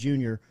Stingley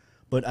Jr.,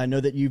 but I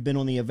know that you've been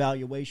on the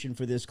evaluation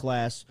for this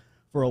class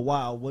for a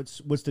while. What's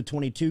the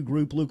 22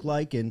 group look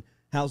like, and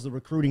how's the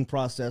recruiting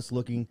process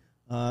looking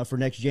for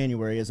next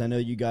January, as I know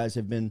you guys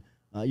have been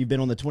you've been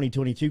on the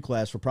 2022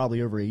 class for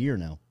probably over a year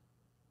now?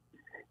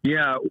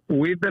 Yeah,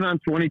 we've been on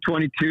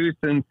 2022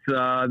 since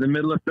the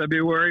middle of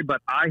February,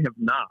 but I have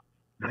not.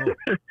 Oh,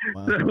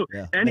 wow. So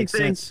yeah,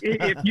 anything,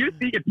 if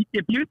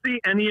you see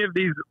any of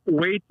these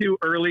way too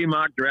early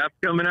mock drafts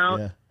coming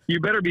out, you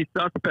better be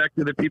suspect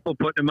of the people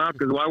putting them out,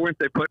 because why weren't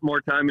they putting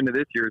more time into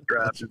this year's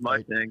draft? Is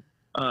my thing.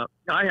 I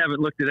haven't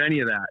looked at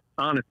any of that,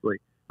 honestly.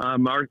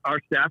 Our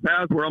staff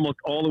has. We're almost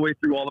all the way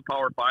through all the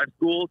Power 5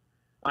 schools.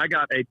 I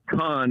got a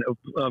ton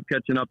of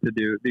catching up to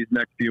do these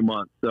next few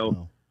months.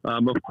 So,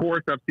 of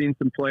course, I've seen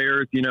some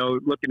players,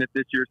 looking at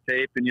this year's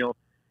tape, and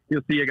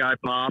you'll see a guy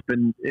pop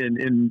and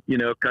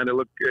kind of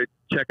look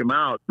check him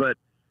out. But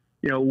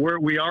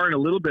we are in a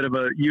little bit of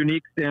a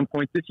unique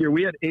standpoint this year.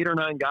 We had 8 or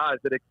 9 guys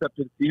that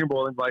accepted Senior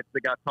Bowl invites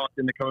that got talked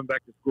into coming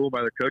back to school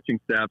by their coaching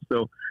staff.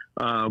 So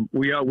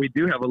we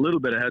do have a little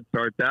bit of head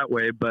start that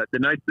way. But the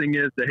nice thing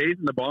is the hay's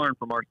in the barn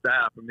from our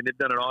staff. I mean, they've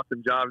done an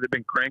awesome job. They've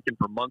been cranking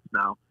for months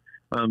now.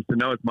 So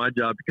now it's my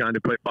job to kind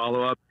of play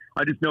follow up.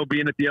 I just know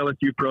being at the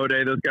LSU Pro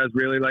Day, those guys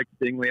really like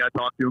Stingley. I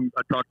talked to him.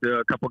 I talked to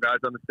a couple guys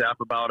on the staff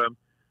about him.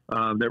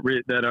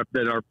 That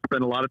are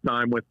spend a lot of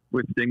time with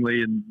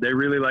Stingley, and they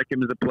really like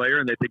him as a player,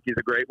 and they think he's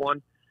a great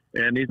one.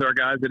 And these are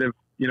guys that have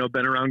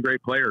been around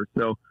great players.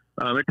 So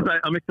I'm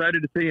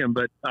excited to see him,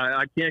 but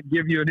I can't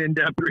give you an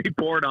in-depth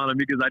report on him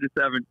because I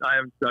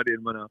haven't studied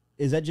him enough.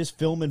 Is that just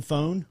film and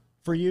phone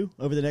for you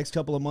over the next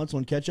couple of months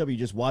on catch up? Are you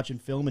just watching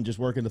film and just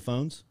working the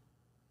phones?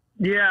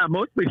 Yeah,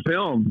 mostly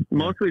film.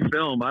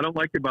 I don't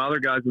like to bother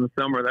guys in the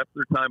summer. That's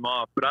their time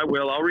off. But I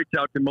will. I'll reach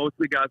out to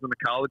mostly guys on the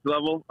college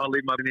level. I'll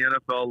leave my in the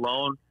NFL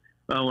alone.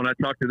 When I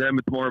talk to them,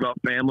 it's more about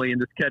family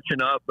and just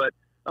catching up. But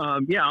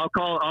I'll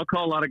call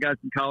a lot of guys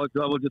in college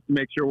level just to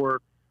make sure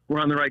we're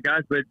on the right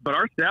guys. But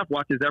our staff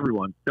watches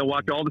everyone. They'll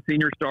watch all the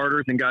senior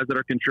starters and guys that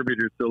are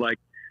contributors. So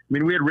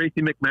we had Reese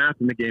McMath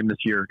in the game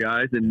this year,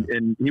 guys,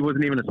 and he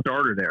wasn't even a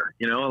starter there.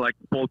 Like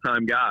a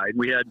full-time guy. And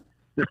we had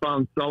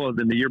Stephon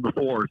Sullivan the year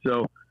before.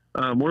 So.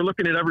 We're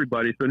looking at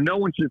everybody, so no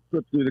one should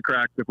slip through the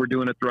cracks if we're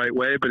doing it the right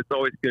way. But it's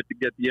always good to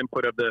get the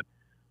input of the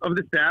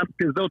staff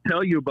because they'll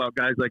tell you about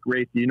guys like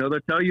Reese. They'll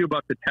tell you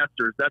about the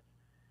testers.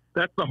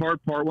 That's the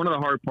hard part. One of the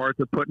hard parts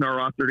of putting our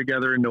roster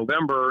together in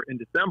November and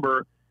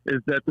December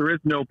is that there is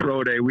no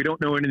pro day. We don't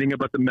know anything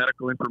about the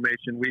medical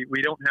information.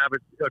 We don't have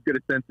a good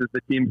a sense as the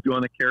teams do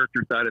on the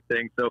character side of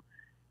things. So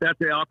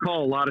I'll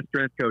call a lot of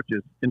strength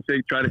coaches and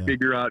try to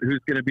figure out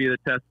who's going to be the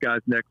test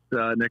guys next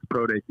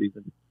pro day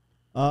season.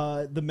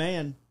 The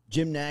man.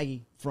 Jim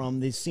Nagy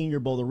from the Senior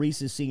Bowl, the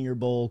Reese's Senior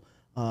Bowl.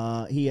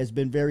 He has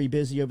been very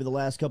busy over the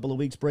last couple of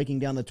weeks breaking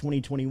down the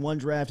 2021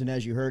 draft, and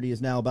as you heard, he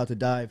is now about to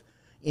dive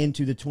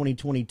into the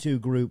 2022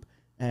 group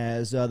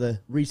as the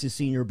Reese's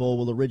Senior Bowl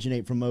will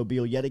originate from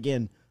Mobile yet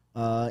again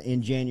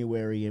in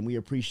January, and we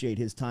appreciate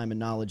his time and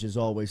knowledge as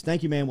always.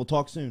 Thank you, man. We'll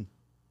talk soon.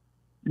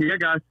 Yeah,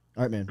 guys.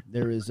 All right, man.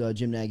 There is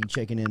Jim Nagy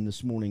checking in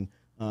this morning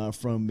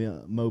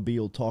from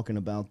Mobile talking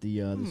about the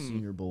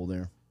Senior Bowl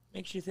there.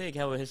 Makes you think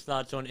how his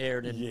thoughts on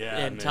Aaron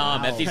and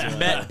Tom as he's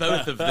met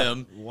both of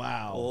them.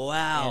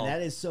 Wow. And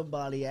that is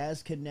somebody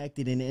as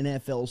connected in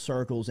NFL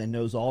circles and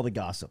knows all the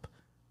gossip,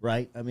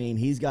 right? I mean,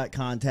 he's got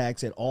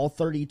contacts at all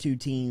 32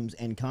 teams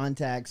and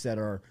contacts that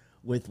are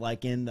with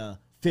in the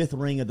fifth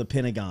ring of the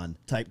Pentagon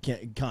type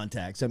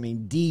contacts. I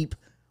mean, deep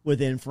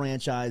within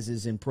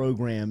franchises and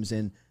programs.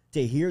 And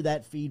to hear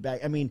that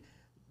feedback, I mean,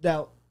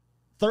 now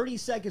 30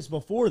 seconds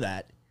before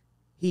that,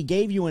 he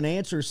gave you an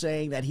answer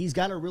saying that he's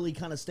got to really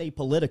kind of stay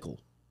political,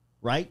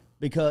 right?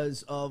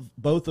 Because of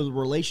both of the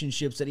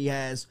relationships that he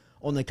has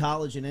on the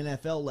college and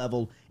NFL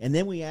level. And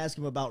then we ask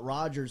him about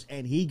Rodgers,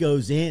 and he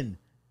goes in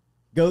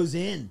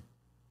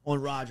on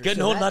Rodgers.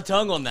 Couldn't hold my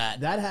tongue on that.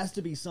 That has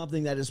to be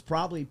something that is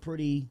probably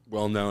pretty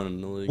well-known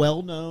in the league.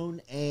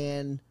 Well-known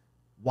and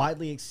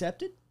widely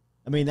accepted.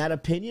 I mean, that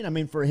opinion, I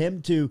mean, for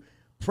him to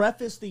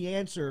preface the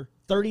answer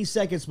 30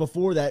 seconds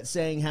before that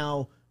saying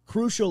how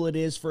crucial it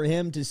is for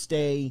him to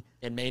stay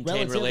and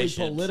maintain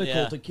relatively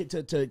political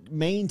to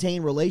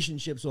maintain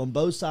relationships on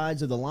both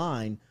sides of the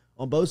line,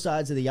 on both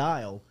sides of the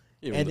aisle,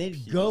 and then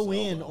go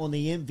in on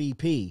the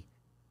MVP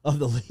of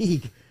the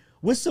league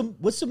with some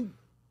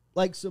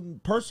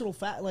personal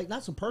fact,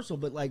 not some personal,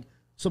 but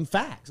some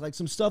facts,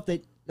 some stuff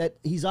that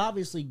he's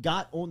obviously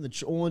got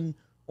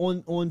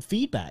on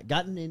feedback,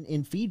 gotten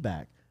in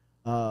feedback.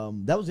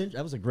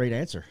 That was a great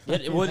answer.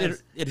 It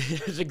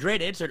is a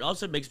great answer. It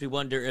also makes me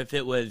wonder if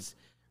it was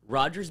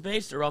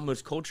Rodgers-based or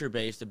almost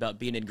culture-based about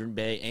being in Green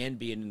Bay and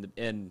being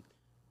in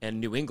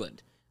New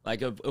England,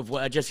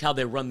 just how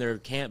they run their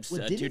camps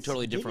two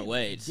totally different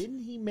ways.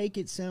 Didn't he make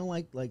it sound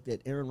like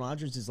that Aaron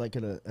Rodgers is like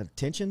an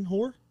attention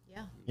whore?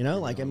 Yeah.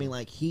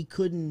 He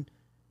couldn't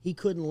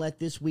let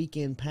this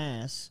weekend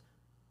pass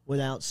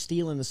without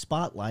stealing the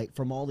spotlight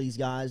from all these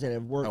guys that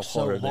have worked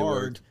so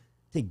hard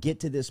to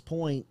get to this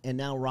point, and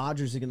now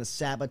Rodgers is going to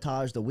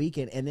sabotage the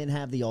weekend and then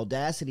have the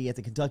audacity at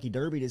the Kentucky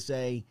Derby to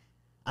say,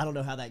 I don't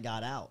know how that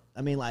got out.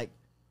 I mean,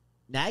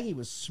 Nagy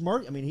was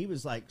smirking. I mean, he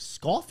was,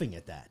 scoffing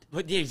at that.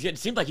 But yeah, it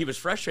seemed like he was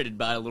frustrated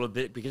by it a little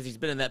bit because he's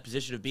been in that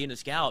position of being a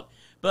scout.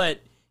 But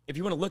if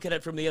you want to look at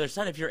it from the other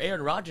side, if you're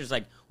Aaron Rodgers,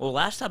 well,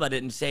 last time I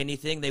didn't say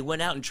anything, they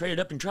went out and traded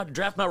up and tried to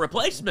draft my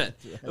replacement.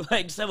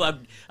 So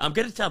I'm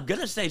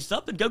gonna say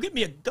something. Go get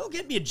me a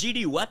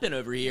GD weapon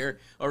over here,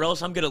 or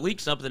else I'm gonna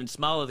leak something and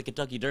smile at the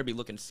Kentucky Derby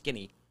looking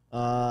skinny.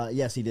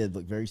 Yes, he did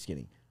look very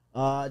skinny.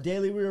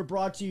 Daily, we are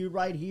brought to you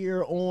right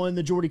here on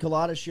the Jordy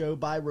Culotta Show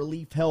by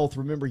Relief Health.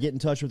 Remember, get in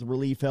touch with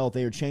Relief Health.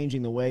 They are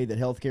changing the way that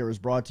healthcare is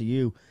brought to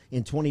you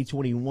in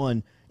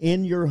 2021.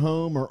 In your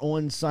home or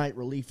on-site,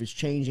 Relief is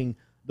changing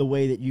the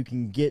way that you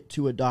can get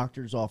to a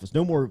doctor's office.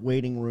 No more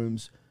waiting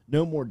rooms,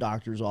 No more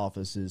doctor's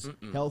offices.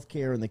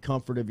 Healthcare in the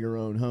comfort of your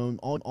own home.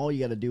 All you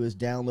got to do is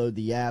download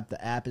the app.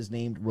 The app is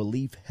named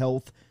Relief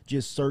Health.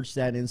 Just search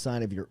that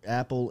inside of your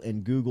Apple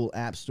and Google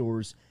app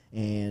stores,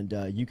 and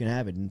you can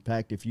have it. In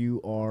fact, if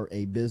you are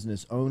a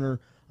business owner,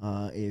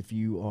 if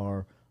you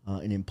are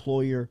an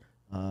employer,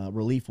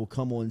 Relief will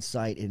come on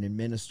site and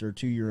administer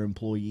to your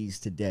employees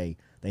today.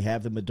 They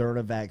have the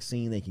Moderna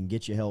vaccine. They can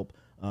get you help.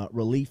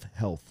 Relief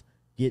Health.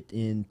 Get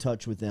in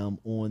touch with them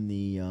on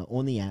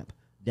the app.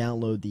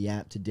 Download the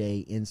app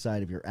today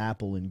inside of your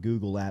Apple and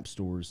Google app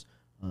stores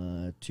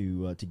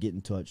to get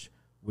in touch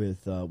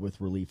with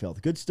Relief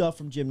Health. Good stuff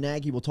from Jim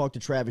Nagy. We'll talk to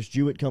Travis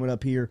Jewett coming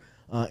up here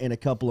in a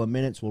couple of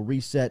minutes. We'll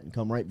reset and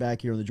come right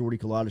back here on the Jordy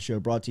Culotta Show,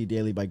 brought to you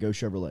daily by Geaux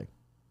Chevrolet.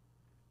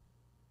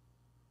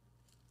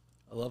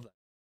 I love that.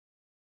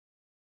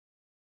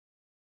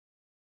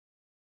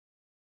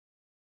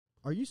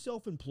 Are you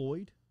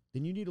self-employed?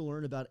 Then you need to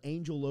learn about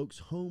Angel Oak's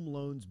Home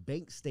Loans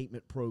Bank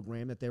Statement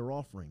program that they're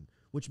offering,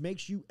 which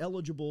makes you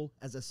eligible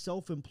as a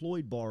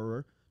self-employed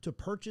borrower to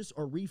purchase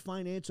or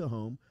refinance a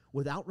home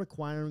without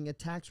requiring a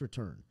tax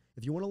return.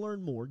 If you want to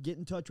learn more, get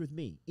in touch with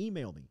me.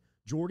 Email me,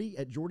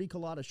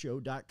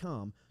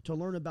 Jordy@JordyCulottaShow.com, to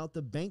learn about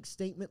the bank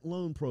statement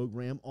loan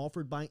program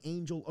offered by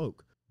Angel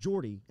Oak.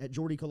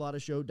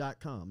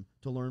 Jordy@JordyCulottaShow.com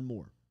to learn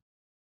more.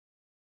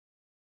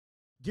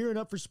 Gearing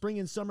up for spring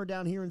and summer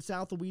down here in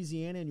South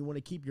Louisiana, and you want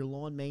to keep your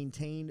lawn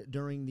maintained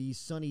during these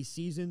sunny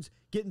seasons,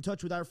 get in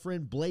touch with our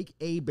friend Blake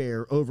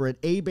Abear over at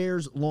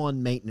Abear's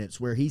Lawn Maintenance,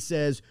 where he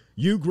says,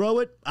 you grow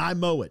it, I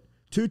mow it.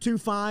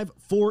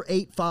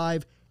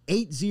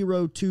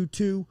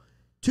 225-485-8022.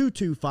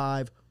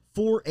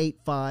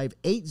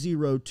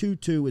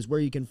 225-485-8022 is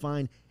where you can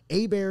find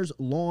Abear's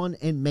Lawn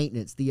and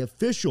Maintenance, the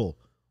official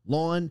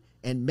lawn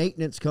and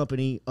maintenance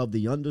company of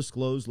the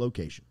undisclosed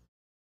location.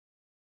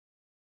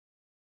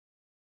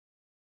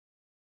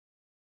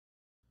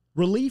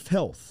 Relief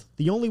Health,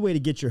 the only way to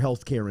get your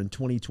health care in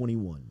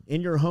 2021.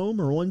 In your home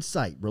or on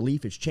site,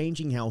 Relief is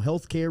changing how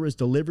health care is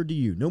delivered to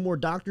you. No more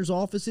doctor's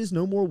offices,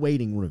 no more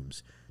waiting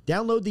rooms.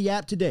 Download the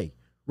app today,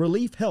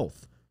 Relief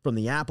Health, from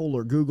the Apple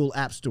or Google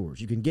app stores.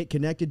 You can get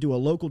connected to a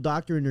local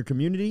doctor in your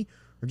community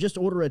or just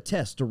order a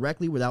test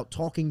directly without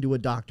talking to a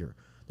doctor.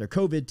 Their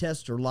COVID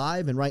tests are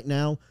live, and right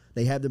now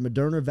they have the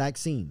Moderna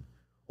vaccine.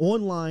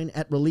 Online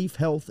at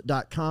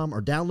reliefhealth.com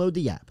or download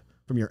the app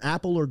from your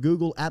Apple or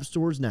Google app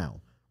stores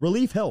now.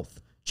 Relief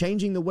Health,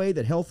 changing the way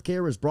that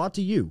healthcare is brought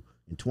to you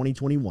in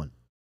 2021.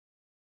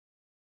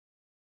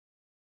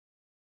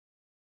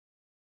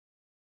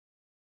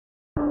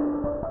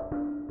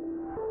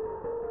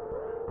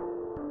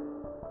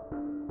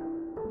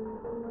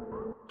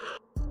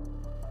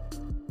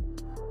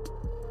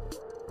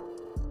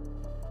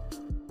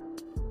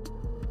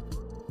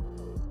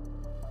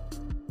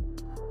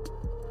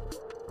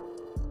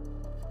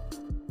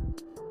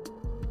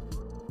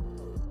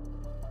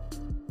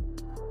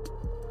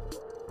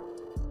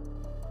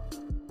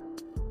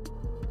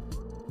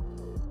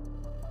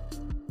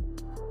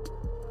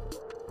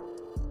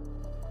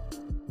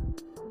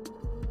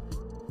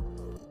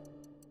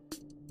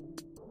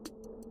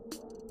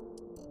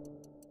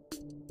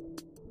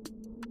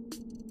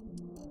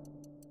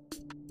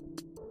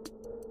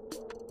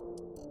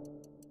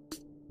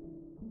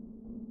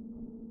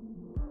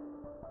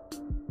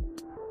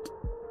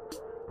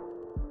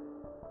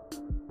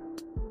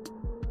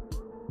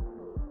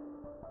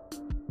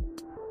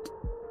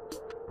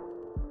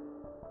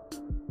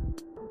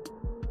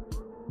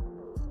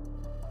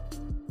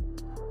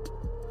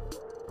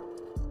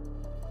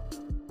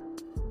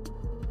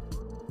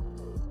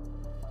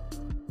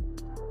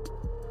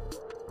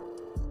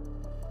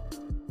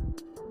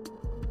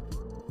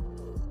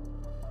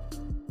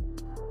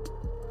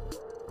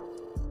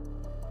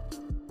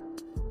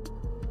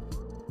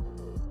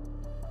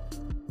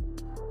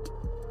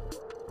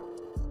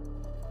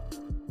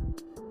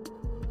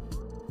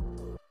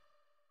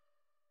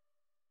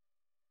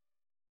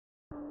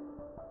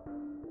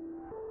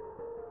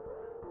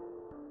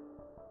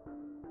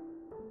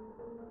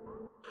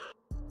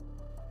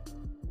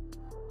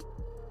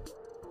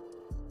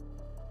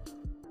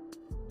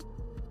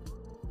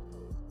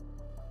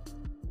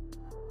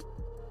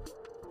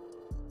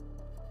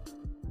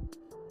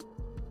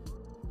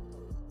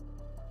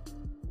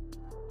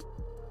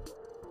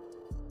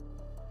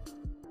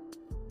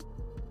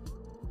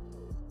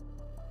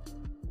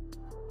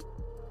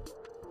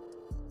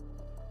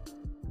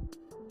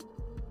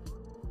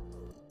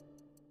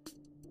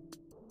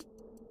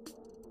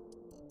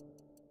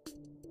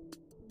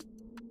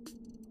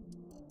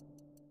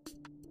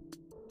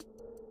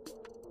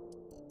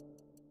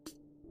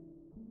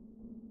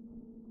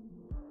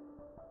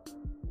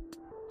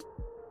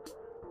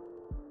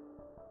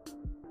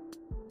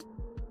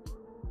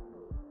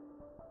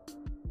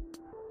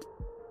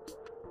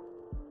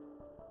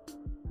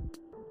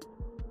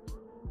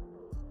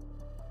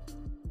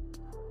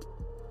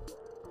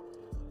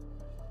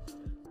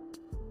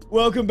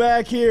 Welcome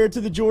back here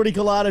to the Jordy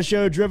Culotta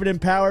Show, driven and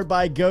powered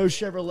by Geaux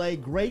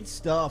Chevrolet. Great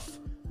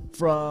stuff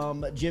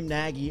from Jim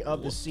Nagy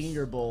of the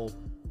Senior Bowl.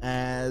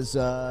 as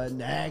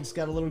Nags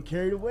got a little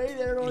carried away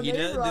there on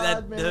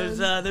A-Rod, man.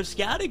 Those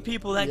scouting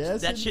people,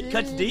 that shit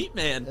cuts deep,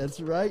 man. That's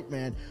right,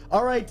 man.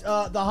 All right,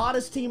 the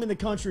hottest team in the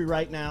country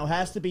right now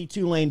has to be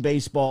Tulane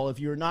baseball. If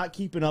you're not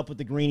keeping up with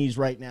the Greenies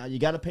right now, you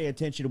got to pay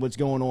attention to what's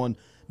going on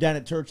down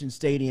at Turchin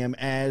Stadium,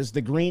 as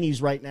the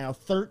Greenies right now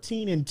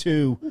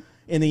 13-2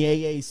 in the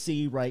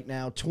AAC right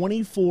now,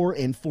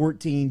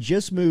 24-14,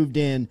 just moved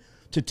in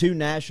to 2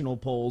 national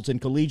polls and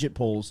collegiate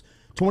polls.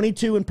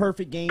 22 in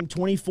perfect game,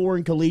 24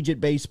 in collegiate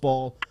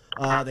baseball.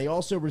 They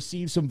also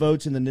received some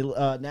votes in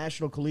the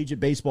National Collegiate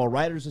Baseball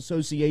Writers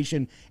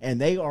Association, and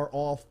they are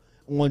off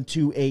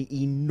onto a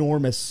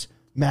enormous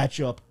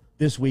matchup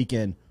this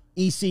weekend.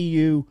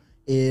 ECU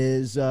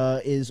is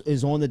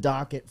on the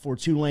docket for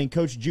Tulane.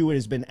 Coach Jewett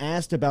has been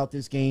asked about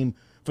this game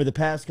for the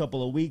past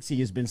couple of weeks. He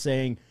has been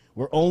saying,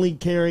 we're only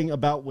caring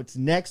about what's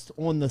next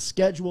on the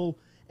schedule,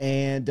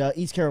 and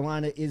East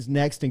Carolina is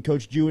next, and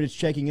Coach Jewett is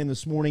checking in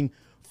this morning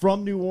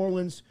from New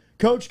Orleans.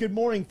 Coach, good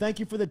morning. Thank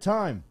you for the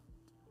time.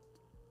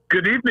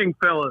 Good evening,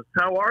 fellas.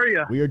 How are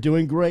you? We are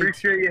doing great.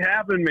 Appreciate you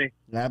having me.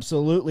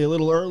 Absolutely. A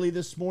little early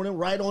this morning.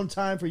 Right on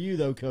time for you,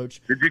 though,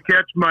 Coach. Did you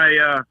catch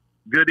my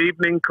good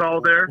evening call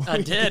there? I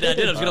did. I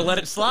was going to let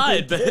it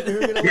slide. But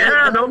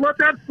Yeah, don't let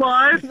that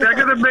slide. I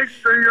got to make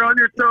sure you're on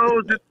your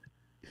toes.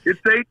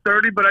 It's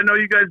 8:30, but I know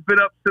you guys been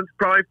up since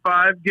probably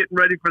 5 getting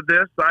ready for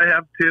this. I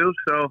have too.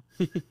 So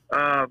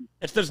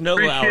it's those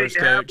NOLA hours,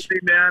 Coach. Me,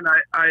 man.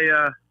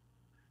 I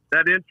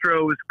that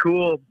intro is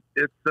cool.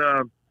 It's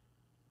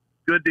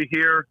good to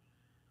hear.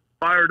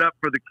 Fired up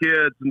for the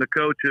kids and the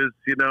coaches.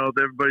 You know,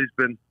 everybody's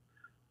been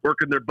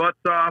working their butts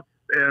off,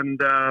 and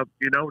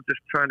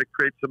just trying to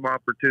create some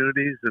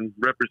opportunities and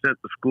represent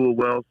the school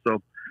well.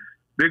 So,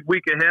 big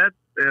week ahead,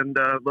 and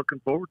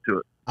looking forward to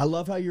it. I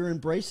love how you're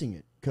embracing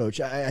it,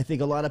 Coach. I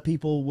think a lot of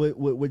people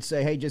would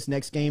say, "Hey, just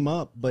next game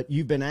up." But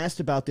you've been asked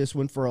about this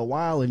one for a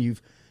while, and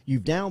you've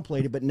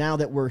downplayed it. But now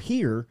that we're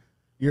here,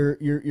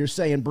 you're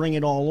saying, "Bring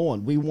it all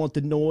on." We want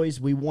the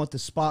noise. We want the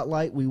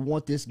spotlight. We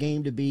want this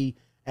game to be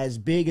as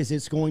big as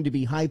it's going to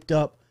be hyped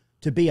up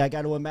to be. I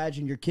got to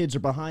imagine your kids are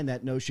behind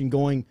that notion,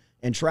 going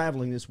and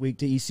traveling this week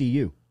to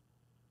ECU.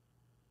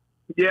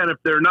 Yeah, and if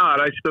they're not,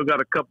 I still got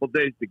a couple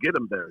days to get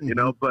them there. You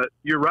know, but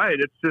you're right.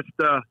 It's just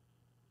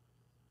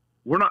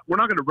we're not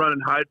going to run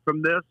and hide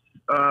from this.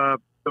 The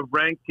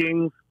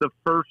rankings, the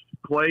first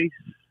place,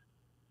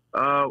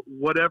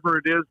 whatever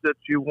it is that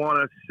you want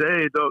to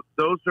say,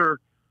 those are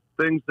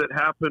things that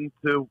happen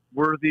to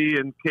worthy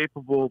and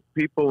capable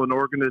people and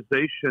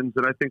organizations,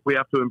 and I think we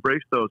have to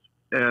embrace those.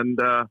 And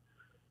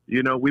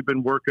we've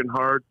been working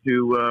hard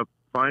to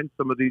find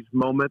some of these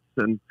moments,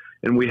 and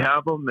we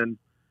have them. And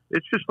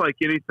it's just like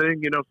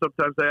anything.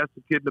 Sometimes I ask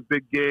a kid in a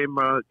big game,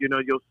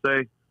 you'll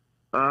say,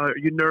 are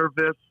you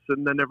nervous?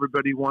 And then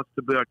everybody wants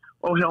to be like,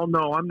 oh, hell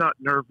no, I'm not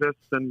nervous.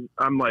 And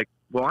I'm like,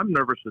 well, I'm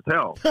nervous as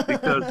hell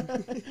because,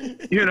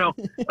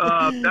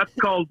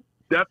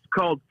 that's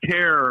called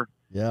care.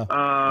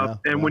 Yeah.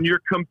 When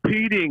you're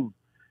competing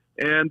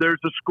and there's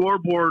a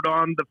scoreboard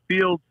on the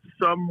field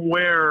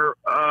somewhere,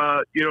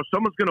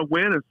 someone's going to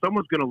win and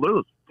someone's going to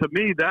lose. To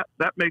me,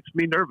 that makes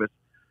me nervous.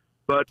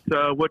 But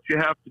what you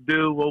have to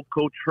do, old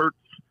Coach Hertz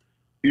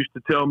used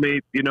to tell me,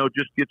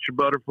 just get your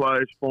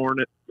butterflies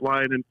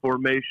flying in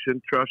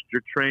formation, trust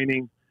your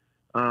training.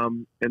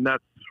 And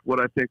that's what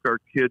I think our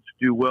kids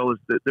do well, is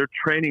that they're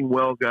training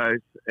well, guys.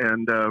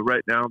 And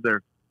right now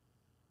they're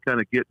kind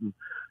of getting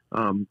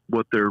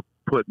what they're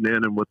putting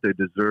in and what they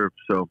deserve.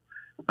 So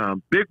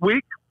big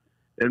week,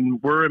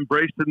 and we're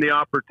embracing the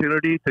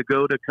opportunity to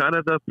go to kind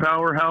of the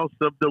powerhouse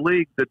of the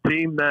league, the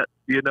team that,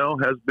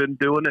 has been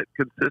doing it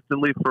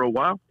consistently for a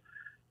while.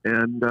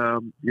 And,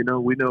 we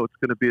know it's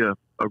going to be a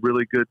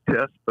really good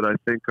test, but I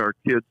think our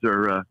kids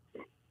are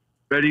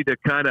ready to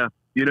kind of,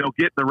 get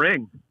in the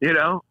ring,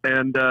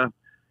 and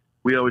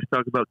we always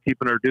talk about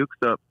keeping our dukes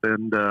up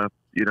and,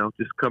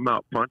 just come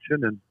out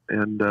punching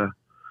and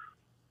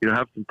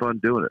have some fun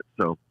doing it.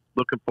 So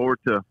looking forward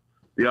to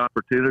the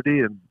opportunity,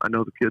 and I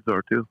know the kids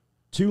are too.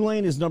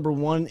 Tulane is number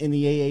 1 in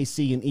the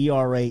AAC in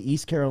ERA.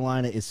 East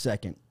Carolina is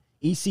second.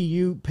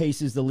 ECU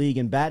paces the league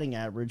in batting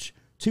average.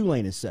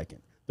 Tulane is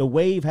second. The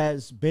wave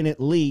has Bennett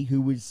Lee,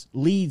 who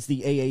leads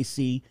the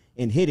AAC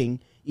in hitting.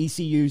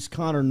 ECU's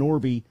Connor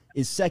Norby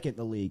is second in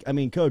the league. I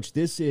mean, Coach,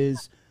 this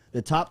is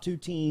the top 2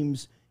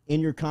 teams in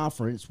your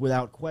conference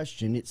without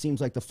question. It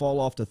seems like the fall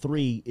off to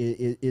 3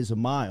 is a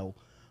mile.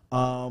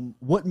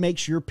 What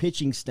makes your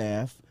pitching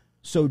staff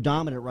so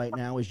dominant right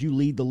now as you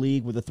lead the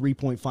league with a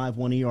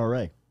 3.51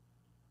 ERA?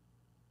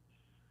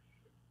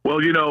 Well,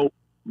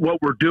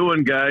 what we're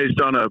doing, guys,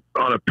 on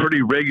a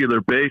pretty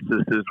regular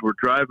basis is we're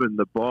driving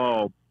the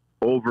ball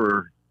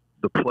over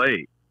the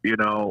plate.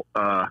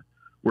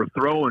 We're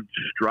throwing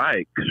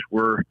strikes.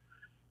 We're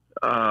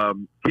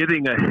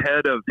getting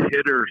ahead of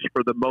hitters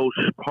for the most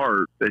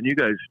part. And you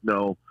guys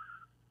know,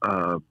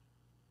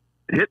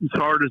 hitting's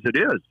hard as it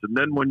is. And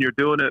then when you're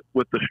doing it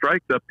with the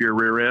strike up your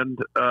rear end,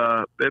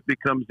 it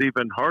becomes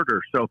even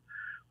harder. So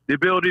the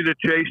ability to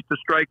chase the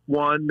strike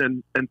one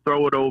and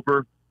throw it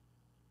over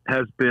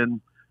has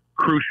been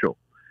crucial.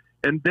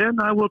 And then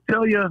I will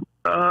tell you,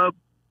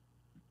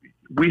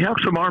 we have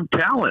some arm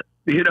talent.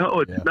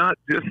 It's not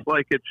just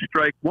like it's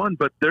strike one,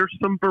 but there's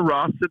some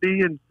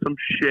veracity and some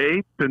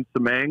shape and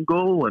some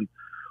angle and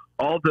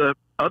all the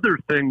other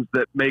things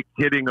that make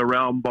hitting a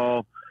round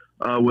ball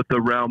with a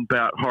round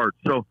bat hard.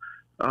 So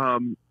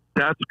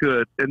that's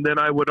good. And then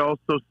I would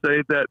also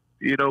say that,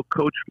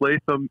 Coach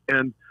Latham,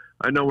 and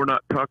I know we're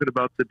not talking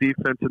about the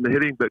defense and the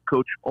hitting, but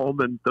Coach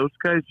Ullman, those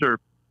guys are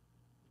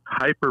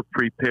hyper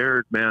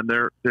prepared, man.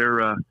 They're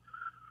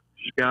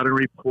scouting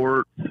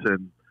reports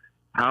and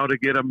how to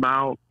get them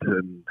out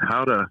and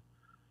how to,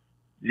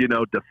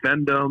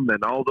 defend them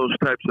and all those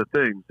types of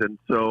things. And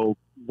so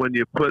when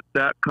you put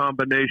that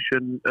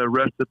combination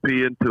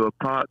recipe into a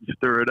pot and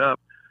stir it up,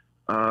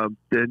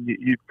 then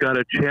you've got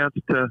a chance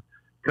to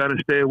kind of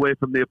stay away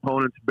from the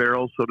opponent's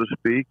barrel, so to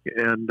speak,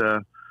 and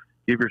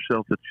give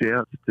yourself a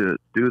chance to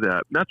do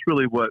that. And that's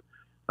really what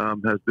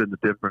has been the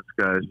difference,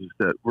 guys, is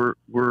that we're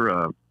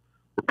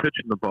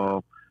pitching the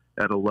ball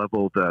at a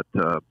level that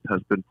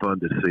has been fun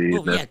to see.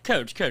 Well, yeah,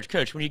 coach,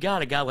 when you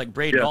got a guy like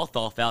Braden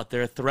Althoff out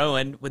there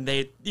throwing, when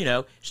they,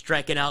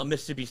 striking out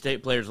Mississippi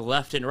State players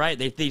left and right,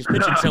 they think he's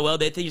pitching so well,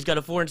 they think he's got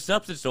a foreign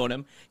substance on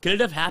him. Could it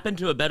have happened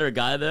to a better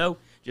guy, though?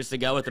 Just a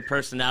guy with a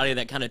personality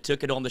that kind of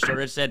took it on the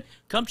shoulder and said,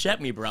 come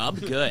check me, bro, I'm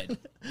good.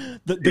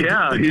 the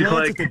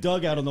glance at the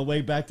dugout on the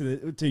way back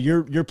to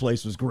your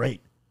place was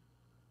great.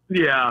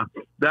 Yeah,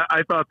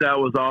 I thought that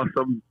was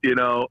awesome,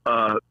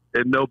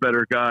 and no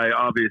better guy,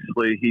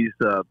 obviously. He's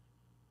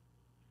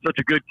such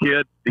a good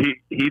kid.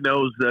 He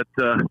knows that,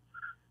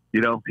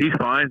 he's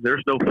fine.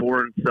 There's no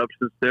foreign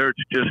substance there.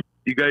 It's just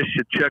you guys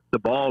should check the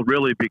ball,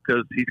 really,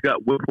 because he's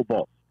got wiffle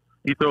balls.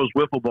 He throws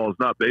wiffle balls,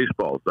 not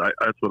baseballs.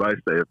 That's what I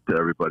say to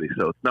everybody.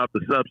 So it's not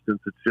the substance.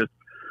 It's just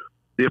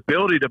the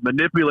ability to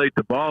manipulate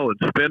the ball and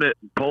spin it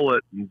and pull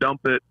it and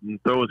dump it and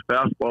throw his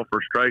fastball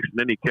for strikes in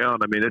any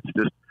count. I mean, it's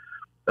just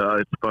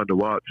it's fun to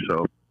watch.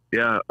 So,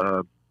 yeah.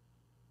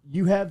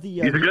 You have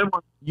he's a good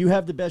one. You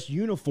have the best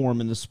uniform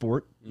in the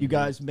sport. You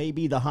guys may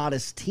be the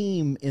hottest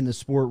team in the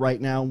sport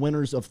right now,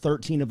 winners of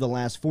 13 of the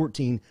last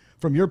 14.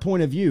 From your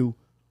point of view,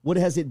 what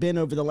has it been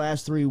over the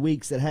last 3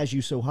 weeks that has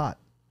you so hot?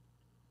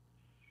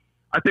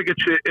 I think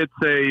it's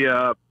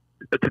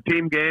a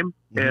team game,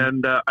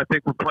 and I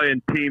think we're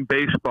playing team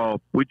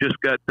baseball. We just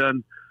got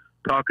done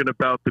talking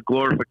about the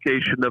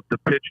glorification of the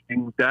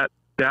pitching. That's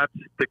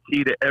the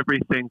key to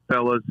everything,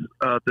 fellas.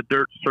 The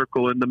dirt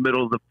circle in the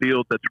middle of the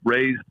field that's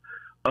raised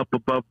up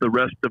above the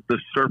rest of the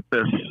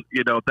surface,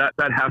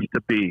 that has to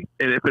be.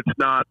 And if it's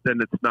not, then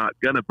it's not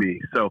going to be.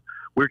 So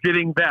we're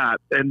getting that.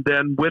 And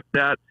then with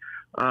that,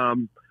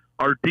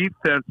 our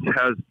defense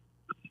has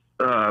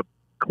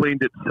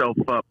cleaned itself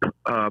up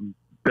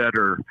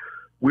better.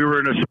 We were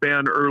in a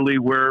span early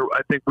where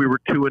I think we were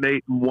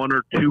 2-8 in 1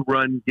 or 2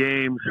 run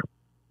games.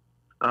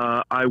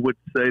 I would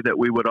say that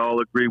we would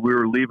all agree we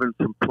were leaving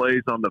some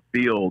plays on the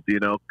field,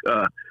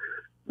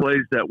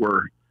 plays that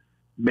were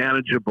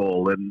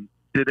manageable and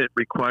didn't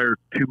require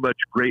too much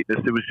greatness.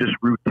 It was just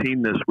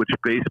routineness, which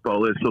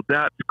baseball is. So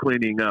that's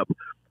cleaning up.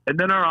 And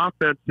then our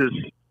offense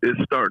is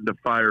starting to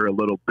fire a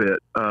little bit.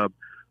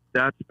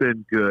 That's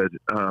been good.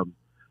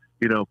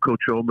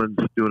 Coach Ullman's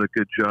doing a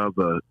good job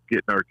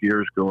getting our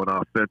gears going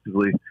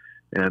offensively.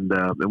 And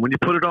when you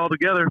put it all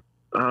together,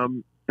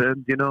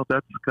 then,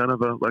 that's kind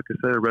of like I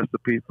said, a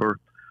recipe for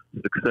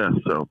success.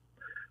 So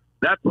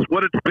that's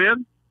what it's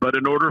been. But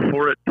in order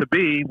for it to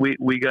be,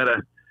 we got to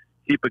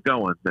keep it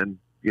going. And,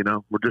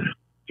 we're just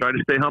trying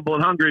to stay humble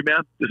and hungry,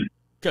 man. Just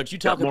Coach, you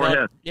talk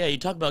about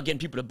getting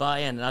people to buy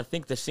in, and I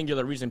think the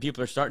singular reason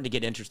people are starting to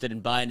get interested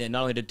in buying in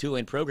not only the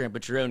Tulane program,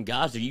 but your own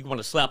guys, you want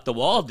to slap the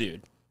wall,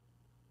 dude.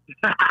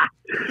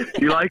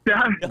 You like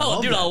that?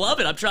 Oh, dude, I love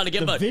it. I'm trying to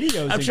get trying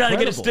to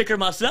get a sticker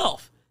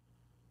myself.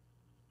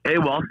 Hey,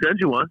 well, I'll send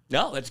you one.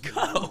 No, let's go.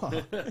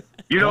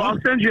 I'll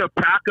send you a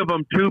pack of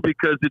them, too,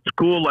 because it's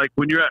cool. Like,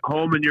 when you're at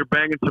home and you're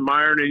banging some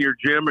iron in your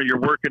gym or you're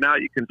working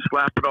out, you can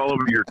slap it all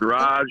over your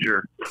garage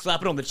or...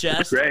 Slap it on the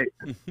chest. Great.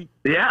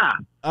 Yeah.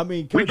 I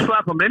mean, we can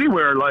slap them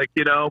anywhere,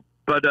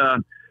 but,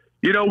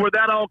 where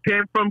that all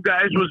came from,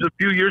 guys, was a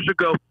few years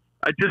ago.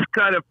 I just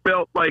kind of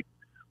felt like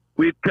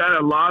we'd kind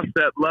of lost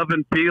that love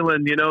and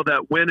feeling,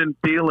 that winning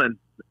feeling.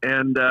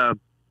 And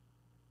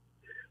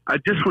I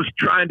just was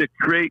trying to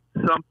create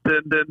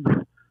something,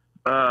 and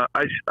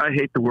I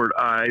hate the word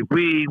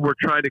we were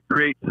trying to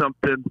create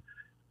something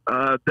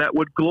that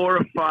would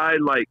glorify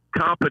like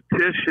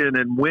competition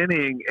and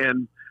winning.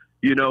 And,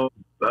 you know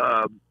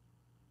how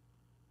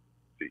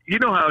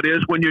it is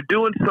when you're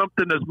doing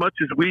something as much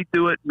as we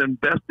do it and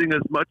investing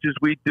as much as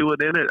we do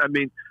it in it. I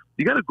mean,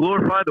 you got to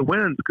glorify the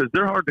wins because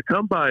they're hard to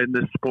come by in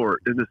this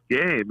sport, in this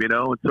game,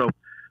 And so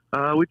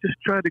we just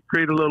tried to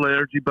create a little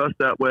energy bust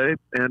that way.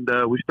 And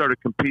we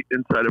started competing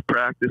inside of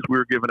practice. We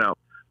were giving out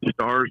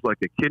stars like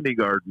a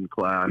kindergarten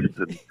class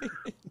and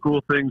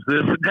cool things,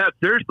 this and that.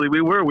 Seriously,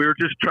 we were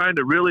just trying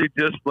to really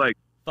just like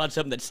find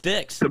something that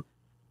sticks.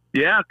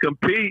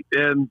 Compete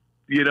and,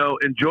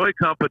 enjoy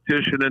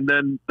competition. And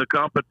then the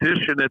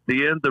competition at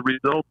the end, the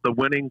result, the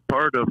winning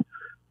part of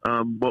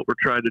what we're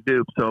trying to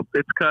do. So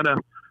it's kind of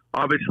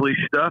obviously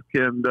stuck,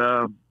 and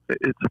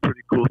it's a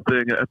pretty cool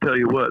thing. I tell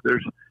you what,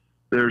 there's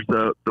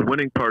the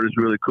winning part is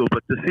really cool,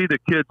 but to see the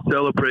kids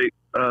celebrate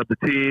the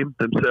team,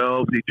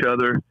 themselves, each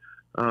other,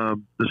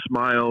 the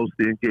smiles,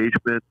 the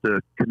engagement,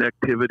 the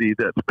connectivity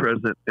that's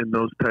present in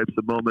those types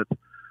of moments,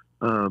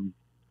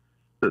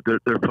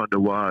 they're fun to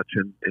watch.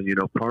 And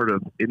part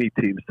of any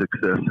team's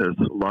success has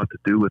a lot to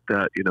do with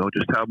that,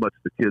 just how much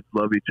the kids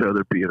love each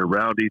other, being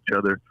around each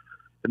other,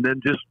 and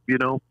then just,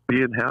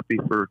 being happy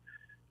for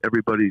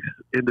everybody's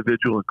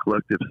individual and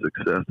collective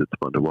success. It's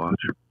fun to watch.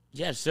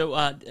 Yeah, so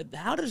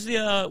how does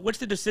what's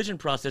the decision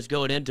process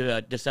going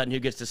into deciding who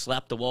gets to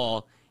slap the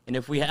wall? And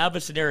if we have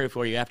a scenario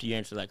for you after you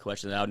answer that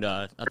question,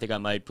 I think I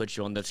might put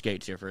you on the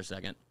skates here for a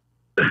second.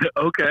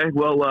 Okay,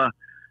 well,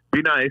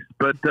 be nice.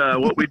 But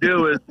what we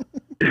do is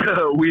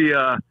we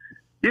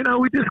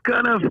just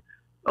kind of,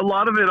 a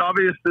lot of it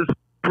obviously is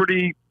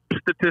pretty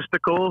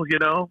statistical,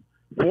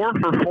 4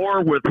 for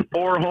 4 with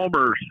 4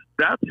 homers.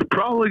 That's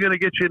probably going to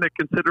get you into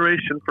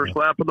consideration for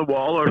slapping the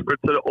wall, or if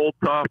it's an old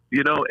top,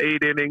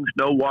 8 innings,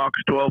 no walks,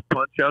 12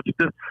 punch-outs,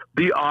 just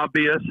the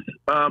obvious.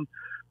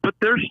 But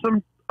there's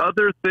some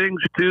other things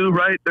too,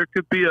 right? There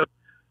could be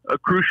a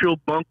crucial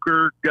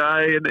bunker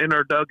guy in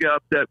our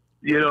dugout that,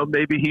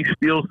 maybe he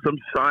steals some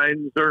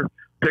signs or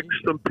picks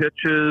some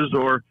pitches,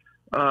 or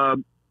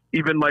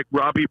even like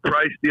Robbie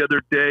Price the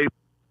other day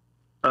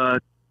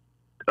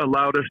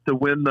allowed us to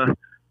win the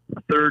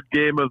fourth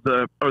game of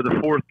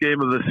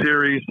the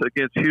series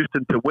against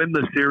Houston to win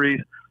the series,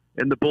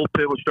 and the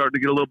bullpen was starting to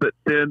get a little bit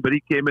thin, but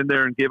he came in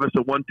there and gave us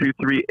a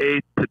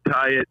 1-2-3-8 to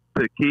tie it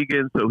to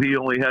Keegan, so he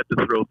only had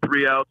to throw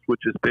 3 outs,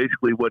 which is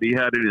basically what he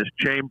had in his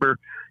chamber.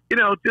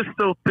 Just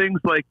so things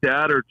like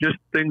that, or just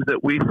things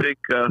that we think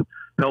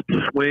help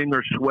swing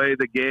or sway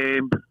the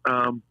game.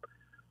 And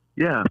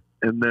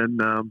then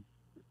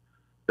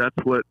that's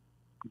what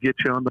get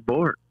you on the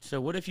board. So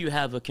what if you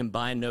have a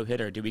combined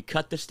no-hitter? Do we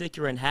cut the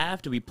sticker in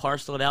half? Do we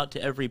parcel it out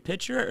to every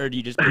pitcher, or do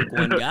you just pick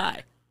one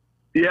guy?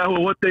 Yeah,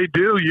 well, what they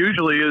do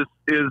usually is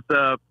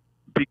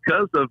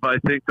because of, I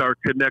think, our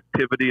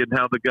connectivity and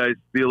how the guys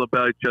feel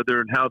about each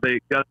other and how they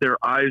got their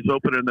eyes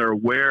open and they're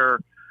aware.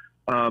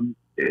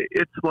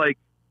 It's like,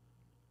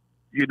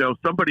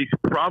 somebody's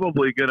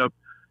probably going to,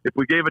 if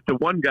we gave it to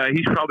one guy,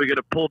 he's probably going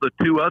to pull the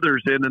 2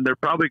 others in, and they're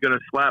probably going to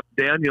slap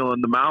Daniel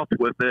in the mouth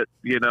with it,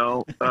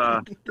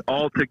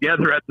 all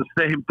together at the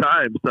same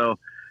time. So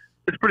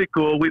it's pretty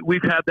cool.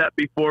 We've had that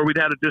before. We'd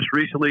had it just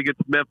recently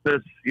against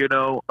Memphis.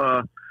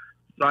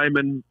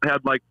 Simon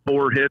had like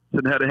 4 hits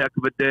and had a heck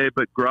of a day,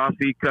 but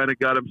Graffi kind of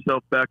got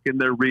himself back in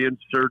there,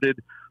 reinserted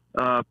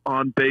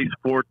on base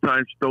 4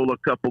 times, stole a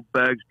couple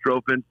bags,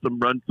 drove in some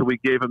runs. So we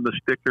gave him the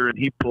sticker, and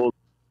he pulled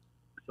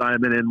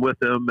Simon in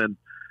with him, and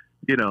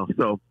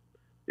so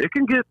it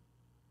can get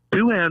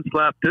 2-hand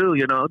slap too.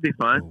 It'd be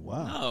fine. Oh,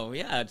 wow. Oh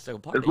yeah, it's so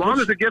as long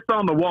as it gets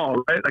on the wall,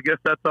 right? I guess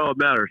that's all that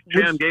matters.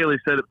 Chan Gailey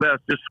said it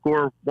best: just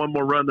score one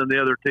more run than the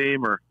other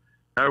team, or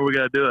however we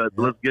got to do it.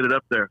 Let's get it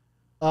up there.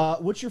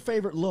 What's your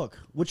favorite look?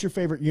 What's your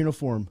favorite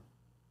uniform?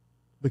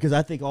 Because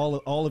I think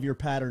all of your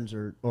patterns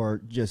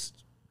are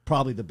just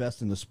probably the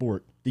best in the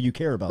sport. Do you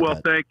care about that?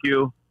 Well, thank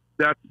you.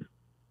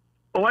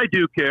 I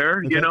do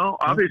care. Okay.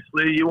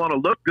 Obviously you want to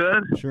look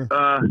good. Sure.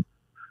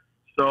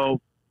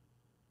 So,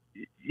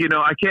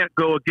 I can't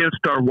go against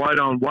our white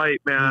on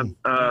white, man.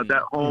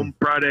 That home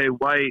Friday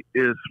white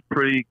is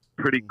pretty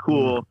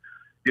cool.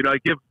 I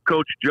give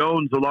Coach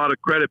Jones a lot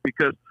of credit,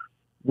 because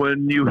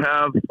when you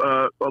have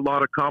a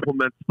lot of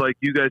compliments like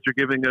you guys are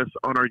giving us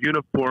on our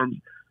uniforms,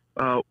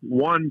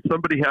 1,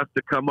 somebody has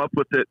to come up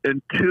with it,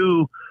 and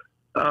 2,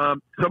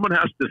 someone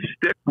has to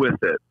stick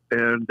with it,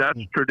 and that's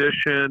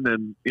tradition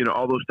and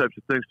all those types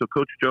of things. So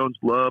Coach Jones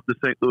loved the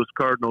St. Louis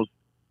Cardinals,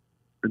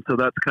 and so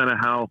that's kind of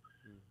how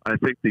I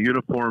think the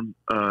uniform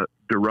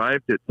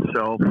derived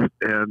itself.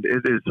 And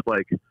it is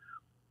like,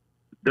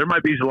 there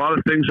might be a lot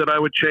of things that I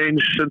would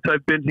change since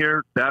I've been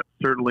here. That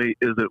certainly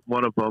isn't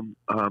one of them.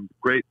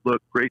 Great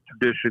look, great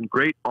tradition,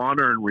 great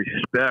honor and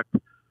respect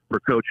for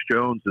Coach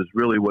Jones is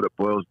really what it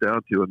boils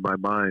down to in my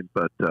mind.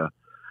 But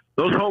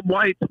those home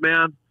whites,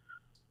 man,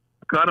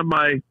 kind of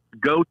my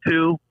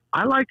go-to.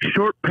 I like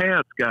short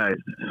pants, guys.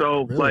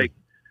 So, Really? like,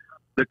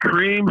 the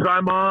creams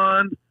I'm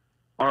on,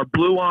 our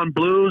blue on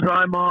blues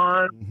I'm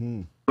on.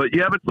 Mm-hmm. But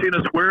you haven't seen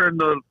us wearing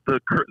the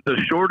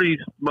shorties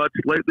much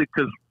lately,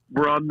 because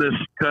we're on this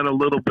kind of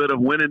little bit of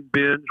winning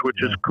binge,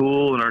 which is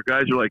cool. And our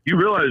guys are like, you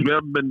realize we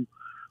haven't been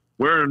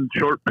wearing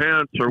short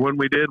pants, or when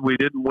we did, we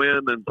didn't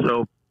win. And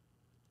so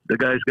the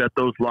guys got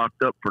those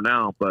locked up for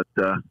now. But,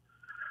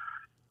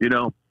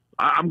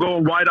 I'm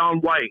going white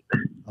on white.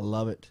 I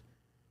love it.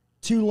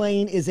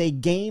 Tulane is a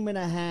 1.5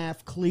 games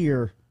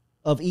clear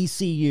of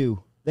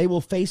ECU. They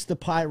will face the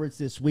Pirates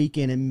this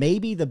weekend, and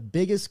maybe the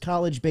biggest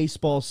college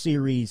baseball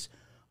series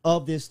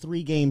of this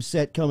 3-game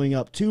set coming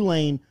up.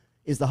 Tulane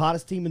is the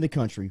hottest team in the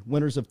country.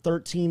 Winners of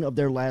 13 of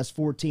their last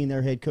 14.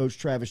 Their head coach,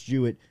 Travis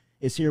Jewett,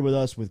 is here with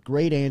us with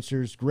great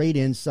answers, great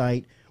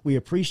insight. We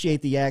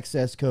appreciate the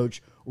access,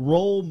 Coach.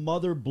 Roll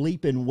mother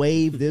bleep and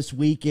wave this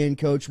weekend,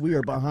 Coach. We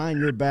are behind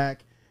your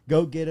back.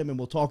 go get them, and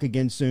we'll talk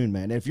again soon,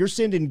 man. And if you're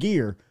sending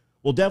gear,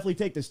 we'll definitely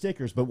take the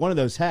stickers, but one of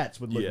those hats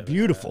would look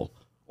beautiful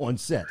on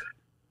set.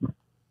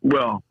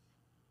 Well,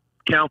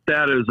 count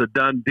that as a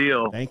done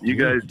deal. Thank you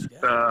guys,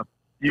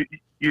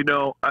 you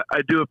know,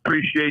 I do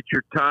appreciate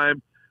your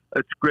time.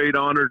 It's a great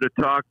honor to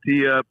talk to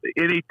you.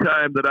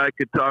 Anytime that I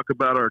could talk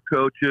about our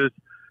coaches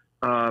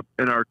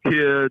and our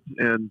kids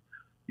and,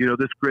 you know,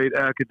 this great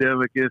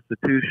academic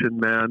institution,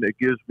 man, it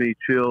gives me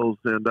chills,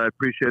 and I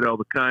appreciate all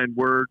the kind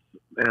words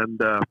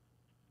and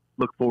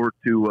look forward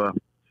to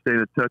staying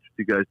in touch with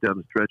you guys down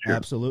the stretch here.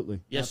 Absolutely.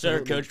 Yes,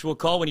 Absolutely. sir, Coach. We'll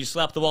call when you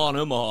slap the wall in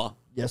Omaha.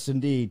 Yes,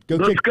 indeed.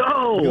 Let's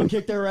go. Go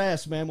kick their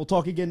ass, man. We'll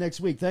talk again next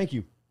week. Thank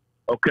you.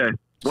 Okay.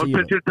 One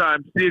pitch at a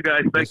time. See you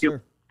guys. Thank you.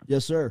 Sir.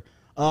 Yes, sir.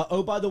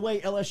 Oh, by the way,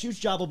 LSU's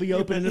job will be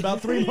open in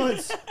about 3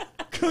 months.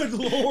 Good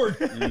Lord.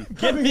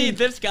 Give me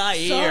this guy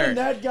here. Sign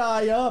that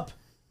guy up.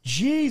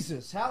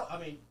 Jesus.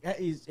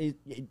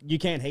 You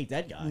can't hate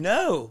that guy.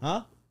 No.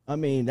 Huh? I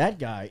mean, that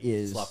guy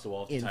is Slap the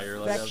wall in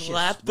Tigerland. infectious,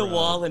 Slap the bro.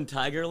 wall in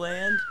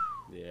Tigerland?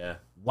 Yeah.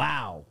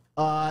 Wow.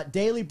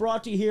 Daily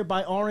brought to you here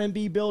by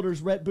RMB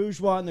Builders. Rhett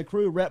Bourgeois and the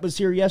crew. Rhett was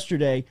here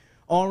yesterday.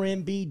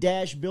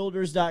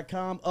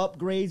 RMB-builders.com.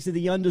 Upgrades to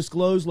the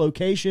undisclosed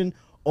location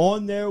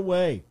on their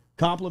way.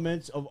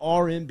 Compliments of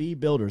RMB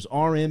Builders.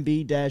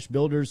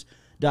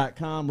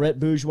 RMB-builders.com. Rhett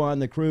Bourgeois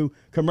and the crew.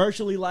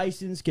 Commercially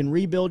licensed, can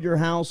rebuild your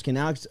house, can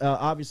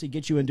obviously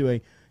get you into a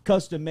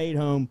custom-made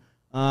home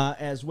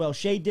as well.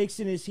 Shea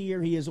Dixon is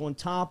here. He is on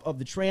top of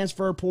the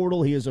transfer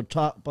portal. He is on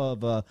top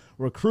of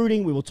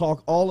recruiting. We will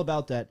talk all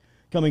about that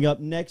coming up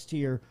next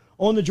here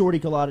on the Jordy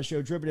Culotta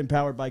Show, driven and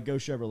powered by Geaux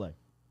Chevrolet.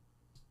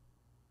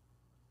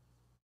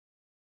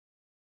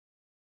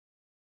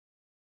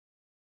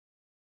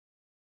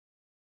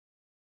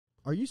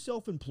 Are you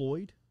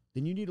self-employed?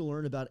 Then you need to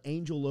learn about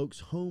Angel Oak's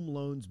Home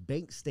Loans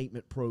Bank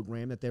Statement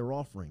program that they're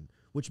offering,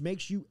 which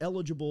makes you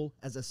eligible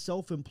as a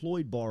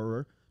self-employed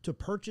borrower to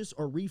purchase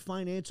or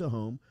refinance a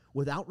home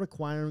without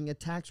requiring a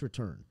tax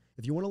return.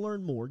 If you want to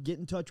learn more, get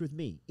in touch with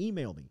me.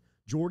 Email me,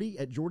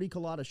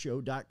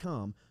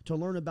 jordy@jordyculotta.show.com, to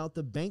learn about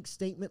the bank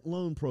statement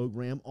loan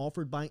program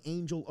offered by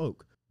Angel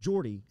Oak.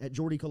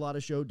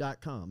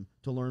 jordy@jordyculotta.show.com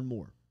to learn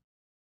more.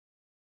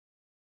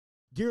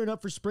 Gearing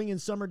up for spring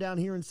and summer down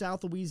here in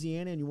South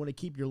Louisiana, and you want to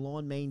keep your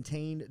lawn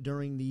maintained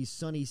during these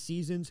sunny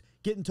seasons,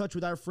 get in touch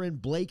with our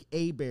friend Blake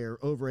Abear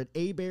over at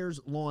Abear's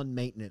Lawn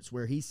Maintenance,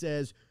 where he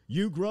says,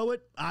 you grow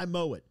it, I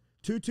mow it.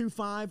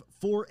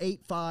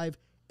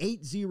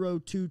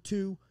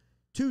 225-485-8022.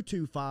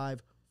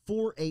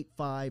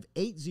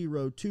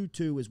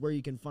 225-485-8022 is where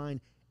you can find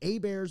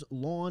Abear's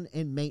Lawn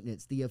and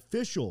Maintenance, the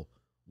official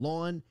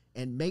lawn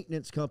and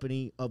maintenance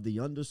company of the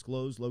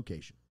undisclosed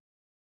location.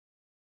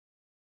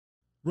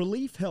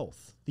 Relief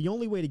Health, the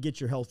only way to get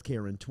your health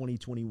care in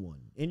 2021.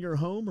 In your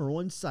home or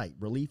on site,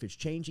 Relief is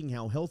changing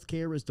how health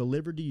care is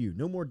delivered to you.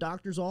 No more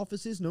doctor's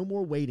offices, no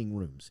more waiting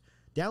rooms.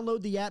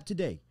 Download the app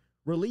today,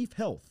 Relief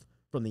Health,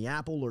 from the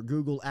Apple or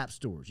Google app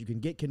stores. You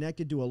can get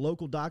connected to a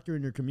local doctor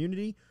in your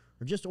community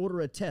or just order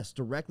a test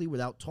directly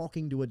without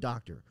talking to a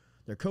doctor.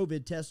 Their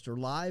COVID tests are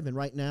live, and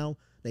right now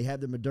they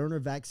have the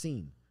Moderna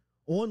vaccine.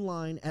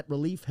 Online at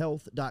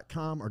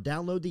reliefhealth.com or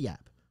download the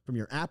app from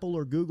your Apple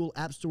or Google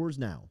app stores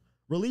now.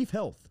 Relief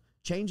Health,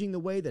 changing the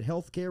way that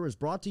health care is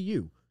brought to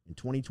you in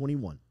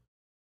 2021.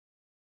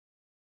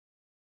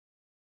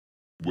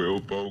 Well,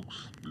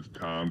 folks, it's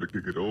time to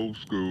kick it old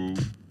school.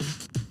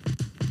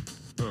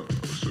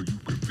 So you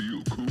can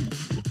feel cool.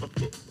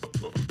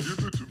 Give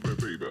it to me,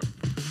 baby.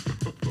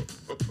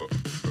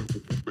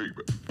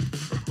 Baby.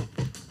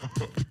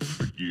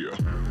 Yeah.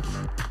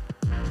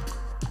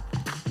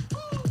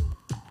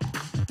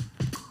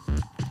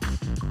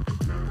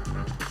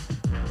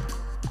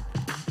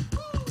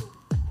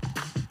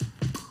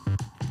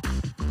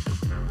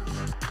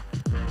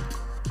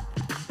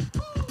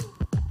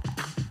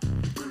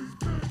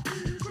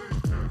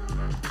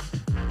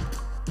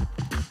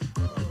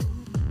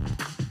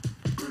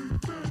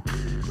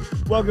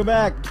 Welcome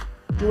back.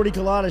 Jordy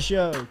Culotta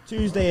Show,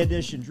 Tuesday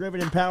edition, driven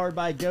and powered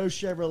by Geaux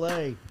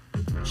Chevrolet.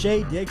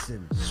 Shea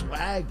Dixon,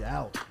 swagged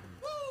out.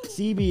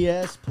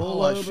 CBS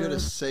pullover. I should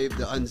have saved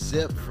the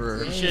unzip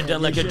for. You should have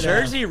done like a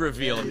jersey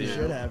reveal, You dude.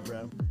 should have,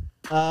 bro.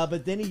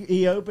 But then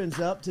he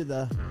opens up to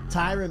the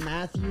Tyrann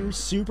Mathieu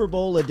Super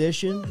Bowl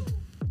edition.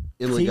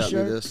 Emily got me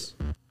T-shirt. this.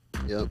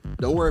 Yep.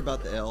 Don't worry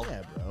about the L.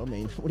 Yeah, bro. I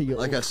mean, what do you?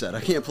 Like I said,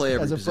 I can't play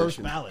every as a position.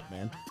 first ballot,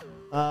 man.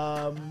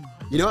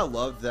 You know, I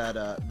love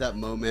that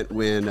moment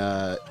when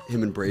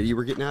him and Brady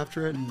were getting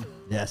after it.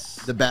 Yes.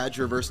 The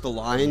Badger versus the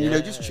Lion. You know,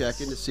 just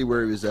checking to see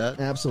where he was at.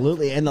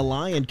 Absolutely. And the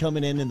Lion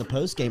coming in the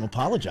postgame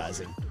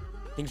apologizing.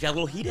 Things got a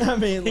little heated. I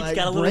mean, Things like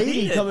got a little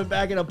Brady heated. coming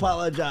back and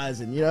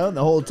apologizing, you know,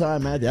 the whole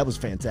time, man. That was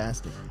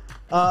fantastic.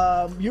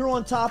 You're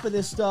on top of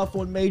this stuff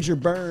on Major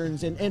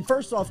Burns. And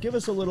first off, give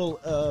us a little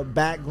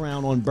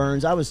background on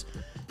Burns. I was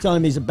telling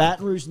him he's a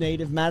Baton Rouge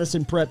native,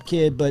 Madison Prep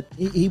kid, but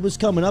he was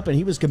coming up and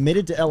he was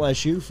committed to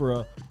LSU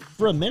for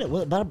a minute,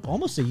 about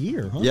almost a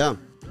year, huh? Yeah.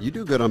 You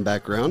do good on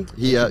background.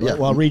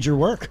 Well, I'll read your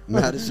work.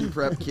 Madison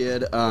Prep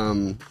kid.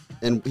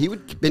 and he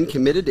would been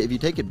committed to, if you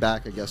take it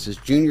back, I guess his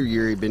junior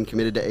year he'd been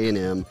committed to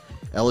A&M.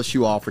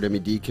 LSU offered him, he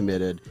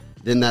decommitted.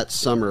 Then that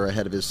summer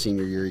ahead of his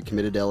senior year, he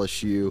committed to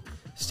LSU,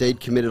 stayed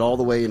committed all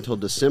the way until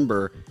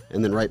December,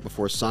 and then right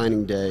before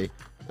signing day,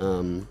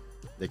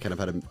 they kind of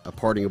had a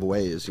parting of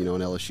ways. On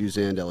LSU's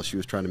end, LSU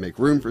was trying to make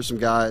room for some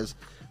guys.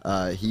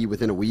 He,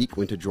 within a week,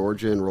 went to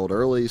Georgia, enrolled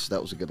early, so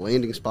that was a good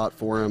landing spot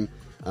for him.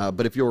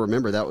 But if you'll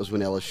remember, that was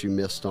when LSU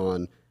missed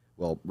on,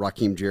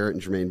 Raheem Jarrett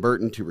and Jermaine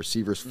Burton, 2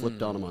 receivers,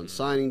 flipped on him on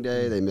signing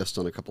day. They missed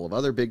on a couple of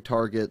other big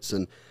targets,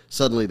 and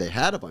suddenly they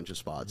had a bunch of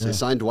spots. Yeah. They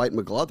signed Dwight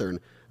McGlothern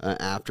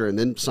after, and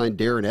then signed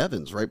Darren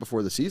Evans right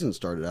before the season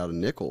started out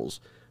in Nichols.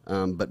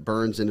 But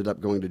Burns ended up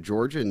going to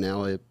Georgia, and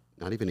now,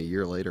 not even a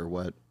year later,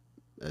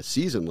 a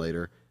season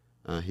later,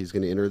 he's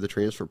going to enter the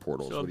transfer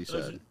portal, is what he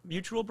said.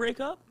 Mutual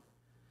breakup?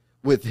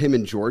 With him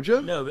in Georgia?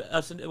 No, with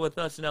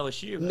us in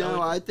LSU.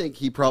 No, I think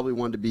he probably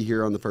wanted to be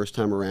here on the first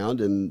time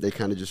around, and they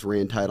kind of just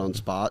ran tight on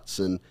spots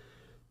and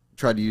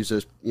tried to use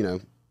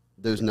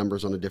those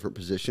numbers on a different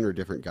position or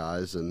different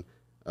guys. And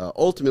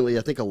ultimately,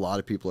 I think a lot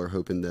of people are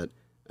hoping that,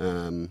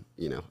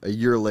 a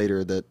year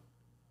later, that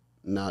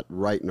not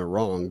right nor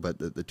wrong, but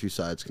that the two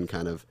sides can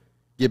kind of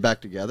get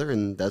back together,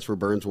 and that's where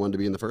Burns wanted to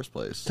be in the first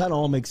place. Kind of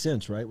all makes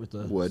sense, right, with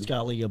the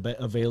Scotty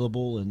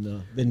available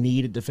and the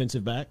need at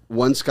defensive back?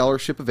 One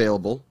scholarship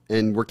available,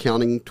 and we're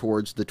counting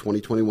towards the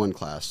 2021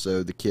 class,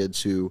 so the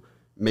kids who,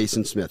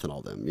 Mason Smith and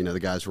all them, the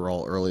guys who are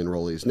all early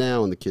enrollees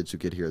now and the kids who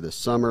get here this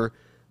summer.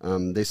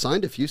 They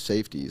signed a few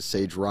safeties,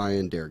 Sage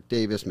Ryan, Derek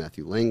Davis,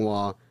 Matthew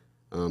Langlois,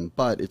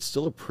 but it's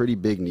still a pretty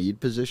big need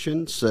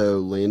position, so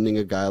landing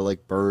a guy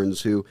like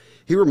Burns, who,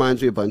 he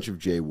reminds me a bunch of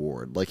Jay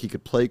Ward. Like, he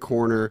could play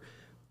corner.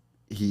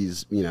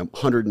 He's,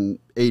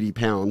 180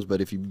 pounds,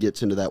 but if he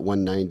gets into that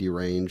 190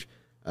 range,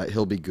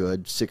 he'll be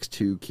good.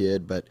 6'2"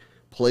 kid, but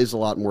plays a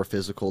lot more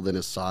physical than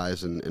his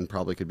size and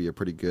probably could be a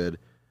pretty good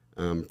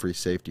free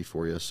safety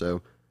for you.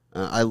 So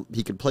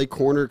he could play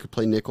corner, could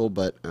play nickel,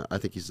 but I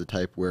think he's the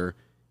type where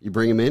you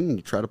bring him in and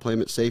you try to play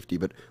him at safety.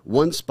 But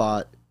one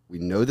spot, we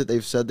know that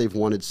they've said they've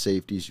wanted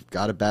safeties. You've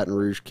got a Baton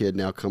Rouge kid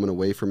now coming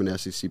away from an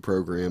SEC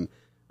program.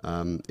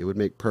 It would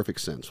make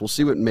perfect sense. We'll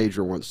see what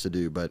Major wants to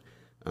do, but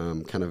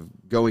kind of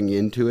going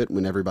into it,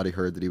 when everybody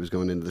heard that he was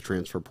going into the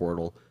transfer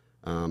portal,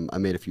 I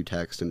made a few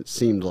texts, and it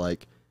seemed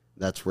like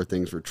that's where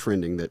things were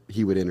trending, that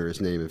he would enter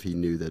his name if he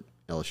knew that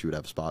LSU would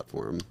have a spot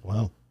for him.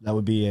 Wow, that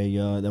would be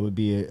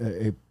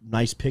a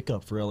nice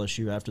pickup for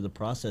LSU after the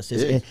process,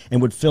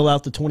 and would fill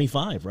out the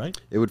 25, right?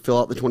 It would fill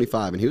out the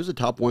 25, and he was a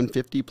top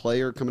 150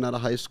 player coming out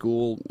of high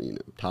school,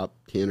 top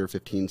 10 or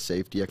 15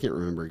 safety. I can't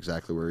remember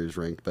exactly where he was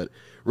ranked, but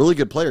really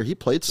good player. He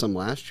played some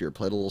last year,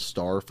 played a little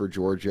star for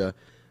Georgia.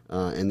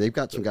 And they've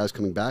got some guys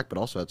coming back, but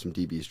also had some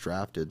DBs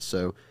drafted.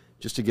 So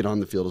just to get on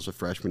the field as a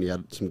freshman, he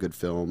had some good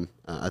film.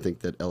 I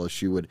think that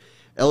LSU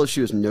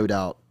is no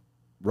doubt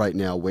right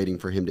now waiting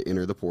for him to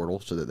enter the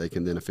portal so that they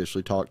can then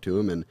officially talk to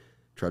him and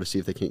try to see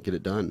if they can't get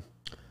it done.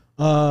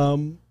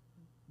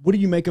 What do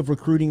you make of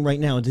recruiting right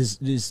now?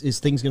 Is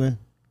things going to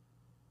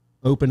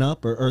open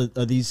up, or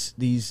are these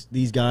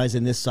guys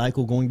in this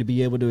cycle going to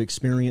be able to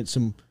experience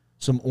some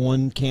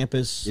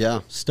on-campus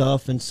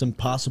stuff and some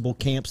possible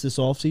camps this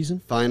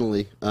offseason?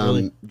 Finally,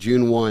 really?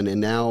 June 1,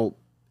 and now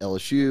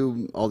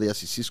LSU, all the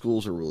SEC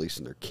schools are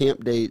releasing their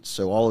camp dates,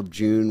 so all of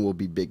June will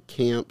be big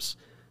camps,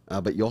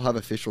 but you'll have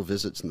official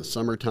visits in the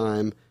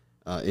summertime,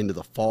 into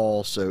the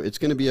fall, so it's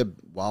going to be a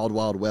wild,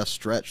 wild west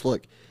stretch.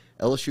 Look,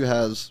 LSU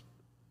has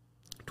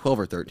 12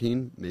 or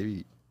 13,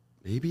 maybe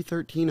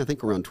 13, I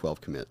think around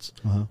 12 commits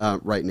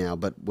right now,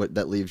 but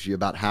that leaves you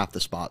about half the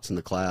spots in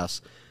the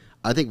class.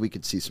 I think we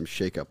could see some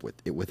shakeup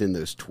within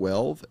those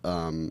 12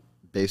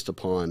 based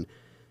upon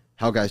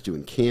how guys do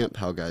in camp,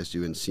 how guys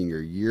do in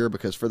senior year,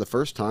 because for the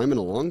first time in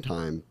a long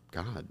time,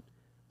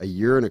 a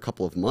year and a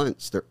couple of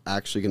months, they're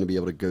actually going to be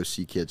able to go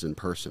see kids in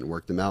person,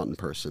 work them out in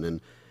person.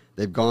 And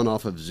they've gone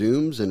off of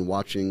Zooms and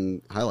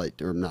watching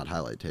not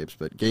highlight tapes,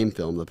 but game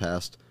film the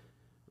past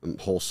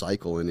whole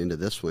cycle and into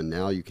this one.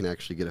 Now you can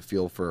actually get a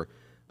feel for,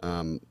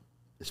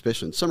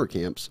 especially in summer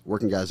camps,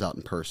 working guys out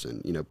in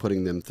person,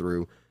 putting them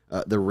through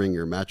the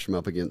ringer, match them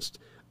up against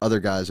other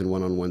guys in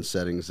one-on-one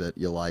settings that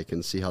you like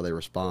and see how they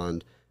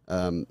respond.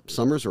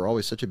 Summers are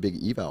always such a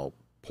big eval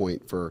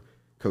point for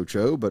Coach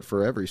O, but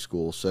for every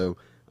school. So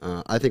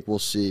I think we'll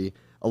see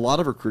a lot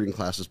of recruiting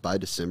classes by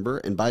December,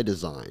 and by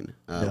design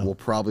will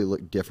probably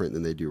look different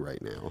than they do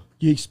right now.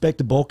 Do you expect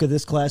the bulk of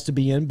this class to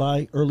be in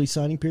by early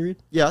signing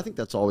period? Yeah, I think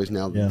that's always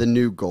now the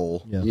new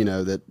goal,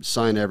 that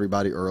sign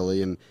everybody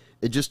early. And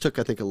it just took,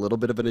 I think, a little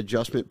bit of an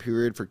adjustment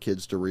period for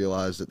kids to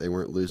realize that they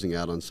weren't losing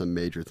out on some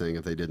major thing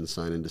if they didn't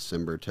sign in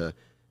December to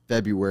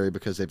February,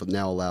 because they've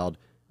now allowed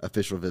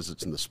official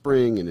visits in the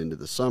spring and into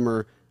the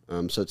summer.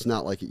 So it's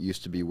not like it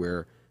used to be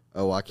where,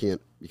 you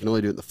can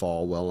only do it in the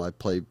fall. Well, I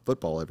play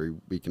football every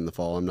week in the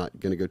fall. I'm not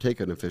going to go take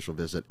an official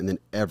visit. And then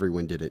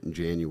everyone did it in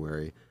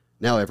January.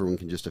 Now everyone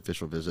can just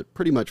official visit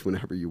pretty much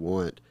whenever you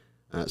want.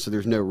 So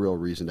there's no real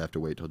reason to have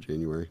to wait till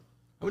January.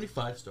 How many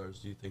 5-stars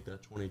do you think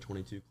that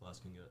 2022 class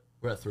can get?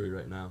 We're at 3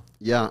 right now.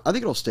 Yeah, I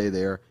think it'll stay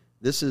there.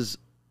 This is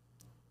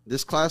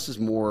this class is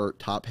more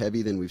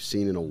top-heavy than we've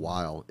seen in a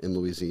while in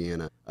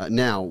Louisiana.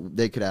 Now,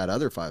 they could add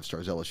other 5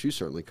 stars. LSU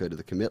certainly could to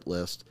the commit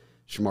list.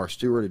 Shamar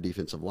Stewart, a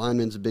defensive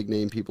lineman, is a big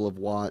name people have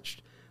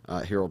watched.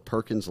 Harold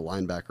Perkins, a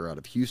linebacker out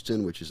of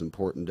Houston, which is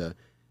important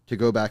to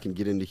go back and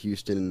get into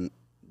Houston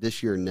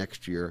this year and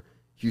next year.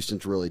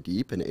 Houston's really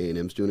deep, and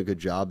A&M's doing a good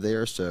job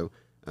there, so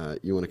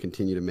you want to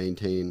continue to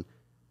maintain,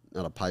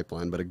 not a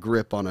pipeline, but a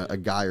grip on a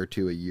guy or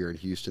two a year in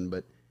Houston.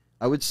 But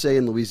I would say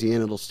in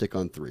Louisiana it'll stick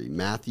on 3.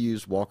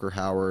 Matthews, Walker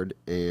Howard,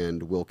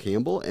 and Will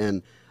Campbell.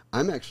 And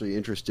I'm actually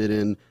interested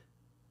in,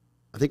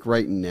 I think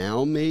right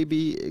now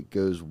maybe it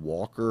goes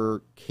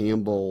Walker,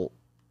 Campbell,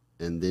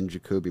 and then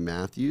Jacoby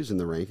Matthews in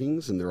the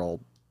rankings, and they're all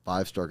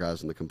 5-star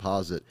guys in the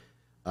composite.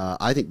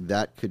 I think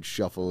that could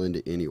shuffle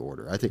into any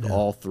order. I think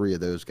all 3 of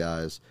those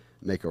guys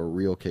make a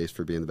real case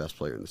for being the best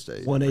player in the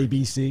state. 1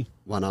 ABC.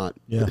 Why not?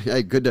 Yeah.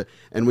 Hey, good to.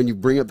 And when you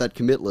bring up that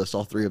commit list,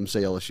 all 3 of them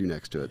say LSU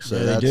next to it. So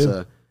yeah, that's they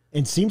do.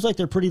 And seems like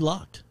they're pretty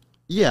locked.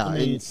 Yeah, I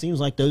mean, it seems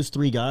like those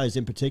 3 guys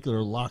in particular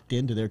are locked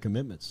into their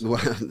commitments.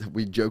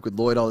 We joke with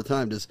Lloyd all the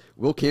time. Does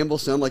Will Campbell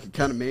sound like a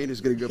kind of man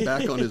who's going to go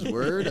back on his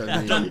word?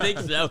 I don't think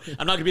so.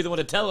 I'm not going to be the one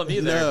to tell him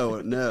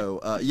either.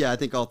 No. Yeah, I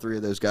think all 3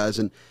 of those guys.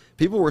 And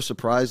people were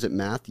surprised that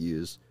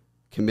Matthews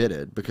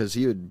committed because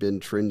he had been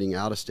trending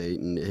out of state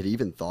and had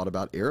even thought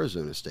about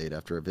Arizona State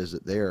after a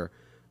visit there.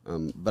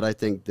 But I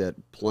think that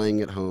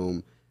playing at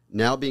home,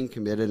 now being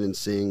committed and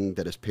seeing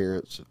that his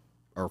parents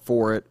are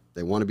for it,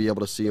 they want to be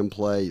able to see him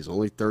play. He's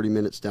only 30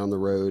 minutes down the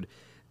road,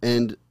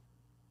 and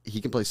he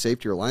can play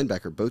safety or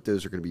linebacker. Both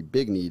those are going to be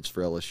big needs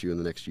for LSU in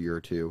the next year or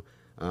two.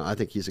 I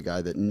think he's a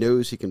guy that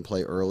knows he can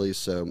play early,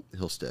 so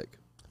he'll stick.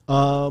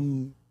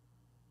 Around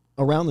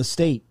the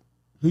state,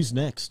 who's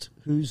next?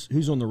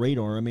 Who's on the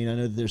radar? I mean, I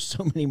know there's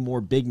so many more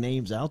big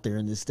names out there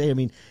in this state. I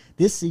mean,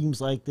 this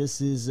seems like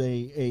this is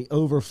a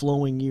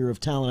overflowing year of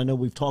talent. I know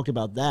we've talked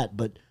about that,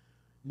 but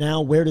now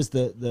where does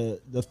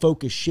the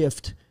focus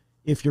shift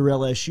if you're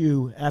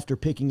LSU after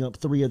picking up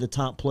 3 of the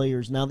top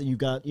players? Now that you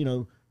got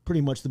pretty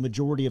much the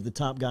majority of the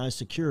top guys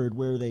secured,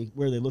 where are they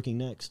looking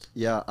next?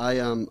 Yeah,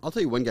 I'll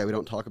tell you one guy we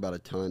don't talk about a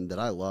ton that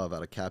I love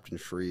out of Captain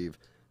Shreve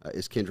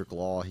is Kendrick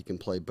Law. He can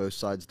play both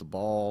sides of the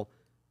ball.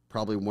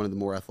 Probably one of the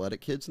more athletic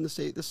kids in the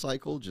state this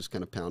cycle, just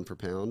kind of pound for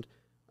pound.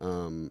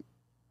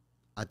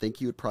 I think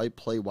he would probably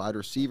play wide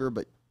receiver,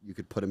 but you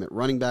could put him at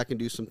running back and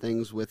do some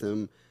things with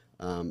him.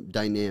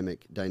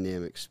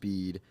 Dynamic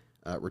speed,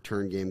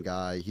 return game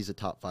guy. He's a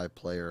top 5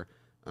 player.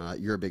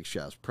 You're a big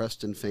Shaz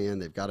Preston fan.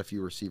 They've got a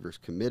few receivers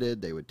committed.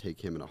 They would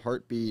take him in a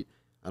heartbeat.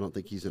 I don't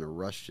think he's in a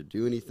rush to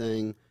do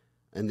anything.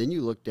 And then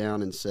you look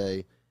down and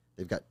say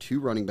they've got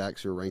 2 running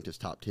backs who are ranked as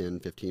top 10,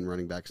 15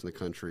 running backs in the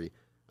country.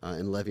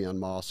 And Le'Veon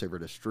Moss over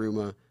to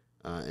Struma,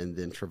 and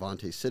then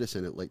Trevante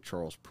Citizen at Lake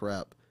Charles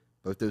Prep.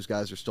 Both those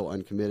guys are still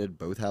uncommitted.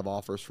 Both have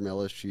offers from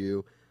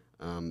LSU.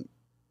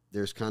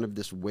 There's kind of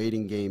this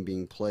waiting game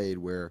being played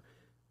where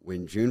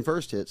when June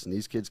 1st hits and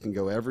these kids can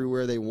go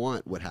everywhere they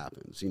want, what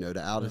happens? To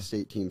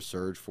out-of-state teams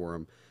surge for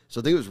them.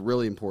 So I think it was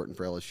really important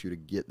for LSU to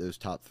get those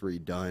top 3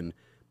 done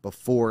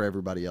before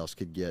everybody else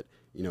could get,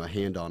 a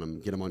hand on them,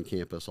 get them on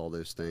campus, all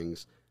those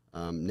things.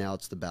 Now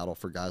it's the battle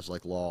for guys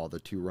like Law, the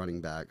 2 running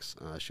backs,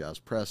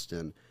 Shaz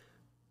Preston.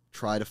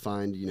 Try to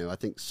find, I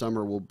think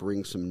summer will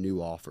bring some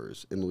new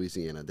offers in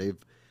Louisiana. They've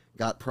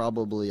got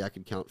probably, I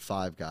could count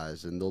 5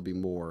 guys, and there'll be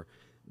more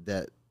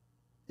that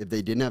if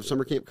they didn't have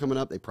summer camp coming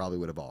up, they probably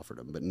would have offered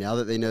them. But now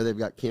that they know they've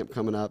got camp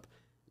coming up,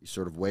 you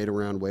sort of wait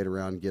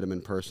around, get them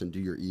in person, do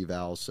your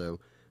evals. So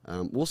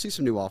we'll see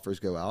some new offers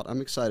go out.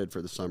 I'm excited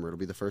for the summer. It'll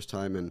be the first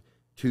time in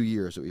 2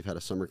 years that we've had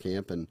a summer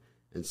camp and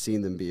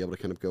seen them be able to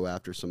kind of go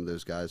after some of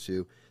those guys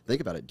who,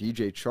 think about it,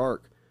 DJ Chark,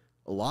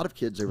 a lot of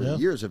kids over the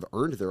years have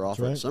earned their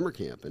offer at summer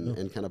camp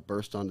and kind of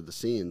burst onto the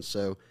scene.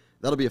 So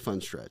that'll be a fun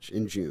stretch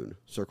in June.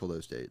 Circle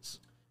those dates.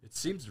 It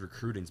seems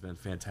recruiting's been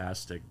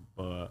fantastic,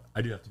 but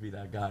I do have to be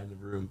that guy in the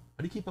room.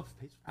 How do you keep up with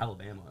pace with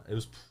Alabama? It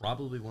was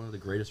probably one of the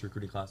greatest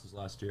recruiting classes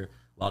last year.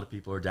 A lot of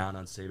people are down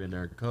on Saban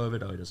during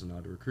COVID. Oh, he doesn't know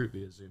how to recruit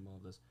via Zoom, all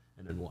this.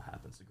 And then what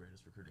happens? The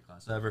greatest recruiting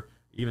class ever.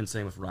 Even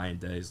same with Ryan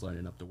Day's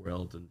lighting up the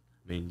world. And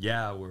I mean,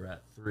 yeah, we're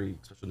at 3,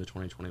 especially in the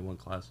 2021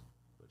 class,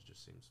 but it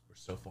just seems we're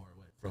so far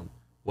away from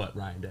what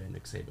Ryan Day and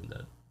Nick Saban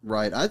did.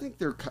 Right. I think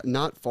they're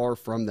not far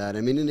from that.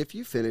 I mean, and if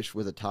you finish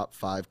with a top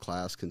 5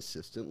 class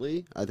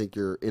consistently, I think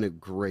you're in a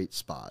great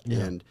spot. Yeah.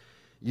 And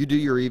you do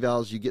your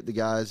evals, you get the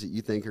guys that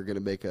you think are going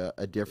to make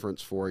a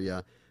difference for you.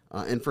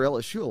 And for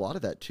LSU, a lot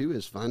of that, too,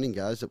 is finding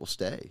guys that will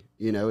stay.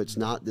 It's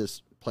not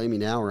this play me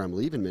now or I'm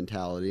leaving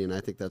mentality, and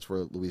I think that's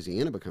where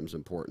Louisiana becomes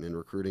important in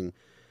recruiting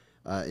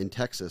in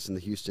Texas and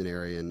the Houston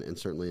area and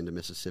certainly into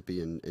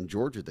Mississippi and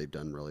Georgia they've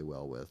done really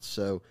well with.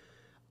 So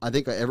I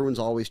think everyone's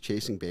always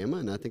chasing Bama,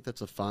 and I think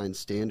that's a fine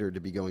standard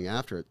to be going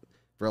after it.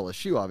 For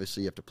LSU,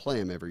 obviously, you have to play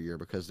them every year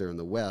because they're in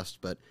the West,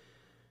 but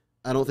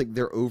I don't think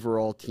their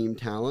overall team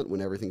talent, when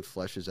everything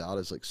fleshes out,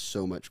 is like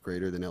so much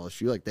greater than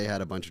LSU. Like, they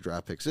had a bunch of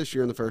draft picks this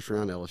year in the first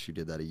round. LSU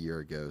did that a year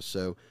ago.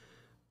 So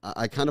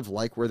I kind of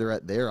like where they're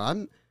at there.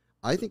 I'm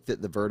I think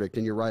that the verdict,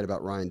 and you're right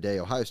about Ryan Day,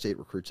 Ohio State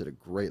recruits at a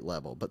great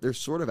level, but they're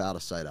sort of out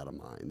of sight, out of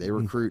mind. They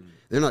recruit,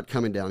 they're not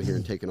coming down here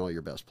and taking all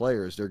your best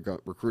players. They're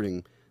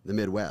recruiting the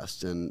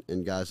Midwest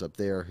and guys up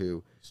there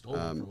who. Stole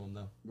one from them,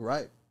 though.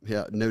 Right.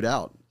 Yeah, no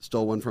doubt.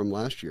 Stole one from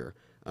last year.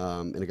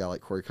 And a guy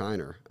like Corey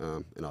Kiner,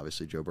 and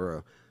obviously Joe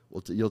Burrow.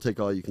 You'll take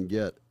all you can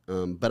get.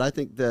 But I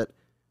think that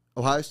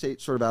Ohio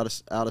State's sort of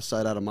out of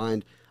sight, out of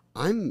mind.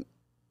 I'm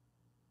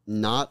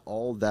not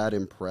all that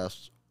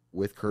impressed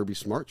with Kirby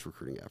Smart's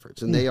recruiting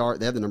efforts. And they have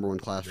the number one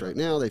class right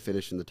now. They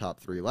finished in the top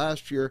 3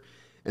 last year,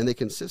 and they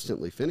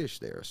consistently finish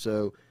there.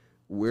 So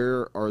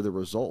where are the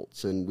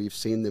results? And we've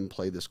seen them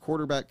play this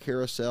quarterback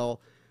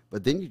carousel.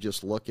 But then you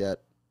just look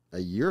at a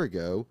year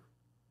ago,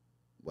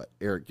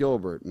 Eric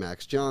Gilbert,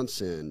 Max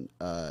Johnson,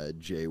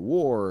 Jay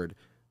Ward.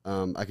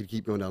 I could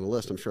keep going down the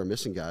list. I'm sure I'm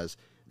missing guys.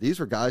 These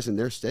were guys in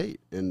their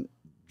state. And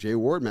Jay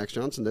Ward, Max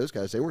Johnson, those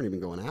guys, they weren't even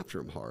going after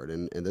him hard.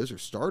 And those are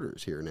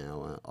starters here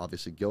now.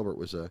 Obviously, Gilbert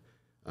was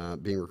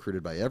being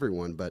recruited by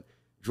everyone. But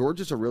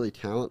Georgia's a really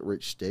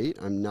talent-rich state.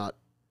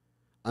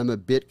 I'm a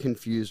bit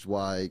confused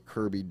why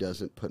Kirby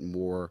doesn't put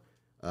more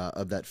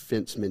of that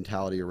fence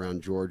mentality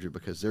around Georgia,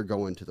 because they're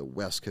going to the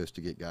West Coast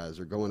to get guys.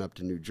 They're going up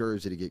to New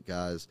Jersey to get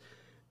guys.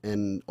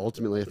 And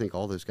ultimately, I think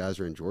all those guys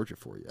are in Georgia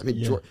for you. I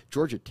mean,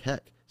 Georgia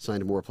Tech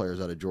signed more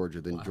players out of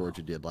Georgia than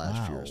Georgia did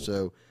last year.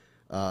 So,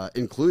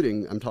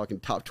 including, I'm talking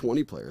top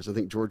 20 players. I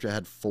think Georgia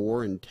had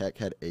 4 and Tech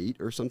had 8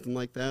 or something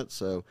like that.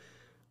 So,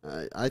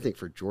 I think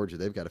for Georgia,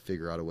 they've got to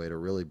figure out a way to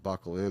really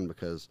buckle in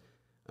because,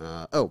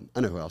 I know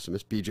who else I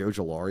missed. B.J.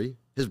 Ojolari.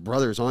 His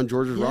brother's on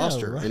Georgia's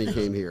roster, and he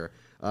came here.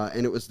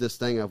 And it was this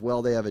thing of,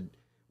 well, they have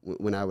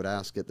when I would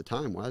ask at the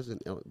time, why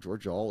isn't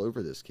Georgia all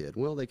over this kid?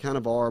 Well, they kind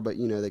of are, but,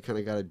 they kind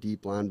of got a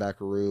deep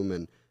linebacker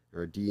room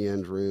or a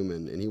D-end room,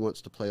 and he wants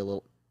to play a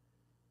little.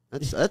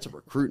 That's a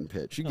recruiting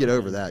pitch. You get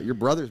over that. Your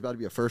brother's about to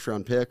be a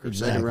first-round pick or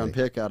second-round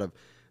pick out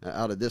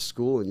of this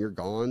school, and you're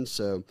gone.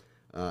 So,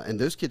 and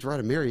those kids are out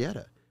of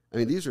Marietta. I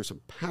mean, these are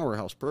some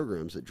powerhouse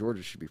programs that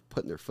Georgia should be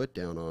putting their foot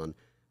down on.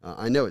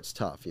 I know it's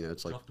tough.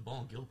 It's like dropped the ball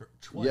on Gilbert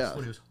twice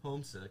when he was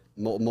homesick.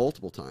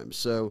 Multiple times.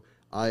 So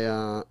I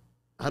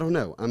don't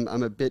know.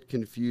 I'm a bit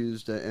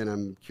confused, and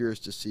I'm curious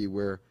to see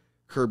where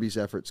Kirby's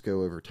efforts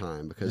go over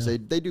time because they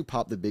do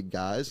pop the big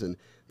guys, and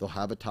they'll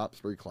have a top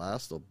 3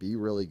 class. They'll be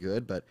really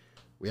good, but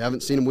we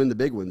haven't seen them win the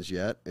big ones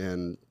yet.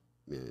 And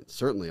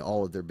certainly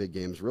all of their big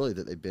games really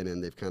that they've been in,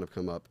 they've kind of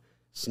come up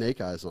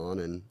snake eyes on,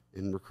 and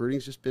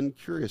recruiting's just been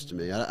curious to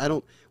me. I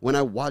don't. When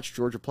I watch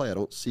Georgia play, I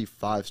don't see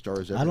 5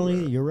 stars everywhere. I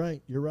don't either. You're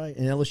right.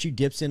 And LSU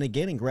dips in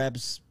again and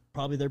grabs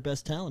probably their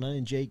best talent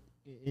in Jake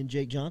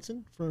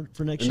Johnson for next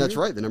year. And that's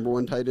right, the number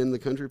 1 tight end in the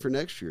country for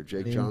next year,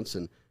 Jake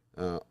Johnson,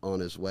 on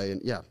his way.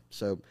 And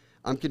so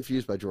I'm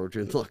confused by Georgia.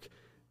 And look,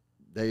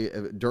 they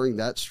during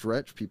that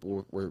stretch,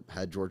 people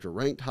had Georgia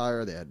ranked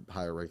higher. They had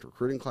higher ranked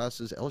recruiting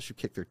classes. LSU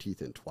kicked their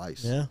teeth in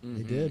twice. Yeah,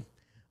 they did.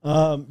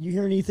 You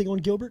hear anything on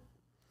Gilbert?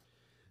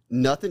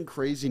 Nothing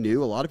crazy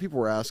new. A lot of people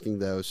were asking,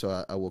 though,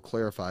 so I will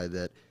clarify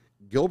that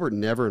Gilbert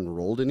never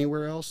enrolled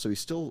anywhere else, so he's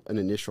still an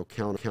initial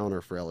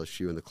counter for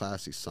LSU in the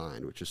class he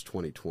signed, which is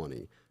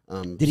 2020.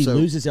 Did he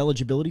lose his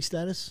eligibility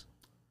status?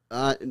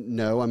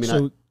 No. I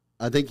mean,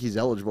 I think he's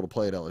eligible to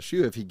play at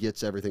LSU if he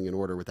gets everything in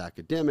order with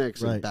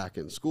academics and back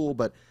in school.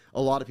 But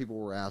a lot of people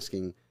were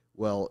asking,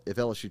 well, if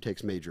LSU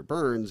takes Major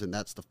Burns and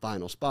that's the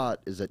final spot,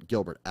 is that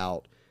Gilbert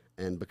out?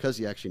 And because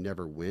he actually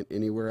never went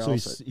anywhere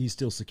else. So he's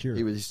still secure.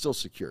 He's still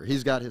secure.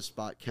 He's got his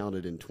spot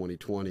counted in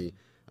 2020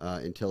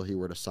 until he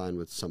were to sign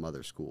with some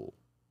other school,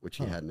 which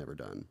he had never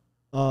done.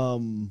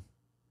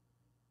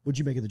 What'd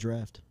you make of the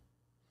draft?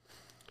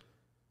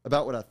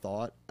 About what I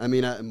thought. I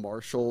mean,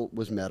 Marshall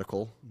was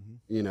medical.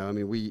 I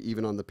mean, we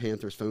even on the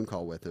Panthers phone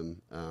call with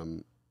him,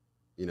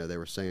 they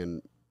were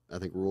saying, I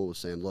think Rule was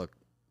saying, look,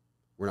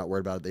 we're not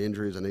worried about the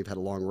injuries. I know you've had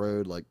a long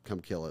road. Like, come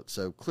kill it.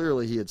 So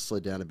clearly he had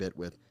slid down a bit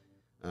with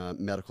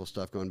medical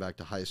stuff going back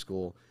to high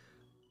school.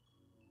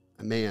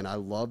 Man, I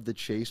love the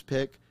Chase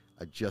pick.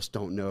 I just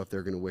don't know if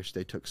they're going to wish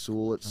they took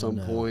Sewell at some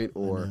point,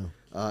 or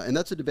and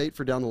that's a debate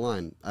for down the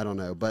line. I don't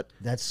know, but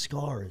that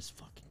scar is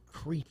fucking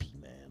creepy,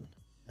 man.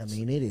 I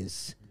mean, it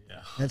is.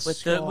 Yeah.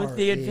 With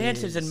the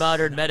advances in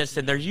modern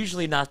medicine, they're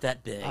usually not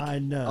that big. I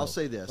know. I'll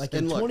say this, like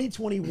in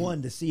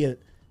 2021, to see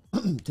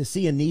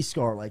a knee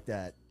scar like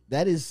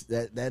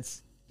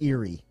that's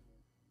eerie.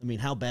 I mean,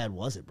 how bad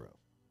was it, bro?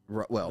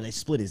 Well, they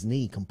split his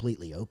knee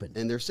completely open.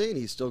 And they're saying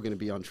he's still going to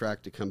be on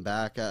track to come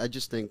back. I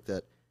just think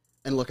that,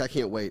 and look, I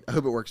can't wait. I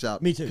hope it works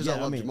out. Me too. Because I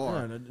love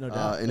Jamar. No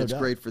doubt. And it's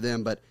great for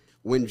them. But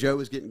when Joe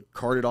was getting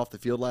carted off the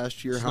field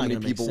last year, how many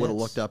people would have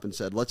looked up and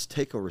said, let's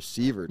take a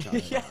receiver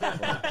time?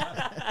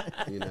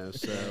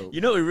 So.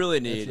 What we really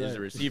need is a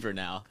receiver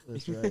now.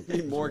 That's right. We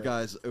need more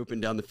guys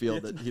open down the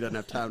field that he doesn't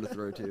have time to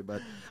throw to.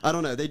 But I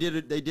don't know. They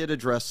did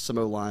address some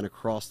O-line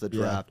across the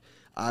draft.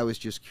 Yeah. I was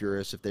just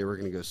curious if they were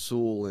going to go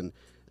Sewell, and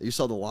you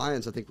saw the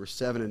Lions, I think, were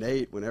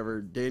 7-8.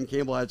 Whenever Dan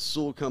Campbell had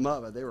Sewell come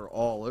up, they were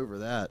all over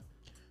that.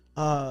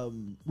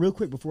 Real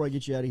quick before I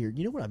get you out of here,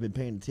 you know what I've been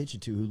paying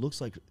attention to? Who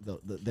looks like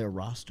their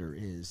roster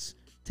is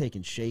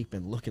taking shape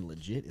and looking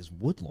legit is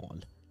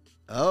Woodlawn.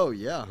 Oh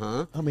yeah,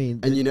 huh? I mean,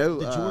 and the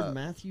Jordan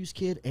Matthews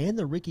kid and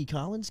the Ricky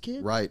Collins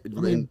kid, right? I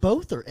mean,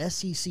 both are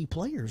SEC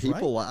players.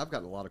 People, right? I've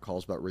gotten a lot of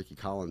calls about Ricky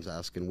Collins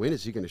asking when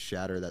is he going to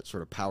shatter that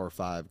sort of Power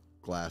 5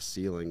 glass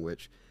ceiling,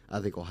 which I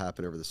think will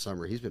happen over the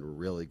summer. He's been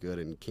really good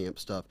in camp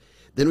stuff.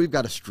 Then we've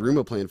got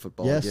Estruma playing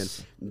football again.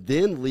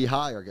 Then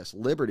Lehigh, or I guess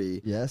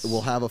Liberty,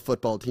 will have a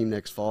football team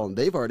next fall, and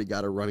they've already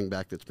got a running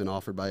back that's been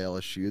offered by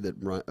LSU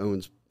that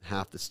owns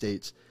half the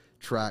state's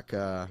track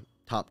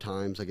top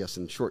times, I guess,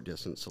 in short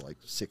distance, so like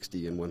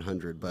 60 and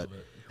 100. But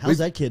how's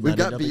that kid? We've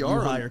got BR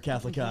BR or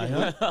Catholic High,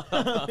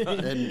 huh?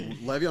 and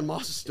Le'Veon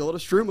Moss is still at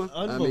Estruma.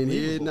 I mean,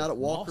 he isn't out at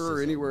Walker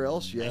or anywhere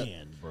else yet.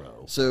 Man,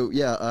 bro. So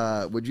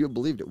yeah, would you have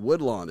believed it?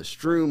 Woodlawn,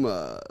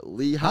 Estruma,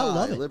 Lehigh, I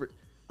love it. Liberty.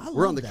 I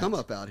We're on the love come that.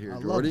 up out here,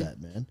 I Jordy.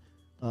 love that,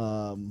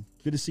 man.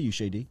 Good to see you,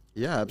 Shea D.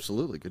 Yeah,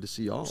 absolutely. Good to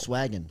see y'all.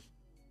 Swagging.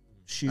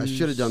 Shoes. I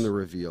should have done the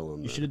reveal on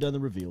that. You should have done the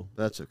reveal.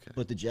 That's okay.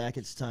 But the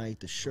jacket's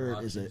tight. The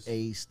shirt is an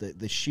ace.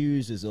 The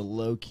shoes is a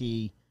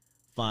low-key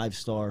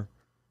 5-star.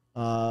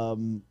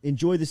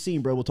 Enjoy the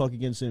scene, bro. We'll talk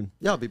again soon.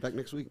 Yeah, I'll be back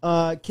next week.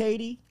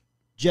 Katie,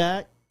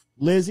 Jack,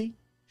 Lizzie,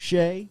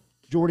 Shea,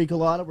 Jordy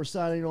Culotta, we're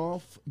signing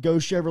off. Go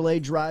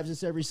Chevrolet drives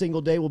us every single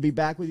day. We'll be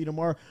back with you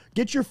tomorrow.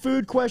 Get your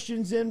food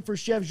questions in for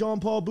Chef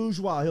Jean-Paul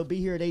Bourgeois. He'll be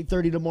here at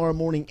 8:30 tomorrow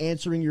morning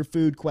answering your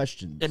food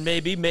questions. And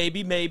maybe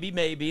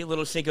a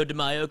little Cinco de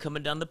Mayo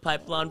coming down the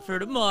pipeline for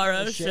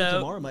tomorrow. Chef, So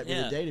tomorrow might be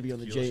the day to be on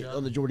the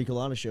Jordy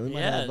Culotta show. We might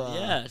Yeah, have,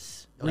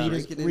 yes.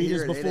 Rita's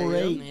before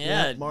 8.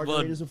 Yeah,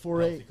 margaritas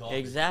before 8.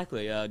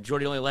 Exactly.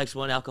 Jordy only likes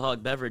one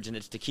alcoholic beverage, and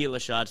it's tequila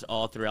shots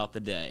all throughout the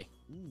day.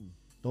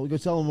 Don't go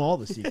tell them all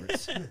the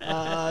secrets.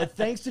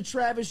 Thanks to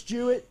Travis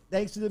Jewett.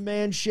 Thanks to the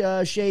man,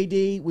 Shea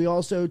D. We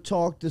also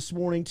talked this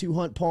morning to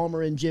Hunt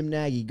Palmer and Jim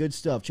Nagy. Good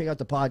stuff. Check out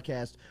the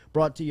podcast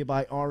brought to you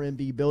by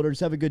RMB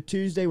Builders. Have a good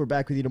Tuesday. We're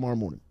back with you tomorrow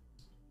morning.